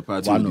 The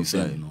party one will of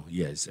them, no?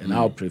 Yes. And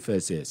I'll prefer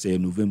say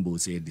November,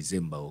 say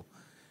December.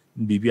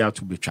 Maybe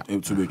to be trapped.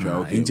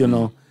 Okay. And you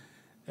know,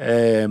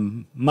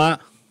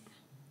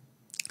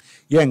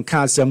 yeah,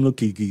 can't some look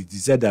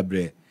said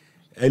that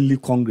early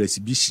Congress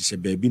be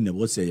baby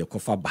never say your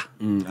coffee ba.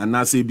 And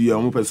now say be a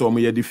person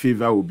the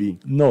favor will be.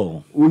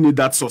 No. Who need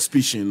that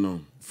suspicion,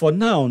 no? For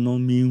now, no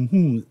mean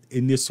who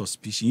any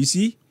suspicion. You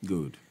see?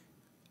 Good.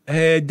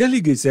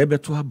 Delegates ebe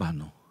to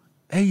abano.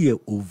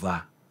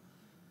 Over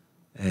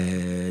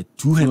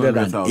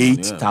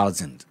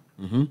 208,000.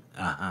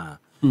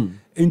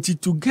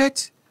 And to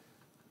get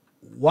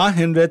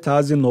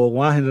 100,000 or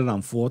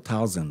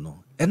 104,000,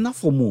 no, enough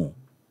for more.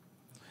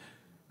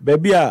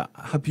 Baby,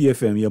 Happy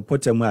FM, you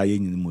put a more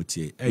in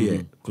Motier,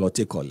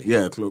 Clote Collie.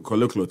 Yeah,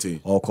 Clote.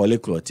 Or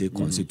Clote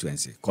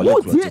constituency.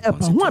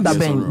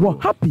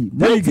 Happy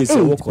Delegates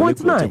or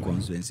Clote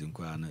constituency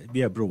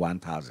be about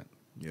 1,000.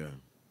 Yeah.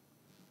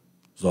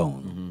 So,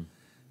 and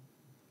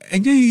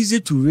it's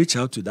easy to reach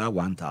out to that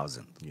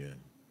 1,000. Yeah.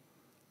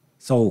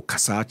 So,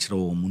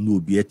 Casachro, no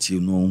be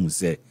no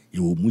say,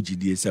 you will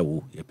mujidi say,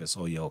 oh, you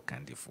person your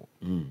candy for.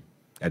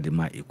 At the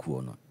my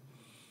equal.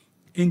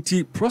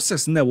 Inti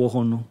process never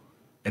hono.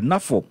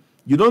 Enough for.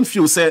 You don't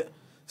feel say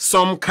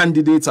some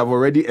candidates have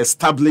already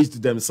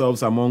established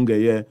themselves among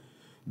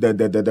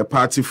the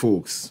party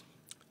folks?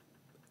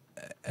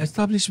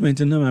 Establishment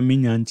no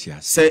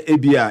aminyantia. Say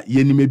ebia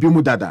yenime bi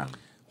mu dada.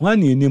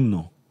 One yenim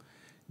no.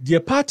 The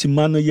party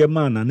man ye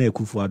man na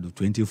Ekufuado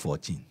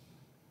 2014.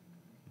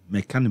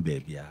 Mekan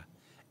bebia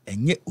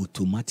enye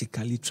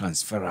automatically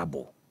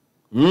transferable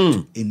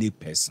to any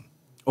person.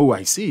 Oh,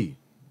 I see.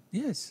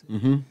 Yes.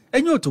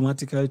 Enye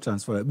automatically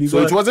transferable.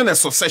 So it wasn't a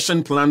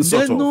succession plan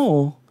sort of.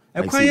 No.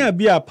 Ekwanya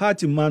be a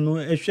party man no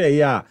ehwe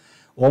ya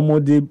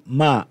omode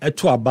ma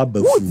eto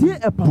ababa fu.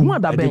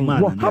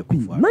 Happy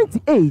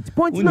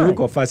 98.9. We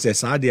go fast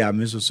sade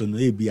ameso so no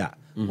e bia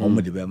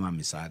omode be ma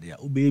misade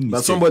obey me.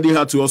 But somebody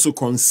had to also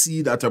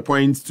concede at a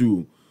point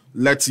to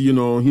let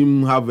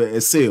him have a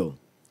sale.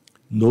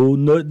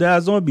 No, there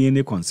has not been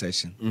any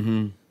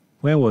concession.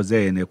 When was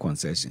there any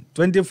concession?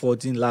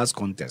 2014 last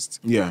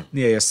contest. Yeah.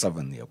 Near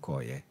 7 year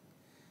call, yeah.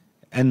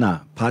 And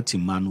party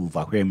man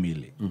over where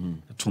milli.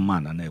 2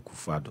 man and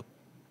Ekufuado.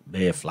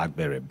 Be a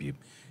Flagbearer beam.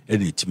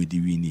 And it be the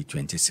winning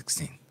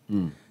 2016.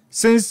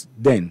 Since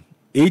then,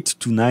 8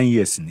 to 9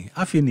 years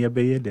I feel near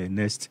be the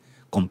next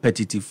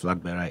competitive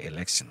Flagbearer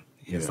election.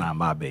 Yes, I'm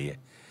be.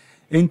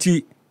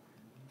 Enti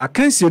I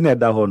can't say that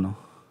hono.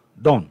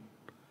 Done.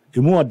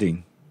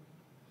 Immoding.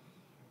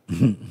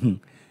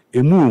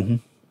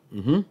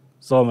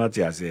 So much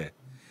as here.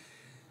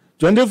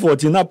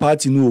 2014 na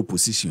party no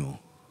opposition.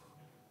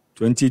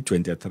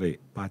 2023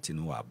 party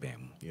no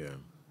abem. Yeah.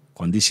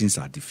 Conditions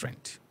are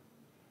different.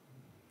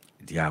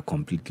 They are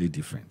completely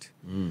different.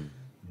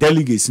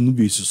 Delegates no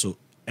be so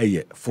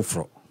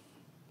foforo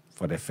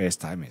for the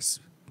first time is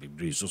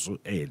be so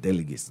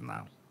delegates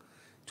now.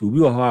 To be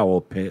how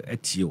our pay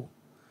etio.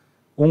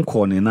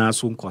 Unko ne na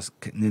so nko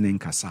ne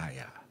nkasa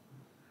ya.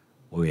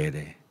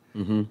 Oyede.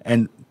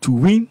 And to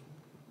win,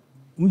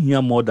 we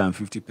hear more than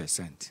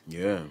 50%.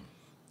 Yeah.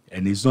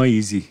 And it's not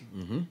easy,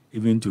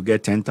 even to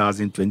get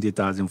 10,000,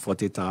 20,000,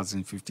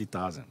 40,000,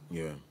 50,000.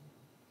 Yeah.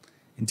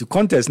 Into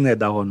contest,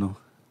 no,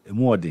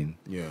 more than.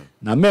 Yeah.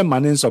 Now, men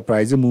man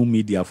surprise mu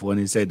media for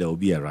and said there will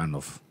be a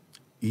runoff.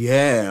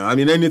 Yeah. I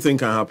mean, anything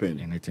can happen.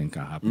 Anything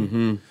can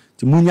happen.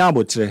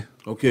 To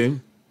okay.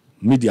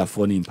 Media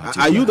for in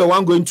particular. Are you the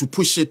one going to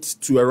push it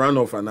to a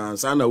runoff and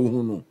answer?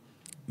 No.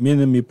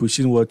 Me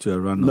pushing what to a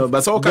runoff. No,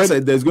 but so can say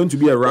there's going to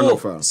be a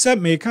runoff. Say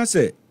me can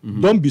say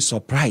don't be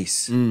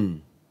surprised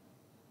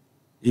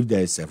if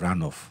there is a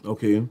runoff.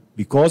 Okay.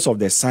 Because of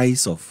the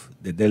size of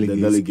the delegates.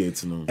 The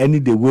delegates, no. Any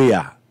the way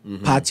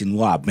party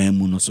no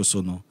abemu no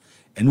so no.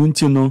 And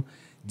until no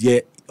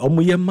the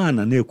omoye man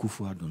na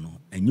Ekufuado no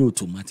and you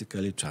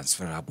automatically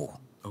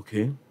transferable.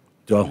 Okay.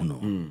 Don't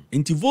know.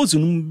 Into votes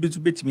no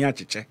betimi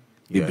acheche.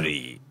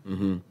 Bebre.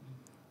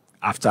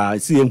 After I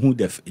see who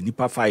the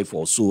nipa 5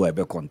 or so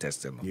ever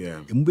contested.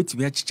 Yeah.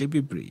 Betimi acheche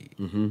bebre.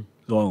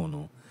 Don't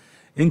know.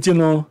 Into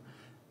no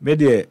be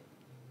the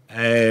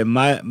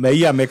my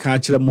year make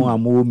actually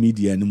more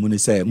media and money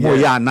say more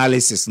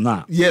analysis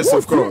now. Yes,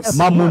 of course.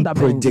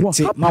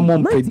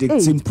 Mamon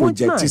predicting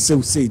projects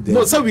so say that.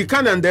 No, so we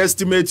can't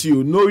underestimate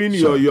you, knowing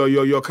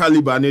your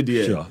caliber,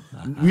 there. Sure.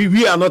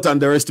 We are not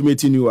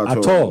underestimating you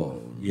at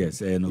all. Yes,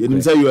 you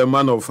didn't say you're a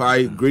man of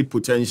great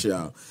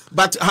potential.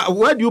 But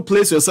where do you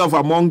place yourself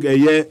among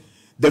the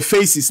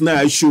faces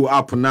now show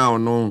up now?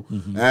 No,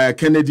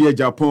 Kennedy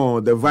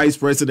Japan, the Vice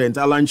President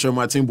Alan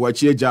Martin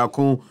Boachie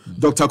Jakon,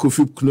 Dr.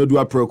 Kofi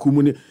Knodua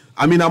Prokumuni.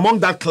 I mean, among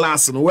that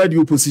class, where do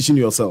you position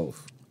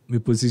yourself? Me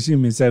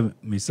position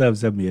myself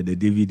the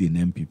David in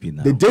NPP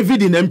now. The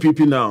David in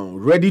NPP now,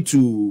 ready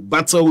to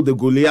battle the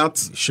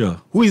Goliath.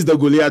 Sure. Who is the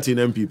Goliath in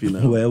NPP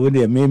now? Well, when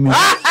they me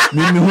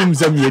whom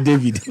some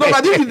David. No,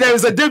 but if there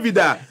is a David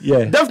there,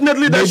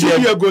 definitely there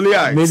should be a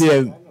Goliath.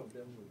 Maybe.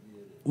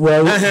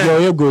 Well,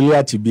 you're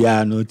Goliath to be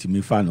no to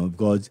me fan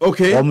because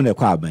okay. I'm the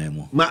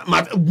kwabemo.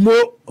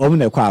 I'm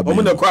the kwabemo.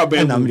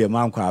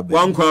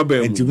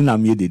 And even I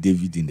made the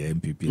David in the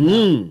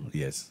NPP.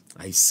 Yes,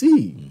 I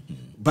see.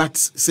 But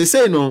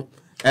say no,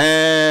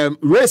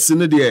 race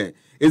in there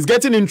is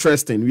getting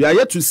interesting. We are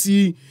yet to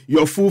see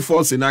your full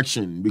force in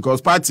action because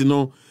party in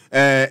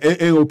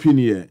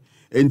opinion.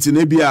 And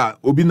Nebia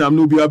Obinam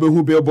Nubia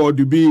who billboard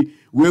to be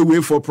way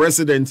for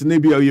president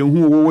Nebia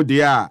who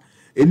they are.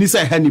 And this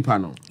a handy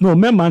panel. No,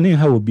 my money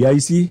how be I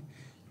see.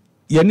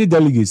 Any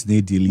delegates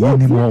need deal.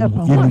 Any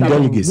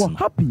delegates.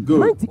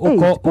 Good.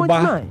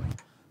 Oba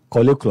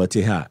Kole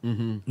Clotte ha.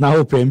 Now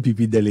open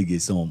NPP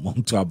delegates on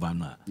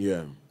Montrabana.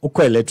 Yeah.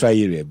 Oko electoral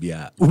area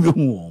bia.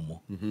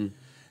 Me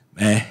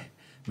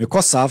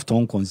ko South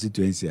Town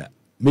constituency.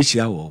 Me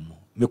shia wo mo.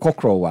 Me ko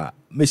Krowa.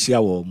 Me shia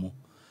wo mo.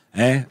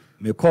 Me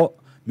ko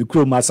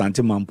Mikroma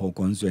Asante Mampo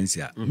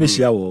constituency. Me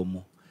shia wo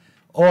mo.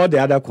 All the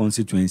other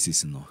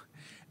constituencies no.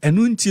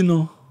 Enunti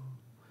no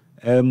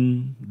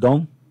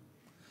don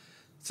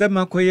se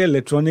makoye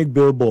electronic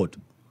billboard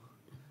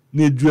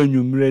na edu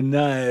anwumre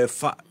na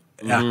fa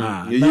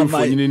you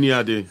for ni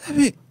ade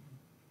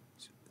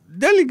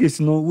delegates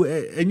no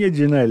any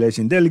general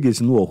election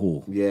delegates no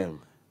ho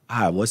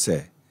what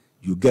say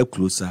you get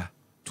closer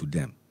to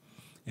them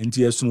and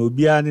yes no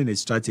bia ne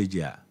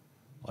strategy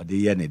or the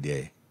year ne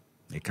there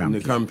campaign.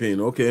 In the campaign,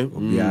 okay.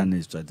 Obiara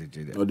ne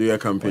strategy. Or do your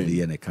campaign? Or do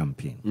your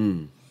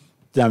campaign.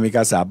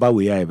 Jamaica say aba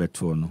we are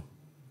beto no.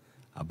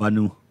 Aba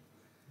no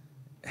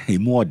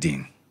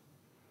emodin.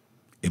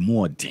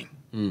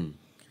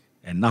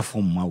 Enough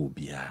from ma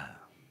obiara.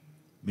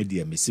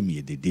 Media me see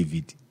me the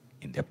David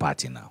in the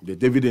party now. The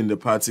David in the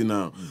party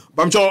now.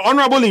 But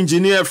Honorable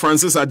Engineer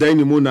Francis Addai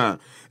Nimoh na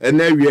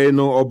ene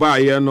no oba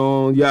ye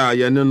no ya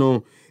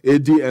no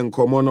Eddie and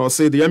Komono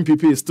say the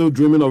NPP is still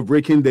dreaming of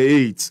breaking the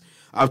 8.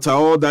 After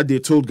all that they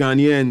told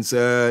Ghanaians,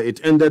 it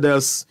ended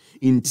us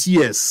in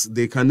tears.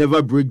 They can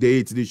never break the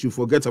 8. They should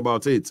forget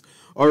about it.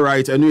 All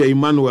right, anyway,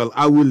 Emmanuel,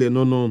 I will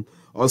no.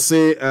 Or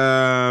say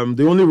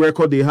the only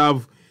record they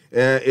have,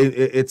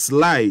 it's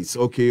lies.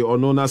 Okay, or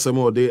no, some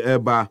more they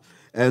ever.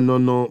 And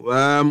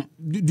no.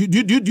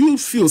 Do you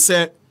feel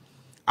say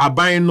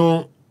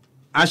Abaino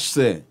Ash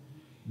say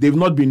they've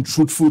not been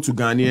truthful to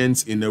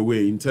Ghanaians in a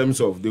way in terms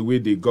of the way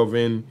they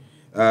govern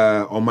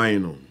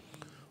Omaino?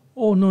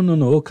 Oh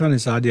no. O can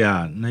is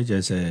idea. Not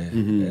just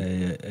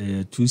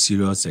too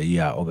serious a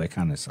year over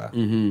Canada.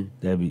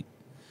 There be.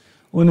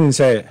 Only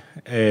say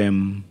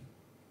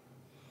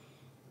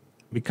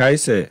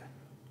because say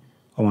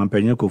Oman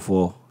Penyako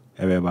for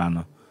everybody.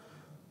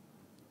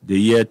 The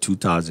year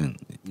 2000.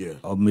 Yeah.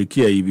 Or make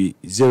here be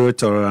zero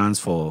tolerance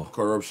for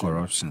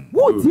corruption.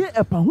 What year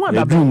a pound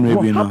that been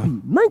happy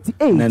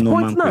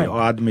 98.9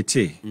 or admit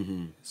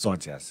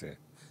sort I say.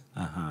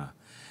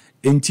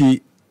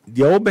 Enti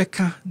the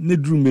obeka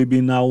nedru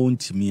maybe now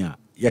untimia.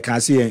 You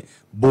can say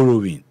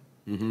borrowing.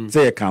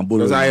 Say you can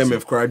borrow. Because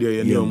IMF cried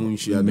your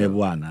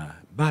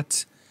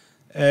but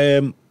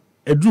a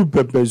drew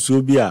pepper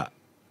so be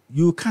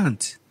you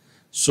can't.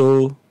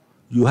 So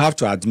you have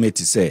to admit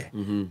to say,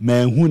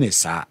 man, who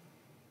is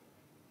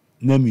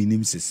na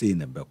minim se say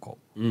na beko.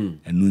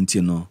 And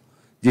no,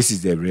 this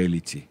is the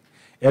reality.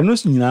 And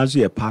also,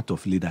 you a part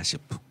of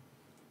leadership.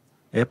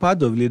 A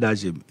part of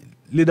leadership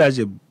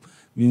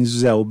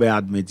means that we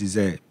admit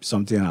say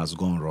something has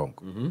gone wrong.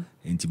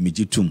 Into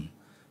mijitum.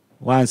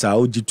 Once I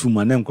owe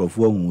jitum and then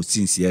with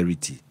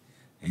sincerity.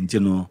 And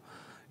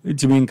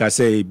it means I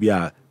say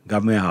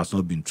government has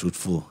not been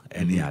truthful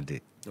any other.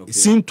 It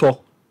seems to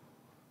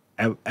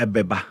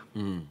ebeba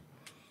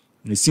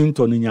ne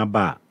sinto no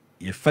nyaba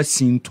ye fa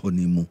sinto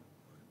ne mu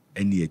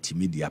ene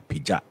yetimi dia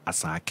pagya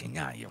asa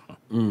akenya ye ho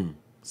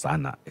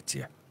sana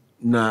etia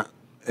na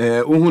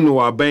ohunu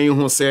wa ban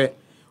ho se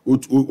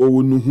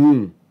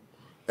onuhu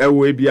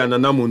ewe bia na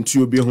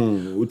namontuo bi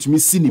ho otimi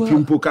si ni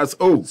pimpo kas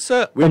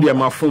we dia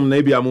mafom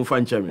na bia mo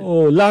fa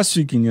ncheme last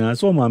week nyina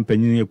so man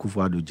panyin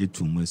Akufo-Addo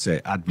jetum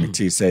say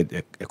admit said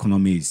the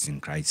economy is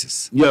in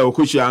crisis.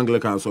 Okoshi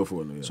Anglican so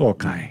for no so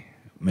kai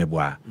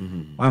meboa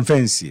one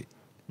fancy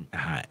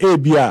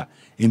ebia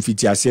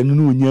emfitiase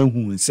no onya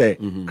hu say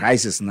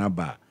crisis na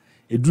ba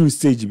edru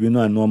stage bi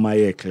no normal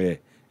ye clear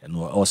and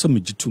also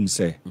megitum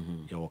say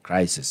your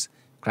crisis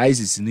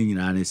ni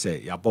nyina ne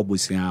say ya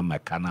bobosi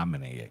amaka na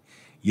meneye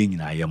ye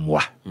nyina ye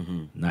moa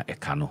na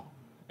eka no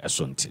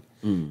esonti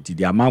ti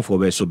di amanfo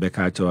be so be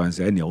ka to an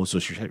say ne also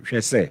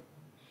hwe say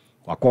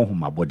wakon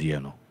homa bode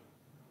no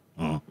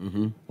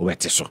o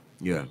wete so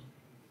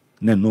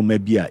na no ma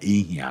bia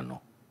ehia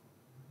no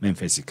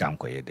Memphis can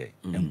koyede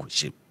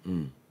enkoship.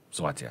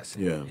 So what I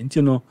say.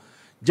 And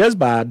just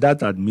by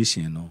that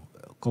admission,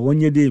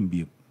 Kawonye de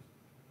mbi.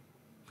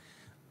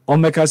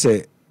 Omeka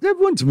say, they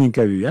won't mean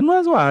carry. And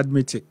was I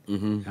admit it.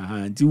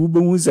 Until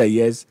Ubu say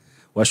yes,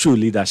 was show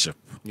leadership.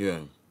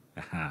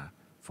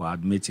 For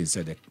admitting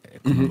said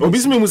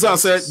Obismi Musa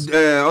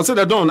said also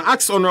that don't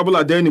ask Honorable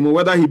Addai Nimoh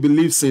whether he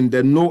believes in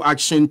the no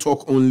action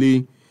talk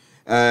only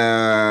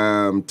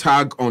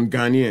tag on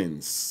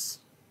Ghanaians.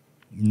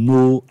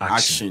 No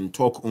action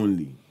talk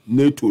only.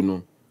 NATO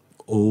no.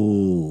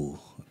 Oh,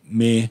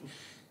 me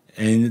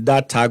and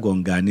that tag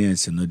on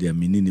Ghanaians no they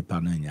meaning ni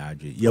pana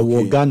nyadwe. Ye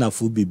wo Ghana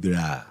fu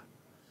bibira.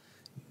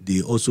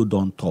 They also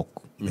don't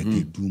talk, but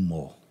they do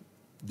more.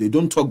 They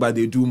don't talk, but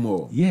they do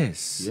more.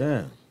 Yes.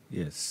 Yeah.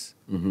 Yes.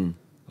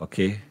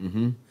 Okay.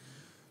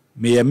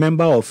 Me a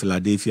member of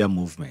Philadelphia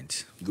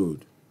movement.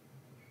 Good.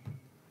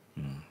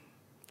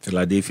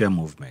 Philadelphia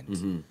movement.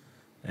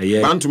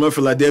 Bantuma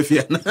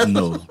Philadelphia.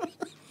 No.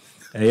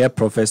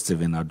 Prophet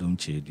Stephen Adom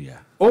Chedia.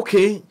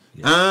 Okay.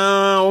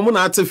 I'm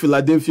not a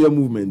Philadelphia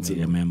movement.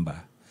 Member.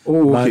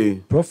 Oh, okay.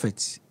 But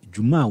Prophet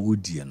Juma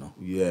Woody, no.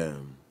 Yeah.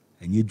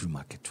 And you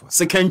Juma Ketwa.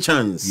 Second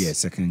chance. Yeah,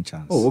 second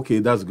chance. Oh, okay,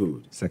 that's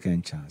good.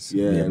 Second chance.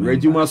 Yeah,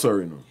 Regima,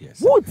 sorry, no.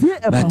 Yes. What year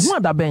a pound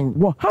that been?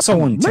 What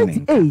happened?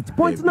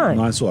 98.9.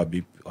 No, so I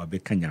be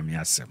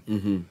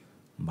Kanyamiasem.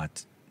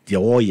 But the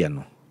all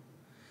no.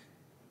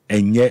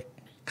 And yet,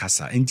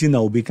 Kasa, and you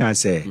know, we can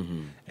say,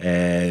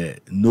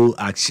 no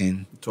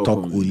action, talk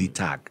only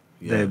tag.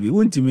 There we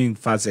won't mean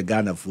fast a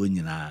Ghana for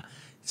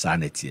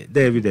sanity.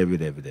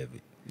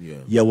 David. Yeah.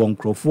 You won't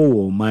crofo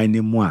or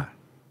mine moi.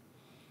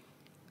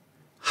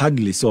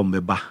 Hardly so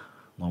meba,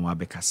 Mama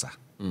Bekasa.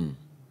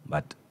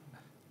 But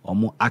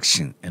more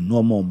action and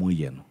no more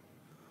yen.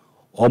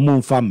 Or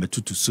more farm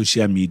to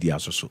social media,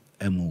 so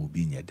Emo will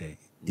be in your day.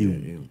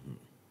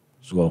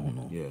 So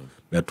yeah.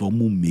 But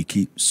we make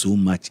it so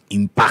much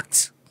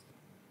impact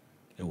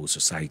in our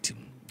society.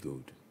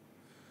 Good.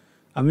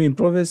 I mean,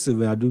 Proverbs 7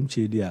 Adum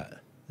Chedia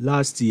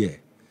last year,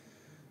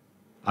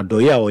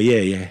 Adoya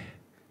Oye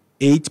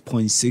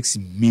 8.6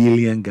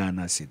 million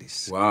Ghana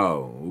cedis.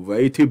 Wow, over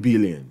 80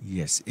 billion.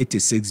 Yes,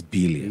 86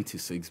 billion.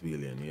 86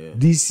 billion, yeah.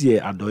 This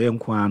year, Adoya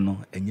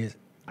Nkwano, and yes,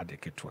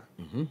 Adeketwa.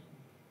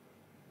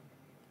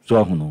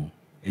 So,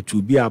 it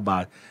will be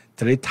about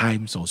 3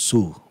 times or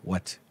so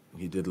what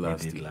he did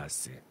last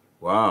year.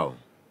 Wow.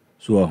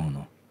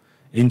 So,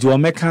 into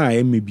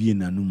America, maybe in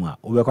Anuma,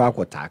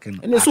 over attacking.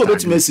 And it's so that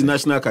Messi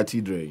National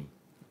Cathedral.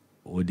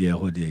 Oh dear,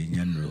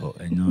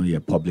 and know your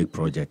public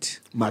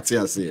project.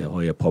 Matthias, yeah.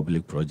 Or your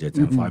public project,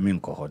 and farming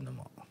cohort no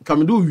more.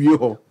 Come do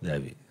you?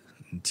 David.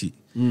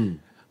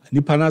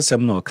 Nipana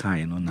sem no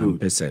kind, no,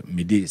 pesa,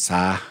 midi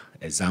sa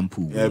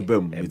example. Yeah,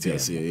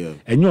 yeah.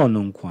 And you're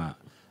non qua.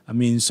 I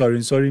mean,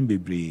 sorry,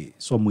 baby.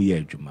 Some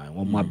year, Juma,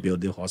 one more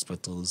building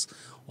hospitals,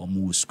 or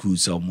more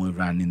schools, or more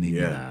running in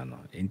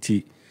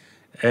Inti.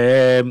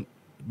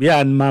 We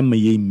are mamma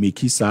make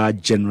his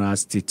general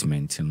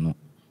statement, you know,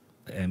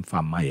 and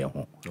from my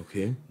home.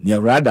 Okay. Near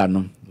rather,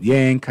 no,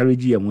 ye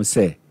encourage you, and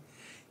say,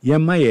 ye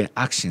my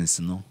actions,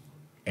 no,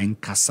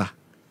 and casa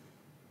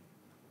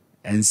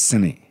and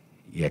sene,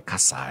 ye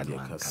casa,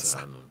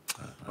 casa.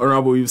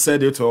 Honorable, you've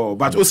said it all,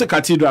 but also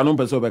cathedral, no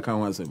person can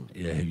was him.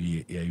 Yeah,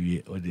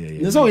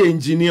 there's no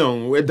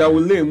engineer whether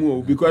will lay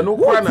because no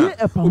one,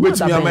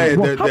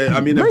 I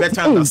mean, a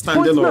better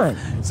understanding of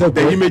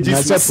the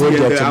images we see and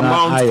the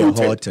amount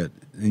quoted.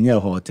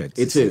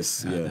 It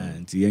is,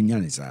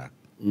 yeah.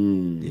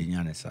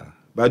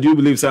 But do you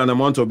believe, sir, an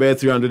amount of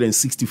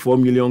 364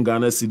 million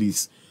Ghana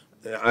cedis,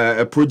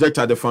 a project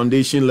at the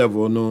foundation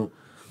level, no?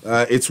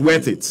 It's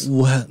worth it.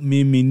 Well,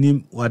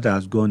 me what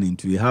has gone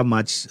into it. How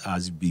much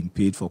has been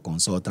paid for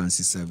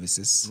consultancy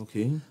services?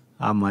 Okay.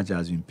 How much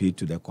has been paid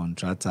to the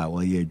contractor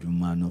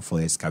for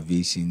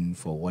excavation,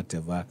 for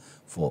whatever,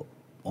 for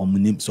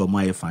Omni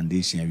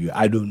foundation?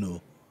 I don't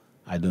know.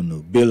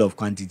 Bill of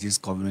quantities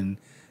covering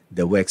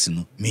the works.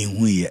 No,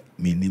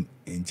 me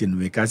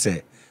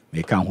say.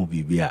 Me can't hold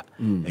be a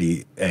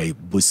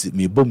boss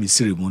me bomb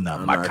sirimu na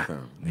maka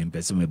me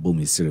person me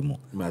bomb sirimu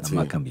na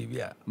maka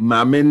bibia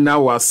mame na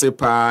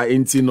wasepa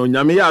enti no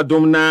nyame ya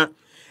adom na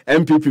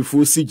NPP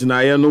full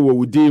signaye no wo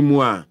wudi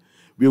mu a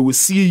we will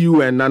see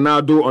you and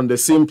Nanado on the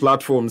same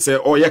platform say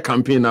your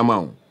campaign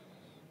amount.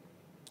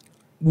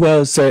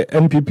 Well, say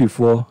NPP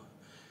for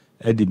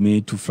Eddie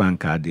me to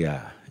Frank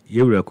Adia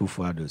Yewere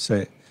Kufuado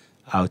say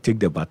I'll take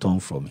the baton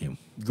from him.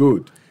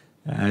 Good.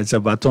 It's a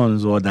baton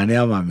so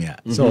Daniel Mamia.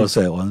 So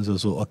say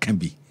so can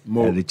be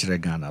more rich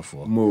Ghana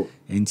for more.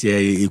 Inti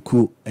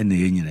eku ene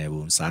yenyina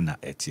ebo sana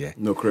etie.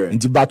 No correct.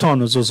 Inti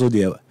baton so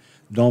there.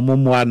 No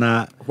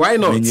mwana. Why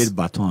not?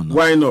 Baton.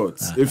 Why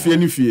not? If you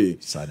any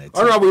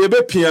Honorable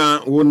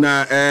Yebepia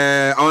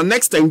wona our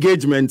next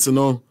engagement,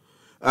 we'll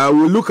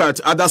look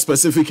at other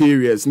specific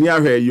areas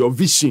near here, your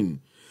vision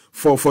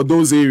for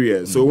those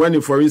areas. So when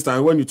you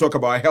talk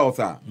about health,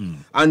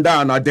 under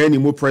an Addai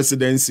Nimoh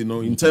presidency,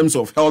 in terms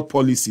of health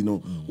policy,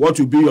 what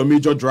will be your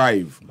major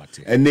drive?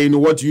 And then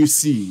what you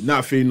see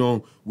now,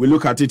 we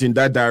look at it in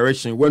that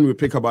direction. When we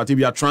pick about if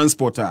you're a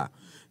transporter,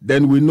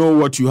 then we know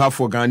what you have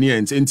for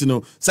Ghanaians. And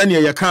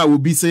Sanya your car will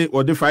be say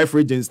or the 5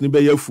 regions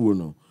nibe your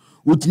phone.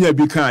 Utinya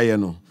be car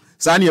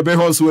Sanya be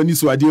house when you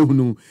so ade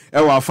hunu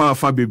e wa fa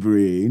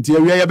bebre. Nti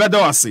we ya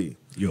bedo ase.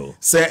 Yo.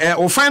 Say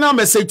a final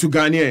message to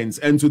Ghanaians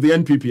and to the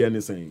NPP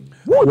anything.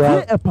 Well,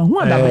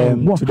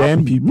 to the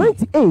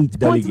NPP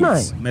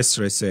delegates,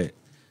 Mestre say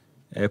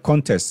a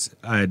contest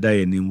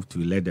Addai name to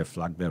let the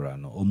Flagbearer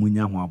no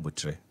omunya ho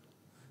abotre.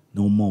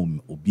 No more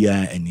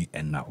obia any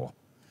enna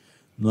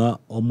no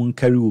omun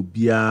carry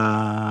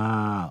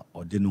obia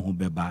ode no ho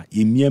beba.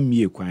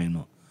 Yemiamie kwan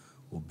no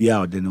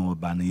obia ode no ho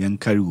ba no yan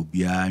carry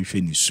obia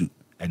nhwe ni su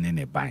ene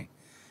ne ban.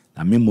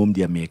 Na memom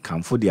dia me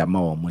kamfo dia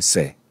ma wo mo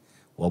say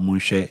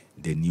share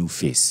the new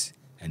face,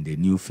 and the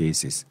new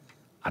face is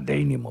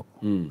Addai Nimoh.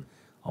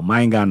 O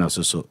my Ghana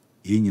so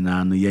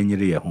yinyina no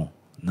yenyere ye ho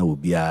na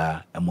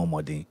obia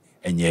emomodin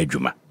enye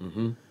adwuma.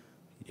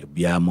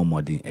 Obia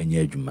momodin enye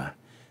adwuma.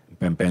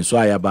 Mpempenso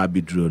ayaba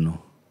biduro no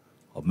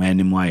o man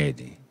ni mo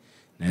ayedi.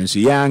 Nanso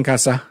ya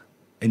ankasa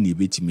eni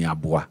betimi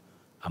aboa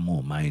ama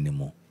o man ni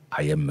mo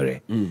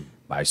ayemre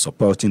by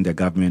supporting the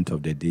government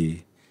of the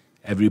day,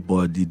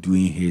 everybody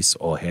doing his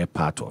or her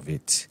part of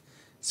it.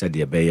 Said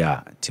the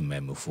beya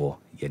timem for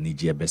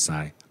Yeniji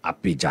Besai,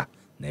 Apeja,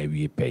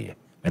 Nevi Pay.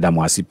 Madam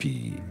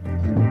Wasipi.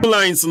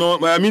 Lines, no,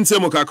 I mean,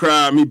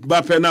 Semokakra, me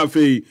Bapena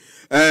Fee.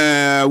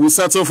 We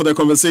settle for the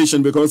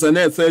conversation because on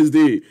next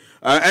Thursday,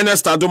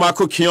 Ernest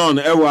Adomako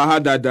Kion, Ewa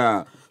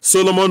Hadada,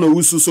 Solomon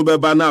Owusu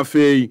Sobebana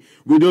Fee.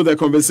 We do the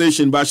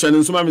conversation, but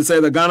Shannon Sumami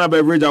say the Ghana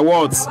Beverage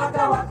Awards.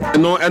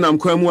 No, and I'm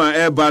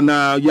Kwemua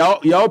Ebana,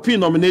 Yaopi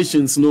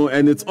nominations, no,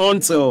 and it's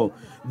until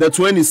the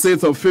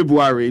 26th of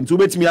February. Into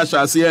which me I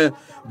shall say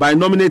by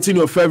nominating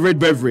your favorite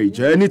beverage,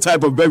 any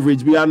type of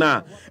beverage,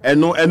 Biana, and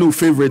no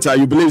favorite.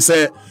 You believe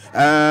say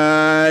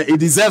it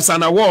deserves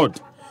an award.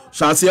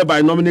 shall see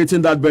by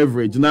nominating that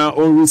beverage. Now,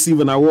 on receive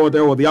an award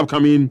or the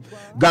upcoming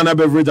Ghana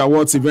Beverage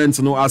Awards event.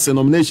 As a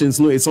nominations,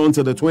 it's on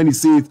to the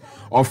 26th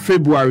of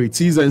February.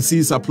 T's and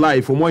C's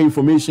apply. For more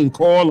information,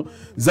 call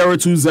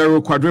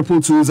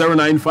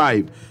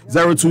 020-222-095.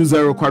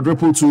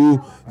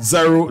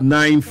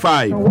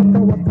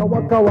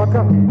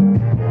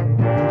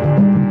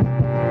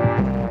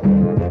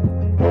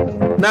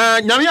 020-222-095. Now,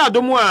 Nyami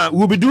Adomwa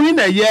will be doing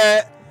a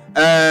year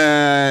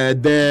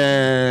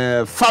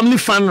the family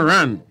fun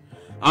run.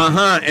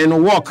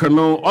 And walk on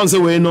the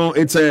way.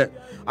 It's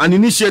an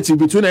initiative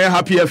between a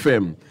Happy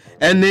FM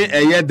and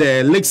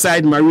the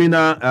Lakeside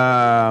Marina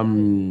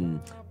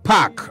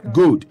Park.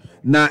 Good.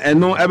 Now, and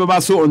no ever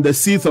so on the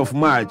 6th of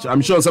March.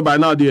 I'm sure so by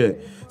now, dear.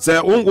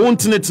 So,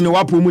 won't it in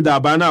Wapu Muda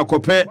by now,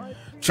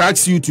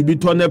 tracks you to be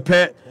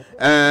tonepe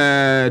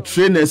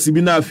trainers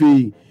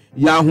Sibinafi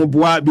Yahoo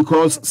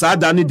because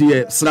Sadani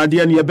dear,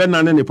 Sradian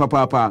Yabenan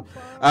Papa.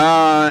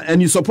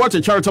 And you support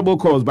a charitable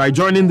cause by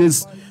joining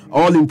this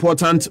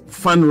all-important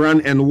fun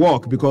run and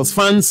walk because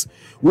funds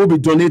will be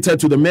donated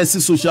to the Mercy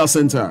Social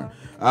Center.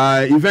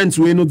 Events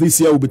we know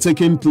this year will be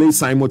taking place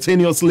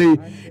simultaneously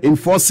in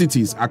 4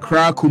 cities: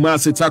 Accra,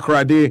 Kumasi,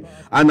 Takoradi,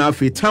 and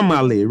Afi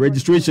Tamale.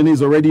 Registration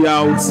is already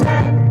out.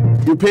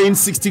 You're paying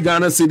 60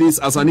 Ghana cedis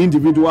as an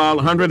individual,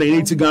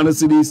 180 Ghana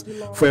cedis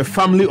for a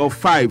family of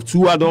 5,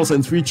 2 adults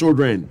and 3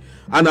 children.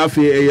 And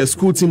a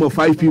school team of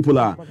 5 people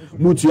are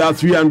Mutia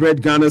 300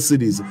 Ghana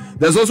cedis.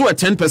 There's also a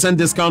 10%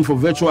 discount for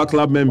virtual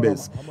club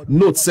members.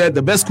 Note said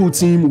the best school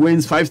team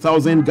wins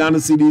 5,000 Ghana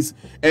cedis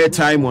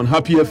airtime on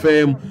Happy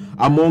FM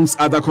amongst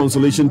other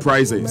consolation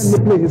prizes.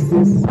 And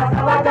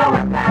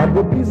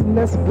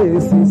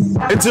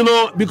you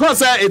know,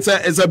 because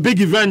it's a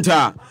big event,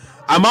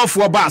 I'm out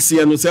for Bassi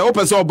and say,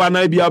 Open so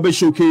Bana be able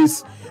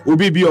showcase will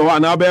be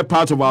and I'll be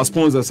part of our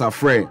sponsors are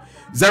free.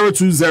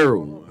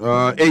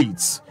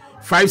 0208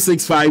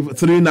 565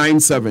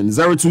 397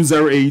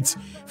 0208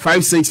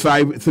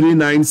 565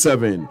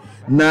 397.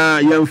 Na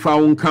yemfa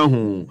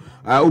unkahu.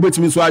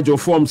 Ubetimi so ajo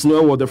forms no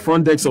over the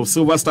front decks of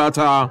Silver Star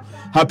Tower,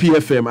 Happy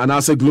FM, and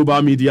as a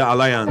Global Media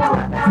Alliance.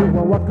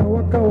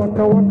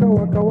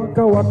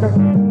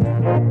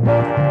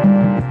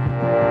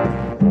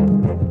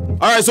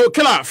 All right, so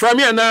killer from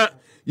here now.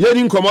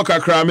 Yedin Komoka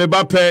Krame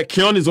Bape,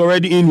 Kion is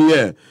already in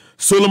here.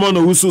 Solomon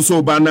Owusu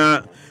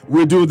Sobana,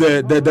 we do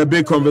the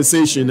big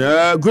conversation.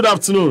 Good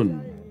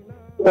afternoon.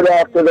 Good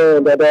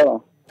afternoon,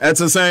 Dada.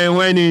 It's a saying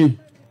when he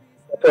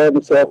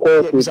is a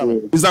quote,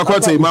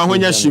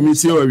 Mahonia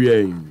Shimisi or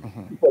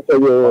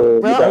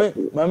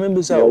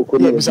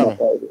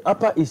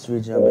Upper East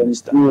Regional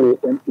Minister.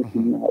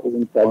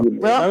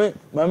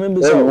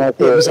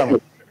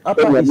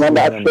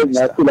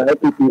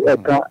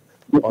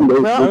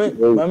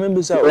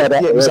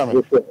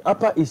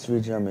 Upper East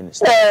Regional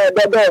Minister. Upper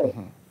East Regional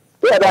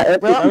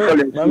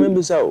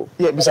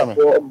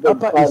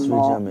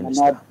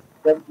Minister.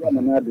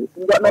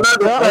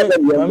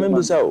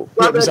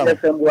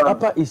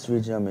 Upper East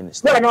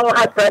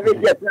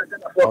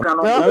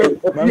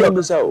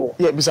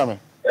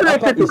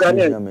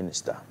Regional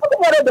Minister.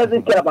 What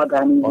doesn't care about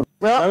Ghana?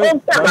 Upper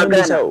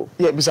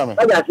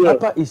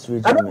East Regional Minister. Upper East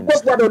Regional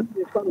Minister.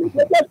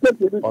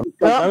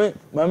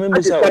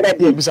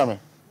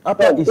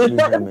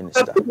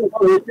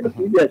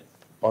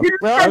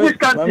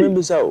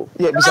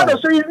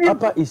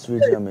 Upper East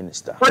Regional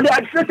Minister. For the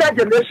administrative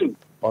generation.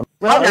 Upper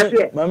East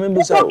Regional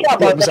Minister.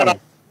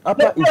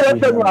 Upper East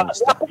Regional Minister.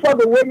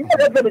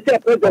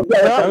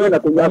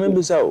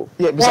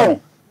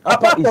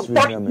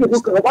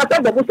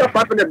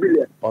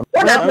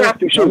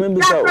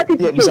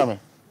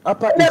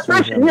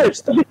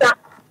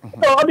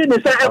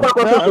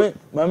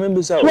 Upper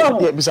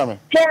East Regional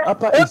Minister.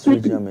 Upper East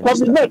Regional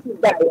Minister.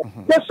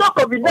 The shock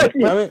of the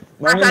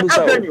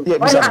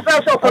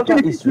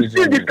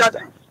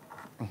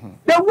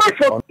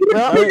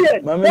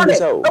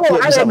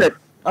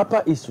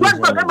Upper East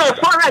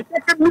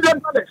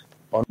Regional Minister.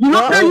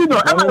 You know,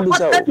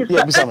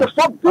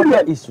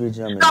 Upper East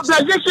Regional Minister.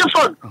 Stabilization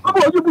fund.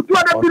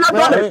 $200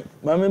 billion.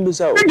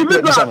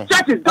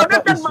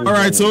 All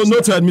right, so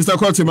noted, Mr.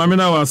 Kotim. I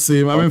was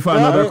saying, I'm in for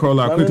another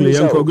caller quickly.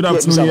 Good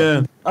afternoon,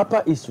 yeah.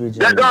 Upper East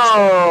Regional.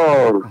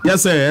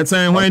 Yes, sir. It's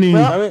saying when he.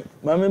 All the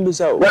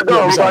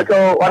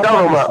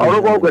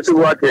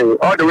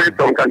way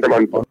from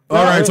Cantonment. All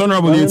right,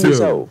 honorable you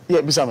too.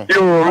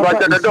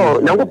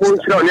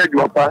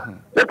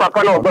 The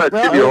papa no bird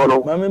to be on.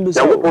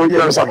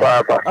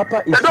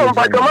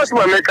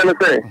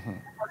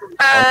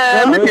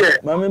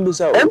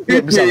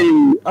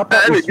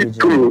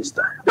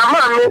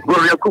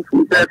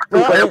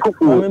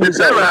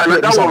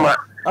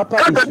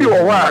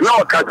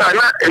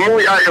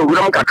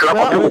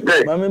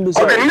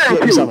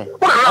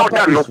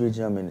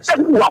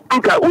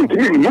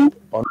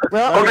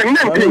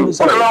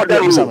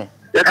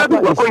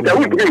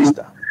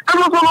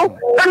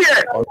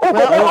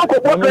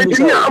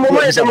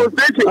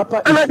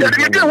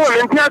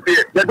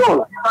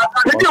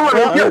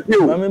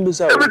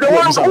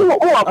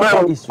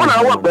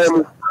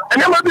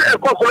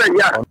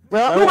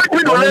 right,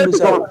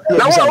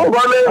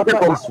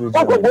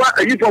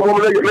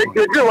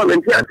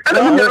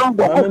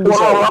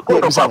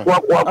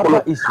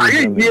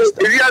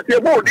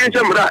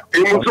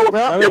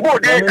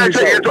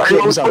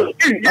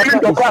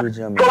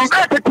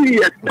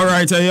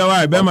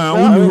 yeah, Bema,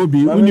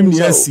 unim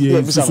yes,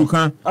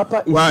 Susuka.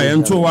 Why,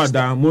 and to what,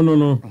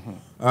 Mono.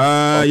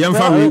 Young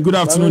family, good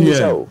afternoon,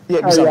 here.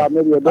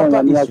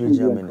 Papa is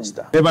regional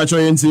minister. Eba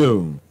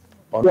Choyentio.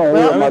 Papa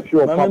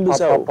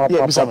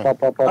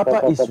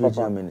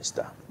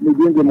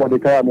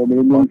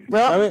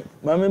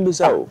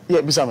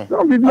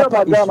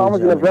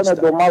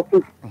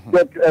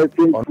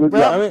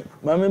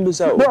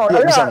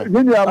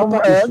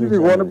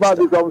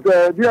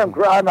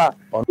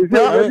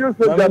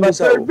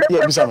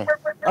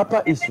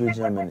is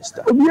regional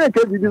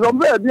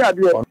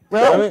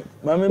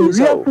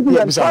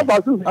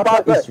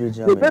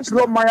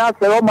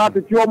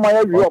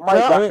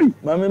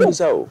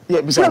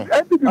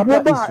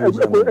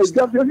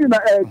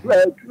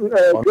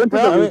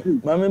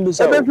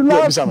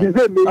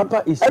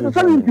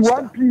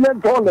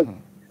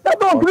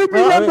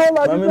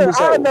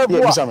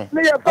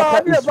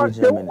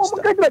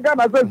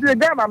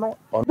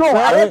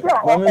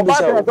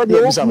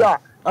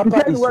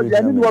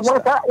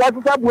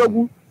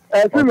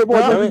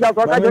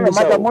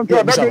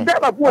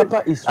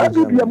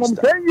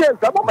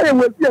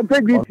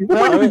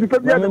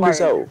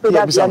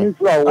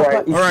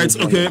Alright,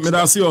 okay,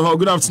 Medasio,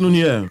 good afternoon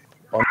here.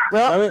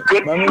 Yeah,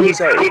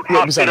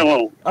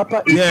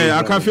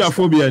 I can't feel a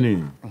phobia.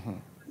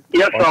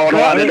 Yes,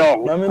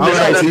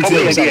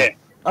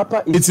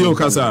 it's your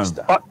casa.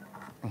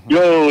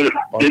 Yo, the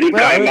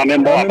guy, my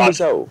member, I am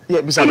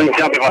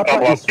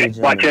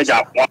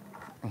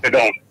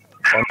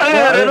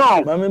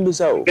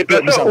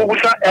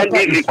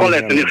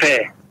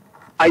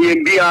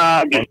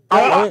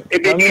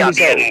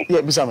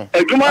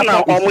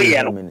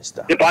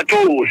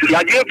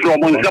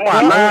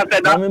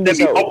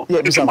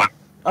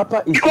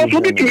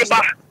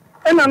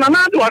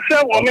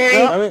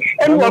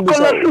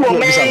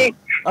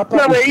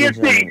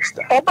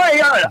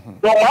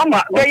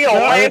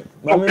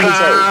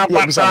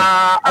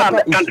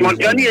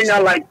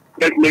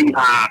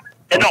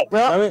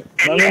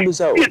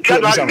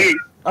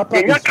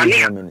Papa is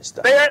regional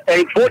minister.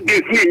 A 4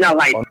 days in your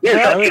life. Yes,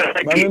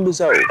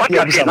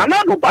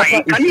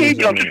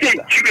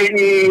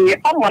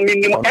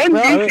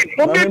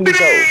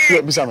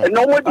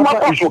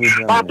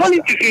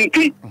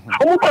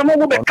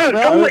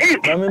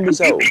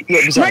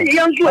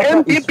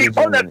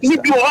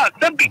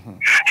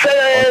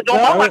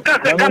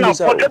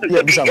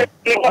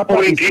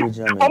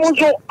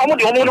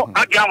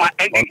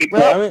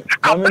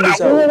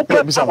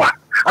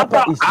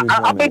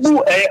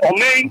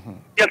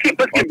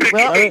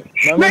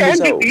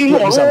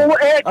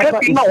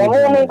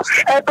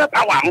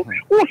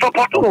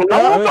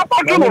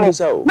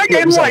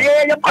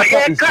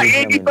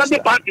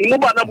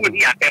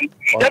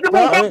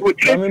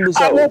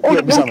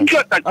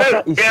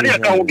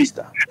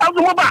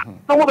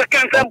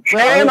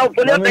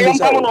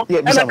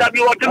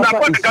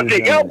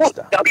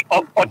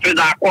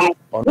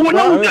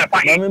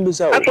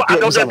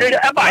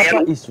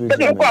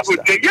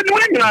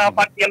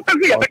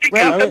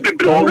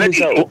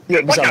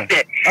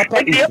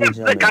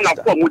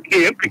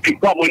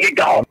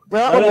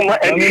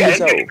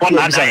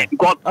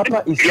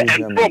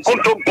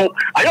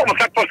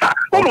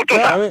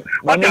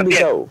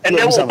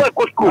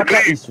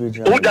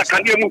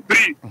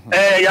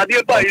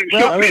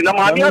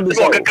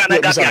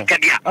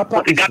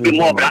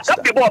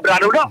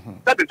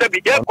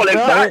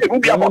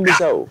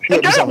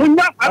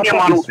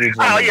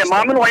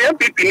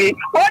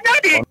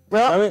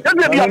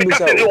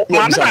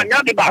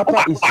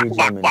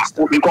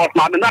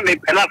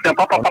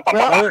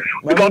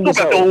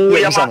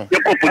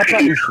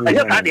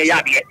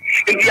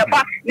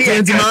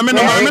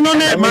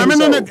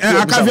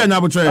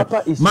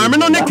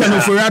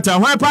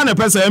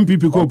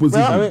 MPP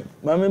co-opposition.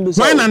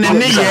 Why not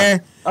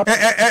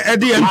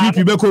the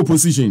MPP be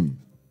co-opposition?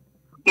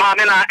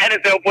 Mamma,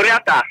 anything for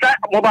that.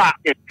 Moba,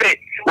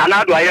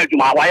 now do I hear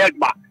Juma? Why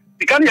Juma?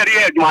 Become your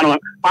ear, Juma.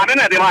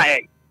 Mamma, they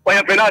might. Why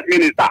a finance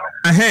minister?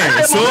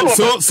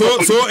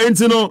 So,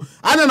 Intino,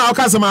 I don't know,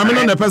 because I'm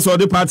on the person of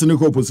the party in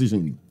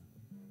co-opposition.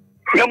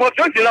 The most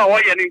popular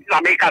way in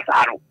Jamaica,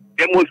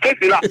 the most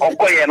popular of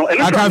Koyano.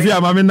 I can't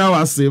hear Mamma now.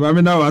 I say,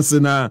 Mamma now. I say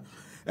now.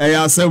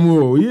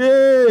 Samuel,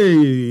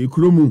 yay,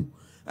 Krumu.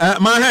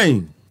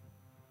 My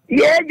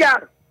Yeah.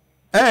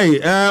 Hey,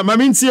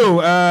 Mamintio,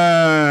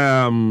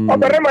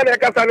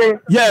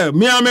 yeah,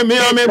 me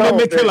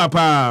kill up,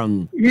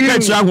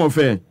 catch young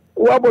affair.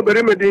 What about the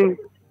remedy?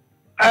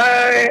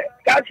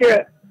 Catch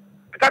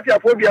a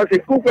phobia, say,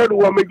 Cooper,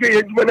 who are making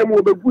a human and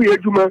will be a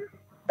human,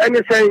 and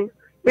you say,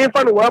 me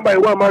found one by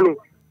one man.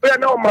 We are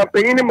now my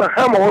paying him a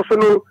hammer also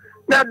no,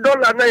 not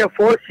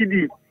 $4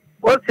 CD.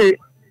 What say,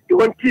 you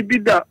want to be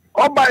that?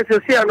 All by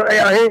the say,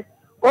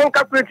 one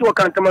calculate to a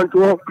cantaman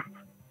to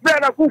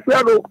then a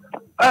Cooper.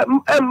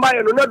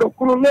 Mbaye no na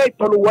dokunu na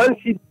itono 1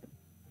 cedi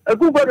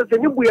Akufo-Addo se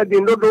nyibu ya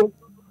dindodo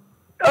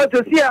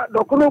Asesia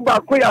dokunu ba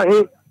ko ya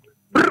he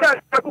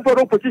bra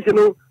Akufo-Addo position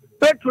no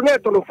petrol na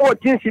itono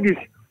 14 cedis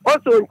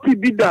also nti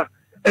bida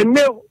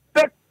ene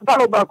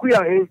petrol ba ko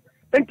ya he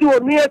enti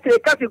oni ese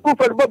kasi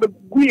Akufo-Addo ba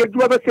gu ye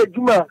duma ba se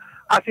duma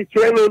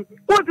asichere no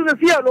what is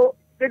the no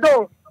they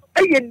don't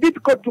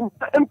difficult to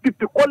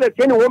MPP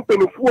quality any one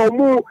penny for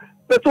mu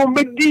person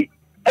medi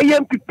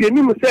MPP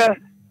ni mu say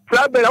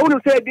Flagbearer I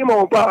wouldn't say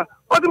Nimoh pa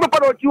what the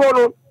part of you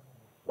no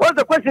what's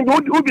the question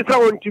who be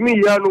someone to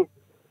me ya no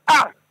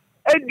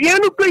the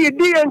end of the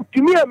day and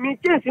to me me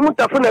chance mu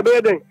tafuna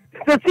be den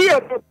se see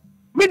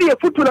media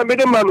futu na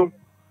mede manu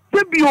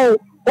se bio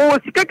o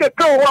sikaka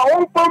ka o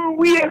on pam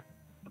wie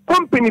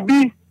company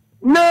bi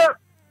na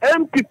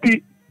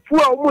MPP fu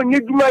a mo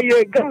nyeduma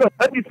ye Ghana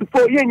hadis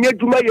for ye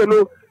nyeduma ye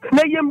no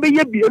na yembe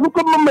ye bi enu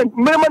ko moment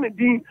mema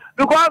din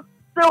because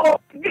so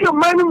the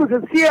man mu se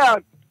see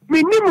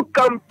minimum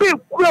campaign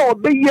ku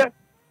obeye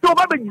so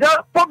ba be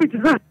ja public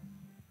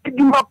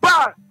di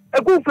mapa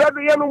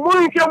Akufo-Addo ye no mo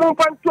nhia mo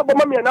fan to ba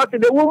ma na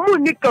de wo mu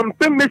ni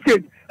campaign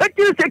message e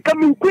ti se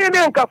kamin ku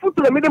ne nka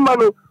futu na me de ma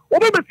no wo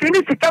be se ni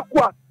sika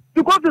kwa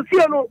because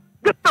see no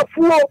get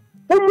fuo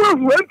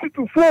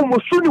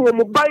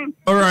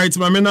all right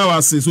mama na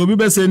wase so obi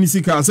be say ni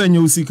sika say nya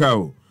usika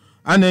o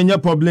ana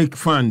enya public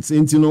funds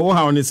enti no wo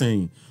ha oni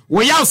saying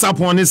we ya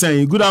support ni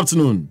saying good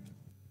afternoon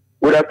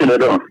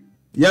Don.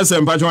 Yes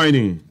empa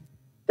joining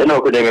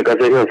Eno ko de me ka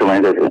say so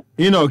man say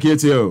ino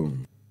kete o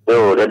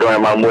the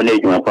don ma mo ne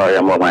juma pa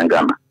ya mo man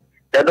Ghana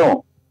the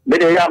don me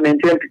de ya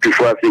maintain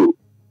people afi o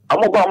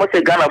amo ba mo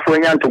say Ghana fo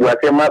nya nto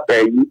ase ma pa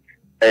yi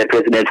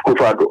president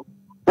Akufo-Addo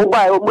mo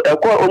ba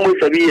almost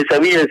 7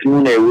 years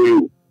mu na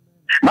ewe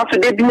na so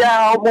de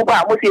bia mo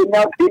ba mo say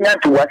nya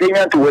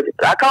nto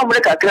aka mo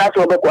ka kra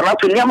so be ko na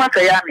so nya ma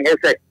say ya ne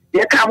say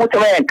ye ka mo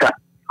twa enka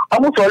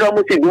amo so lo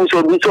mo say du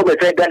so be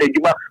say Ghana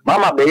juma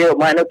mama be ye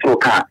ma na tro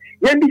ka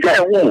ye bi say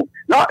hu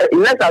no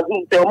let's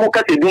assume say mo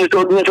ka say du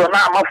so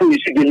na ma fu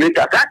isi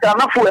generator ka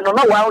na fu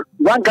no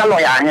 1 gallon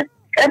ya he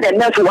e de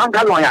next 1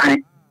 gallon ya he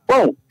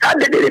oh ka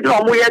de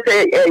no mo ye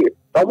say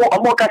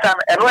omo kasa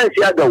eno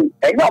esi agawo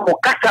enyo omo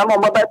kasa no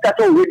mo ba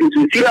kasa o ready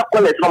so sira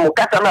college no mo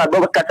kasa na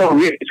do kasa o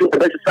ready so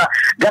be sa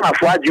Ghana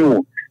fo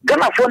aju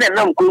Ghana fo na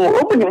nam ko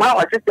omo ni ma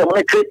wa system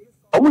na tre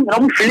omo ni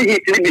omo fili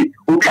hit ni bi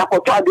o ka ko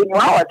to ade ni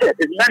ma wa te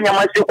na nya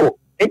ma siko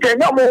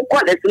enyo mo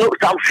college no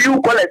some few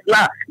college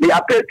na they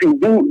are paid to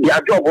do their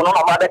job no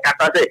ma be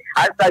kasa say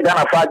I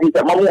Ghana fo aju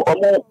say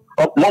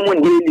momo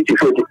ni ni ti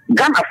foto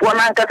Ghana fo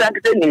na kasa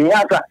kete ni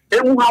yasa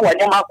emu ha wa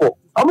nyama ko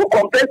omo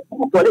compare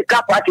for the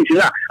car parties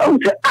na omo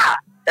say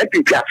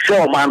NPP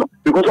show man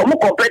because omo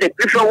compare the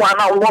previous one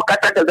now more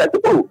kata that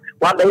oh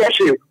one the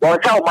issue one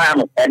show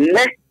man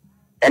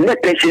and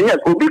pensioners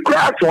will be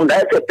class on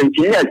that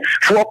pensioners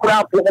for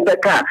crap for the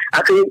car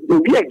actually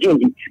will be again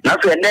na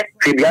so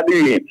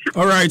next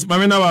all right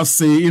mama na was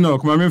say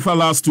come me for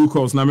last 2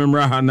 calls na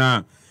memra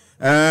hana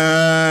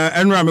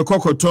enra me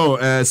kokoto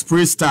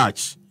spray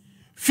starch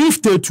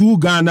 52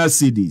 Ghana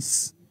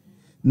cedis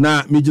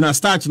na mijina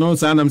starch no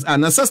sanam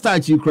na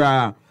starch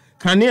kra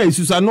kania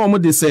isusa no mo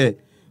de say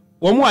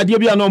omo ade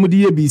bia na omo de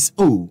yebis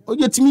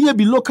ojetimi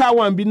yebi local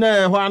one bi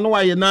na ho anu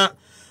aye na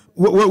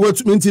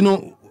what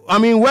no I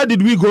mean where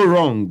did we go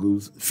wrong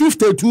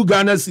 52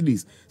 Ghana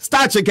cedis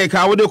starch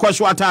keka wo de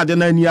kwasho atade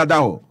na ni ada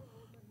ho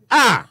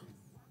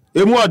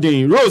emu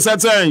odin rose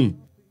atain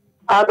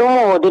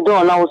Adomo de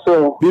don na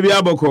so bibi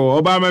aboko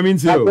oba ma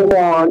minti o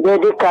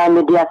de ka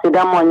me dia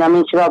seda mo nya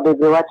me chira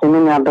bebe wa temi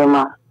na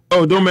bema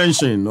don't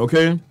mention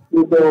okay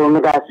do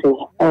me da se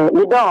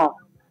me don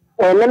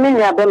let me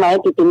nya bema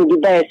NPP me di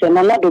da se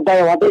na do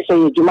da wa be se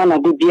yejuma na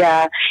de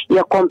bia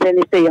ye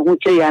company se ye hu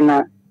che ya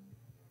na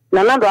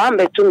do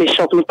ambe tu me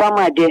shop me pa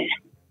ma de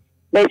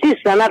be sis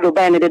na do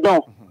ba ne de don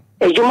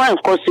ejuma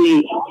nko so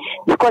yi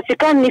because you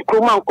can ni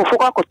kroma nko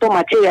foko ko to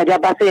material dia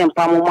ba se ye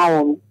mpa mo ma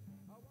wo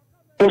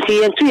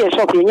nti yentu ye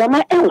shop ye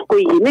nyama enko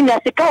yi me nya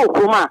sika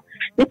okroma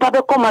ni pa be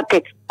ko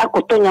market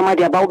akoto nyama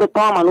dia ba wo be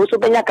pa ma no so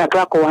be nya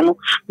kakra ko wano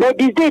but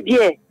this day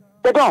there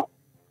de don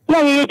ya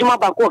ye juma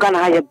ba ko kana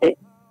ha ye be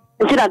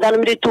nti da dan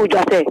mi de tu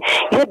jwa se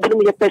ye bi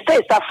mu ye pese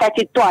sa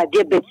fati to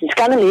ade be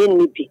sika no ye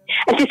ni bi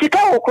nti sika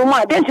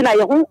okroma de nti na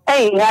ye hu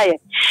ha ye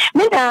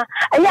me na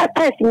aya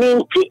test me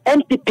nti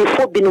NPP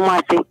fo bi no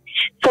ma se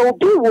so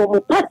bi wo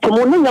mu party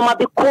mu ni nyama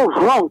be ko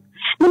wrong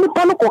ni mi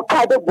pano ko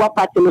ka de bua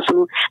party no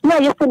so na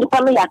ye fo ni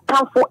pano ya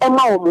kanfo e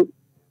ma wo mu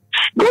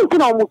den ti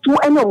na wo tu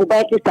ene wo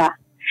ba kita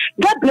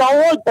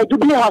Gabriel o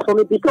Jubilee House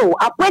no bi so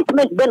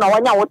appointment be na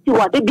wanya wo ti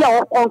wa de bia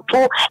wo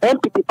control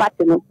NPP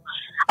party no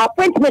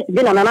appointment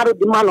be na nanado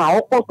di manu a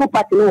wo control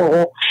party no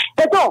wo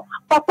teto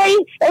papa yi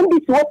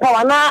NDC wo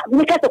power na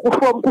mi ka se ku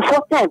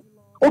for time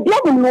obi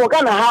abum no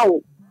Ghana ha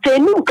o se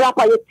ni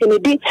nkapa ye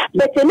tinedi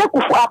but ene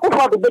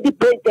Akufo-Addo be di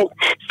president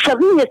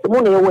 7 years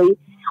mo na we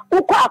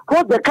uko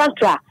across the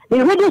country the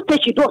radio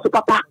station do so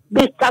papa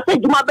be say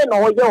juma be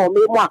no ye o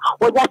me mu a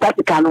wo ja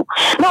Africa no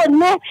na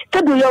ne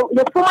se do your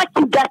former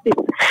chief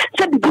justice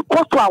se be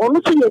because wa wonu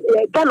so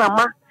ye Ghana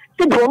ma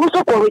said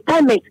also for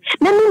retirement.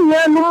 Nemi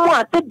no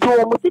more said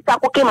musika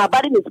koke ma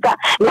bari nisika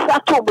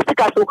to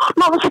musika so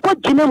no so ko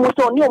jine mo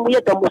so ni o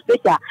ye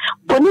demonstration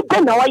boni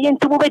be na wa ye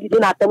ntumu be didi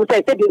na atem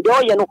say de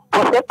o ye no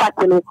o se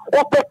party no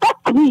o pe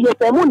party ni ye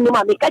se mu ni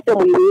ma me ka te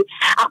mo ye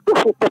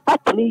akufo pe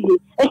party ni ye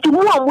e ti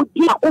mu amu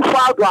di akufo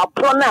ado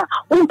abro na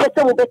un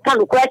pese mo be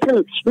kan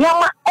question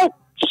nyama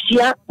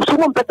Shia,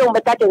 someone better on the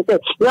cat and say,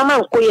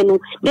 Yaman Koyenu,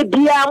 the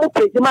Biamu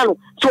Presimano,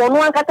 so no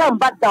one can come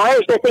back down.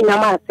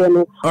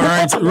 All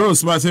right,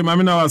 Rose, but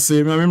Mamina was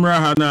saying, Mamma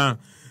Hana,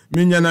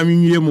 Minyana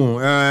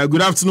Minyemo.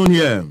 Good afternoon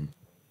here.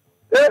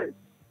 Hey,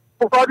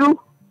 Padu.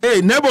 Hey,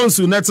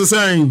 Nebonsu, that's a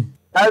sign.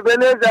 I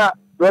believe that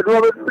the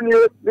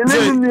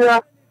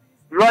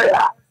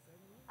lawyer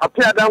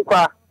appeared down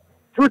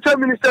future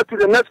minister to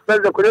the next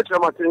president, Correction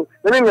Martin,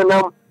 the name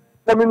of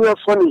Namina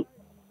Sonny.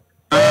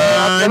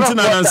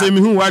 Antina say me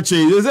who watch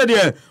it. They said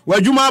yeah, where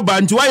you ma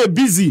bantu why you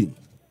busy?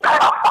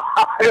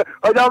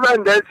 Oda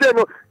they say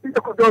no, you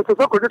could do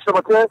so condition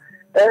but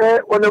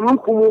when the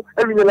munkumu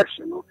every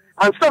election.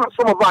 And some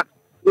of that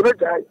you know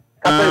die.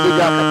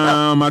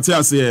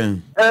 Matthias yeah.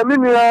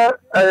 Minia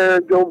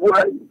Jombo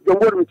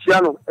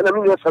Michiano and a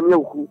minia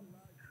Samuel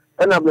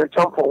and I'm a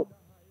champion.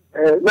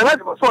 Na na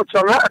so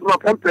chana at my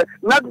pempe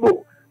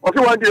nagbo of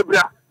you want the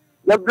bra.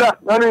 The bra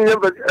nani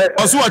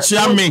also watch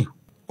me.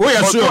 Oh,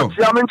 yes, sure. And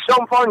it's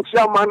Sanfan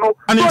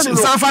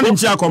in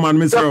Chia command,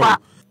 Mr.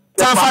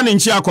 Sanfan in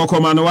Chia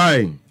command,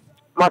 why?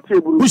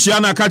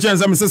 Bushiana catching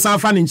some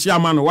Sanfan in Chia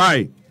man,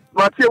 why?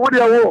 Matthew, what do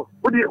you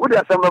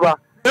some about?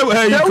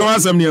 Hey, you come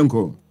as some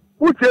uncle.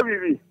 Who tell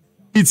me?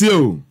 It's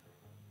you.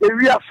 If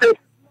we are safe,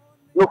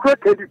 no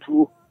credit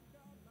to.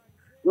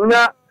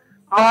 Now,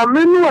 I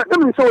mean, what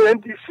them so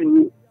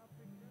NTC.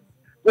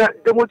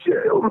 The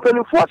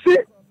motive,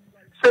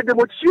 said the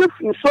motive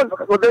in Son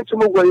of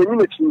Potential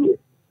Unity.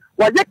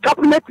 Why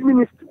cabinet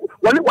minister?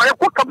 Why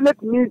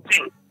cabinet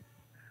meeting?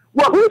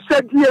 Well, who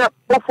said here,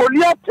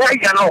 portfolio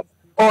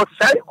or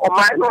say or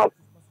minor?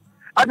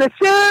 At the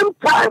same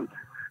time,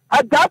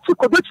 I got to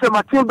conduct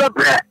Matilda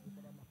bread.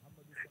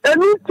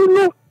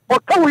 Anything or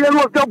come we are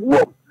the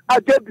womb. I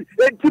get the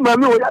team I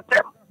know at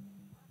them.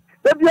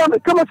 They be on the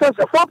common sense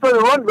of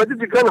 4.1, but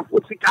it's Ghana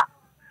for Sika.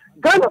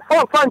 Ghana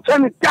for Fan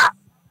Chanita.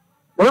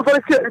 What if I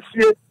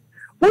say,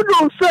 who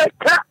don't say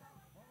cat?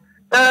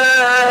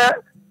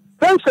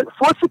 Pension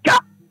for Sika.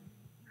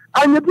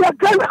 And you be a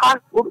Ghana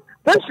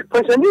pension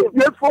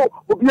is for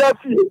Ubia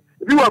fee.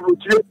 You are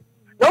Routier.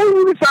 No,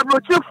 you need to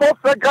Routier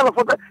for Ghana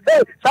for the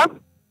hey, some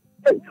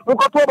who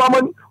got over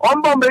money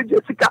on Bombay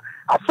Jessica.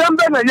 A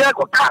Sunday a year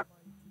car.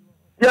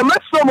 You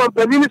met someone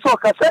Penini or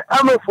Cassette,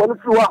 I'm a phone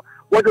floor,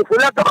 what the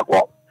Fulata.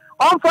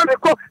 On for the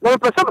call, no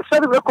person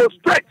said the call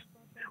straight.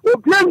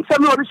 Obian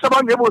Samuel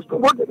Rishaban was to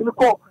work in the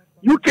call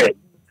UK.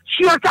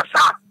 Shia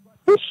Kasa,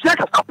 who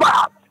shakes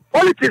apart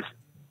politics.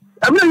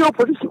 I'm in your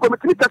position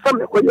committee to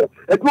some a woman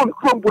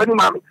from Bueni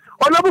Mammy.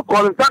 On never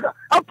call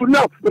up to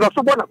now, but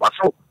also one of us.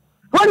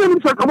 Why do you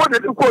say come on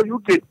and call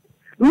UK?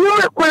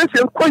 No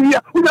question,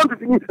 Koya, who don't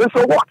think and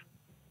so what?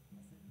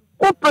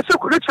 What person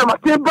could reach my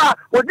table?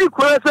 What do you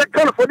call a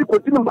kind for the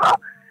continuum?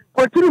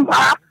 Continuum,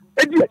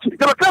 idiot.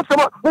 There are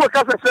customers who are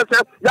customers,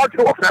 you have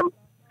to offer them.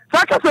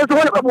 Saka says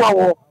one of our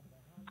war.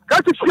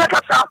 Can't you see a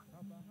cassa?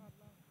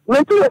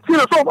 When you see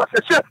us over,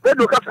 says, they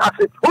look at us,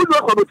 who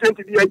look on the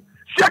 20 days.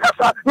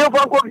 Shakasa, you have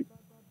one.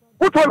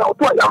 What one out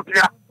to a young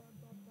player?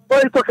 What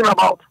are you talking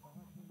about?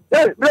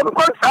 Hey, never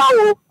quite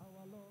how.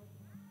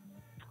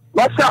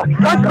 What's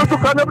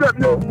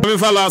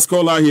our last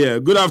caller here?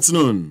 Good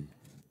afternoon.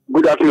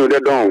 Good afternoon, they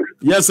don't.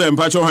 Yes, sir,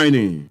 Pacho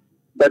Heine.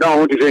 They don't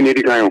want to say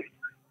anything.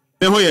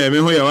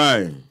 Mehoya,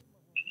 why?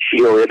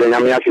 Yo, the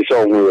Yamiaki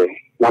saw me.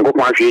 Nango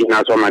Pashi,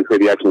 Naso Man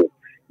Pediatri.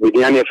 With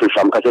the Annie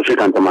from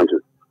Catholic and Tomato.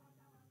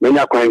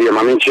 Menya Condi,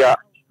 Mamicha.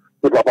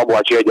 Papa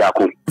Boache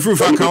Jacob.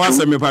 Frufa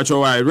Kawasa me Pacho,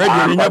 why?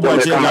 Regularly,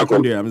 Boache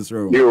Jacob, I'm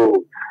sure.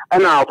 You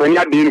and now when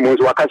you're dealing with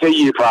what I say,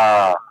 if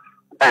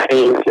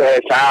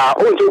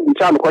also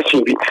some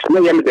question,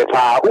 no,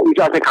 the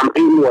just a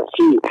campaign was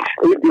seen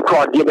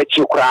because give a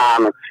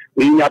chukran.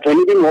 We are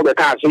anything more the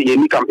car say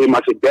any campaign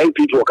must be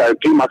people can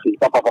do massive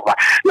papa.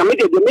 Now,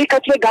 make it make a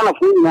check Ghana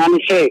for me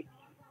and say,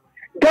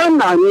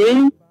 Ghana,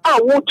 I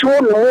want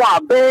to know a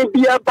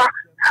baby back.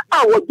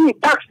 I would be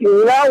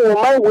taxing now on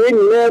my way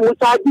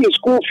in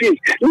school fees.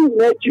 You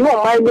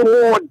know, my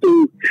more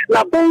day.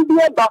 Now, baby,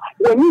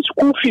 when you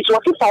school fees,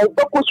 what if I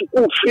go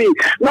school fee?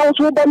 Now,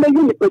 so by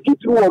the petit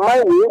through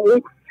my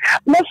way.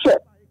 Listen,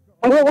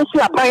 I will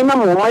say a buy no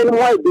more, my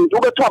way, you go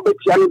to a bit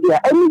there.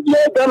 Any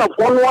year done of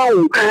 1 hour,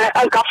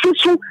 and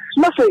Cafisu,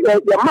 must say,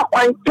 you're not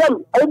fine,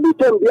 every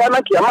time the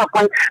Anaki, I'm not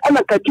fine, and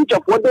I can teach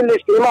of what they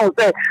list him out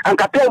there, and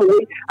can tell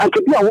me, and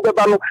to be a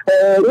Ubano,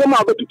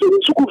 Roma, but to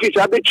school fees,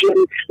 I bet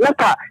you,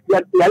 Naka,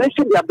 you're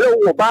listening to blow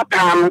about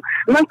time,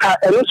 Naka,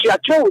 and if you are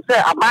told, say,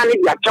 a man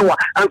in Yachawa,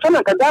 and some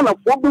of the Ghana,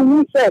 what do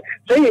we say,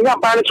 saying you're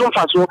banning so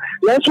fast,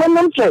 let's one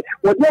them say,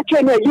 what you're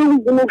saying, you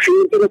know,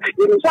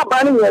 you are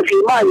banning your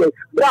female,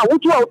 but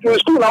what you in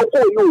school now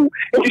call you.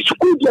 In the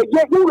school,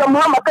 you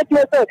mama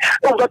say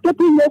over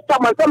 30 years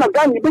time and some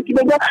again you bet you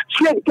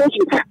free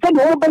education. Say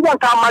the open one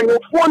time and your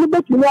phone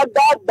bet you that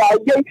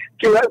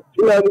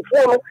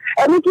phone.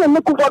 And if you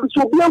look for the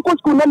so be uncle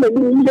school name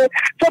you say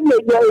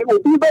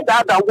be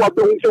better than what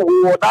we say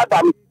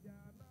that.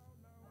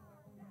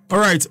 All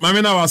right,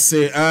 Mamina was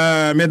say,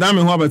 Madame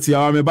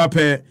Hobatia,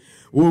 Mebape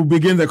will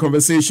begin the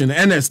conversation.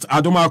 Ernest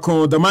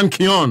Adomako, the man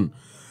Kion,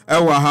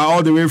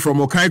 all the way from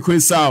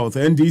Okaikwe South,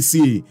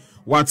 NDC.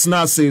 What's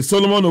not say?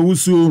 Solomon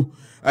Owusu,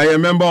 a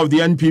member of the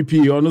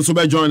NPP, or no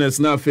super join us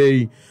now.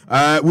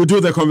 We'll do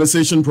the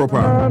conversation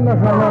proper.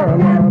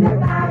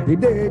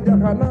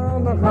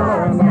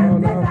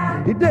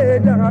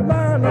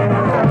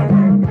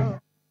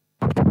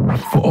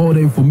 For all the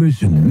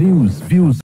information, news, views.